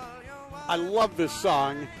 I love this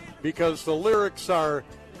song because the lyrics are,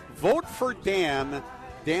 vote for Dan,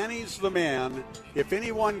 Danny's the man, if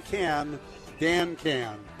anyone can, Dan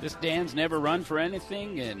can. This Dan's never run for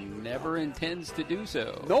anything and never intends to do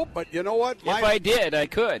so. Nope, but you know what? If I did, I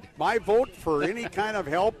could. My vote for any kind of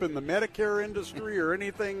help in the Medicare industry or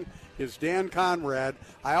anything is Dan Conrad.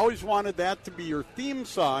 I always wanted that to be your theme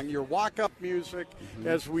song, your walk-up music,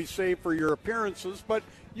 as we say, for your appearances, but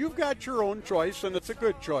you've got your own choice, and it's a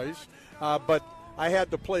good choice. But I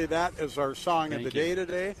had to play that as our song of the day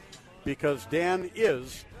today because Dan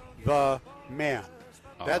is the man.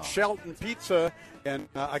 That's Shelton Pizza. And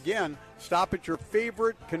again, stop at your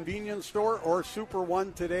favorite convenience store or Super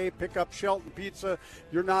One today. Pick up Shelton Pizza.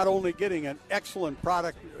 You're not only getting an excellent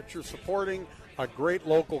product, but you're supporting a great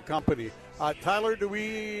local company. Tyler, do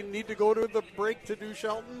we need to go to the break to do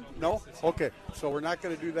Shelton? No? Okay, so we're not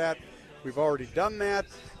going to do that. We've already done that.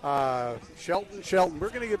 Shelton. We're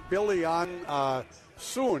going to get Billy on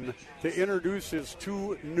soon to introduce his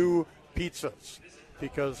 2 new pizzas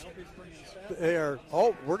because they are.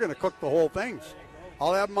 Oh, we're going to cook the whole things.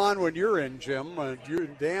 I'll have them on when you're in, Jim. You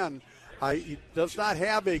and Dan. He does not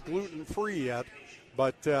have a gluten-free yet,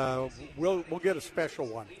 but we'll get a special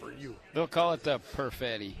one for you. They'll call it the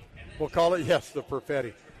Perfetti. We'll call it, yes, the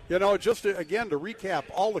Perfetti. You know, just to recap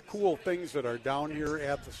all the cool things that are down here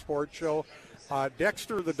at the sports show.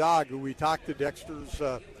 Dexter the dog, who we talked to Dexter's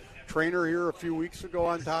trainer here a few weeks ago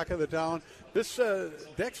on Talk of the Town. This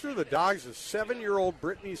Dexter the dog is a 7-year-old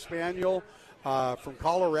Brittany Spaniel from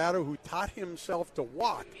Colorado who taught himself to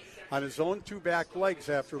walk on his own 2 back legs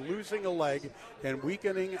after losing a leg and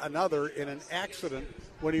weakening another in an accident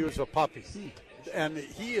when he was a puppy. And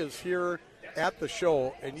he is here at the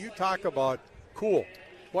show, and you talk about cool.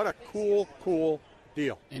 What a cool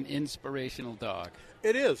deal. An inspirational dog.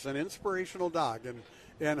 It is an inspirational dog,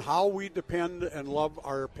 and how we depend and love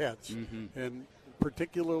our pets, and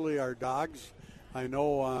particularly our dogs. I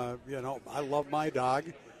know, I love my dog.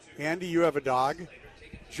 Andy, you have a dog.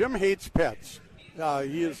 Jim hates pets.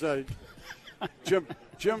 He is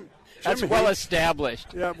Jim. That's well established.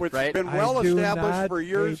 Yeah, it's right? been well established for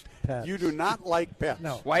years. You do not like pets.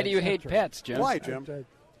 No. Why do you hate pets, Jim? Why, Jim?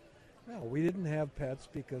 No, we didn't have pets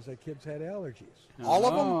because the kids had allergies. All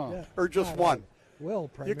of them? Yeah. Or just one? Well,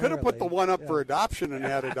 primarily. You could have put the one up for adoption and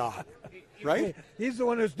had a dog, right? Hey, he's the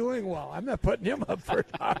one who's doing well. I'm not putting him up for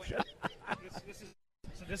adoption.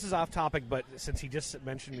 So this is off topic, but since he just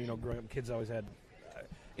mentioned, growing up, kids always had.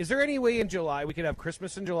 Is there any way in July we could have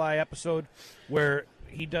Christmas in July episode where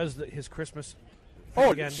he does his Christmas?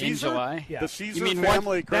 Again in July? Yeah. The Caesar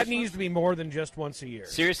family Christmas? That needs to be more than just once a year.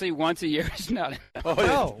 Seriously, once a year is not.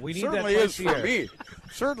 No, we need certainly that is twice a for year. me.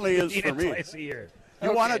 Certainly is need for it me. Twice a year.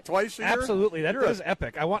 You want it twice a year? Absolutely. That is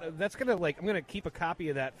epic. I'm gonna keep a copy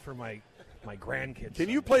of that for my grandkids. Can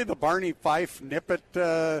you play the Barney Fife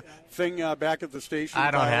Nippet thing back at the station? I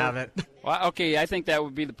don't have it. Well, okay, I think that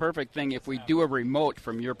would be the perfect thing if we do a remote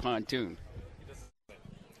from your pontoon.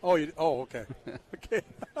 Okay. Okay.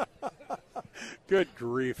 Good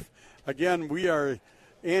grief. Again, we are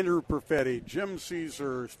Andrew Perfetti, Jim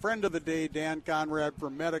Caesar, friend of the day, Dan Conrad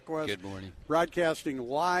from MediQuest. Good morning. Broadcasting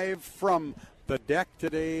live from the deck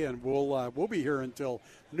today, and we'll be here until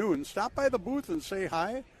noon. Stop by the booth and say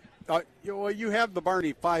hi. You have the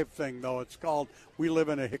Barney Five thing, though. It's called "We Live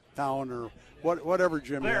in a Hick Town" or whatever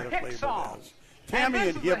Jim had it labeled as. Tammy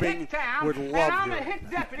and Hibbing would love and I'm to. a hick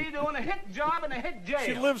deputy doing a hick job in a hick jail.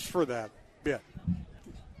 She lives for that bit.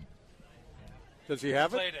 Does he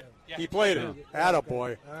have it? Played it. Yeah. He played it.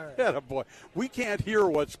 Attaboy. All right. Attaboy. We can't hear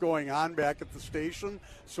what's going on back at the station,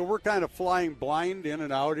 so we're kind of flying blind in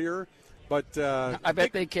and out here. But I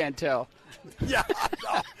bet they can't tell. Yeah,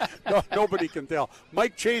 no, nobody can tell.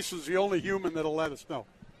 Mike Chase is the only human that'll let us know.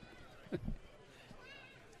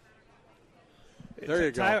 There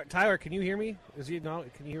you go. Tyler, can you hear me? Is he no?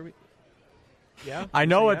 Can you hear me? Yeah. I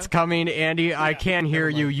know it's coming, Andy. I can hear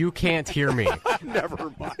you. You can't hear me.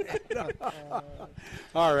 Never mind.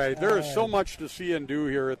 All right. There is so much to see and do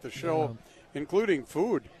here at the show, including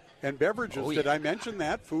food and beverages. Oh, yeah. Did I mention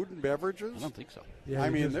that? Food and beverages? I don't think so. Yeah, I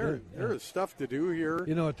you mean, just there did, there is stuff to do here.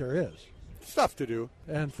 You know what there is? Stuff to do.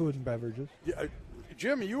 And food and beverages. Yeah,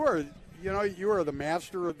 Jim, you are the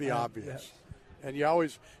master of the obvious. And you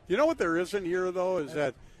always, you know what there isn't here, though, is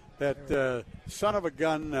that son of a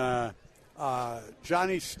gun,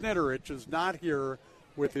 Johnny Snitterich is not here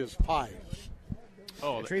with his pies.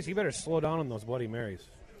 Oh, Tracy, you better slow down on those Bloody Marys.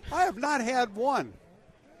 I have not had one.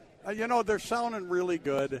 They're sounding really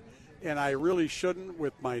good, and I really shouldn't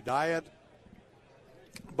with my diet.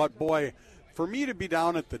 But, boy, for me to be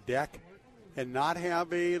down at the deck and not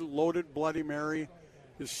have a loaded Bloody Mary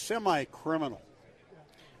is semi-criminal.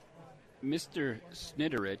 Mr.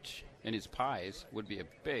 Snitterich and his pies would be a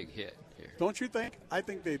big hit here. Don't you think? I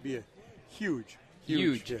think they'd be a huge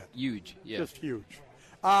hit. Huge, yeah. Just huge.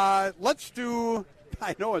 Let's do,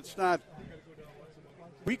 I know it's not,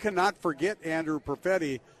 we cannot forget, Andrew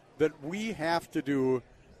Perfetti, that we have to do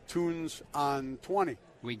Tunes on 20.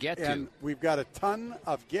 We get and to. We've got a ton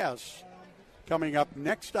of guests coming up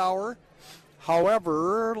next hour.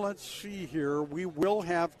 However, let's see here. We will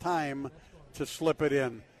have time to slip it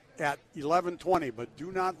in at 11:20, but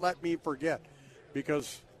do not let me forget,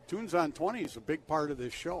 because Tunes on 20 is a big part of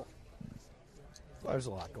this show. Well, there's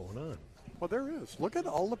a lot going on. Well, there is. Look at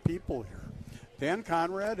all the people here. Dan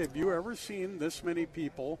Conrad, have you ever seen this many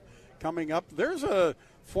people coming up? There's a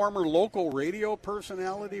former local radio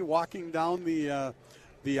personality walking down the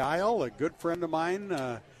aisle, a good friend of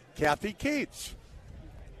mine, Kathy Cates.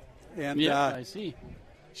 And yeah, I see.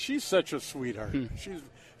 She's such a sweetheart.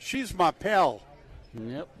 She's my pal.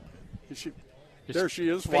 Yep. There she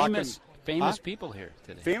is famous, walking. Famous people here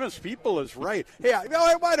today. Famous people is right. Hey,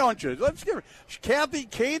 why don't you? Let's give her. Kathy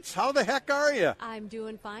Cates, how the heck are you? I'm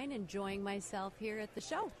doing fine, enjoying myself here at the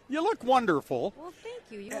show. You look wonderful. Well, thank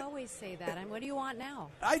you. You always say that. And what do you want now?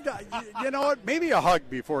 You know what? Maybe a hug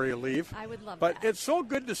before you leave. I would love but that. It's so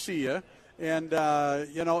good to see you. And,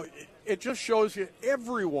 it just shows you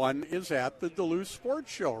everyone is at the Duluth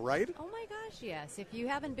Sports Show, right? Oh, my gosh, yes. If you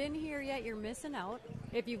haven't been here yet, you're missing out.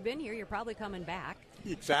 If you've been here, you're probably coming back.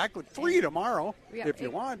 Exactly. 3 tomorrow, Yeah, if you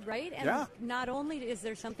want. Right? And yeah. not only is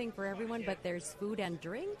there something for everyone, but there's food and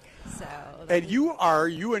drink. So. And you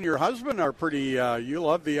and your husband are pretty, you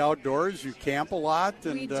love the outdoors. You camp a lot.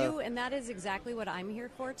 And, we do, and that is exactly what I'm here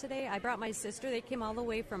for today. I brought my sister. They came all the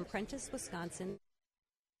way from Prentice, Wisconsin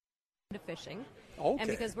to fishing. Okay.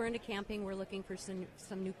 And because we're into camping, we're looking for some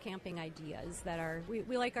new camping ideas that are,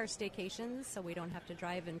 we like our staycations, so we don't have to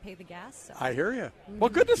drive and pay the gas. So. I hear you.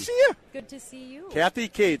 Well, good to see you. Good to see you. Kathy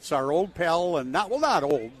Cates, our old pal, and not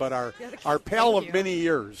old, but our pal of many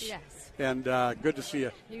years. Yes. And good to see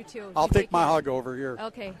you. You too. I'll You take my hug over here.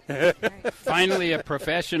 Okay. Finally, a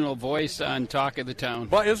professional voice on Talk of the Town.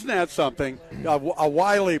 Well, isn't that something? A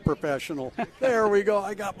wily professional. There we go.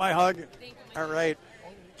 I got my hug. All right.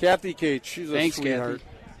 Kathy Cates, she's a Thanks, sweetheart.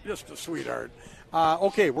 Kathy. Just a sweetheart.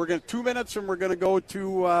 Okay, we're going to 2 minutes, and we're going to go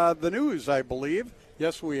to the news, I believe.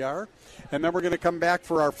 Yes, we are. And then we're going to come back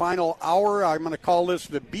for our final hour. I'm going to call this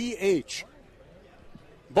the BH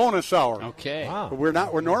bonus hour. Okay. Wow.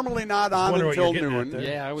 We're normally not on until noon.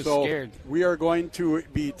 Yeah, I was so scared. We are going to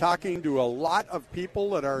be talking to a lot of people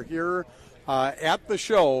that are here at the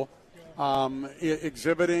show,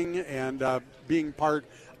 exhibiting and being part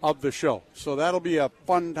of the show. So that'll be a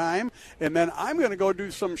fun time. And then I'm going to go do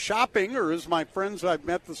some shopping, or as my friends I've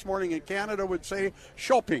met this morning in Canada would say,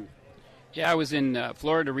 shopping. Yeah, I was in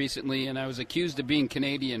Florida recently, and I was accused of being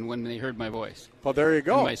Canadian when they heard my voice. Well, there you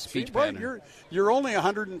go. And my speech pattern. You're only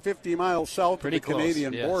 150 miles south Pretty of the close,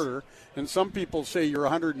 Canadian yes. border, and some people say you're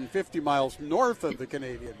 150 miles north of the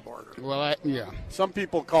Canadian border. Well, yeah. Some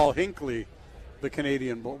people call Hinckley the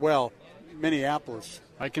Canadian border. Well, Minneapolis.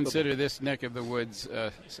 I consider this neck of the woods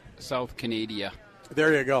South Canada.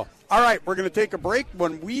 There you go. All right, we're going to take a break.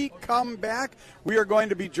 When we come back, we are going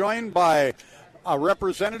to be joined by a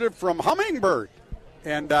representative from Hummingbird.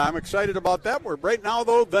 And I'm excited about that. Right now,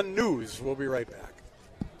 though, the news. We'll be right back.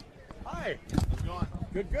 Hi. How's it going?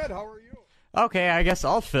 Good. How are you? Okay, I guess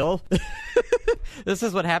I'll fill. This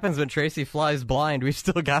is what happens when Tracy flies blind. We've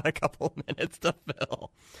still got a couple minutes to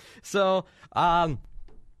fill. So,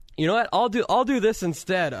 you know what? I'll do this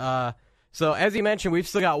instead. So, as you mentioned, we've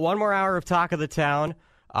still got one more hour of Talk of the Town.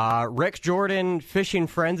 Rick Jordan Fishing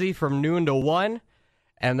Frenzy from noon to 1.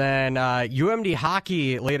 And then UMD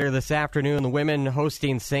Hockey later this afternoon, the women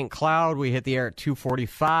hosting St. Cloud. We hit the air at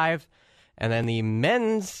 2:45. And then the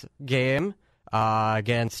men's game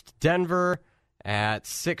against Denver at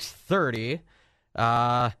 6:30.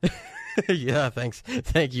 Yeah, thanks.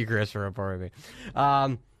 Thank you, Chris, for reporting me.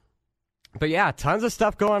 But yeah, tons of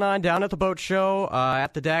stuff going on down at the boat show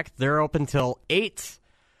at the deck. They're open till 8.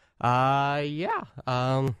 I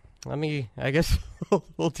guess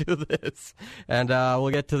we'll do this. And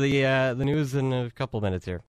we'll get to the news in a couple minutes here.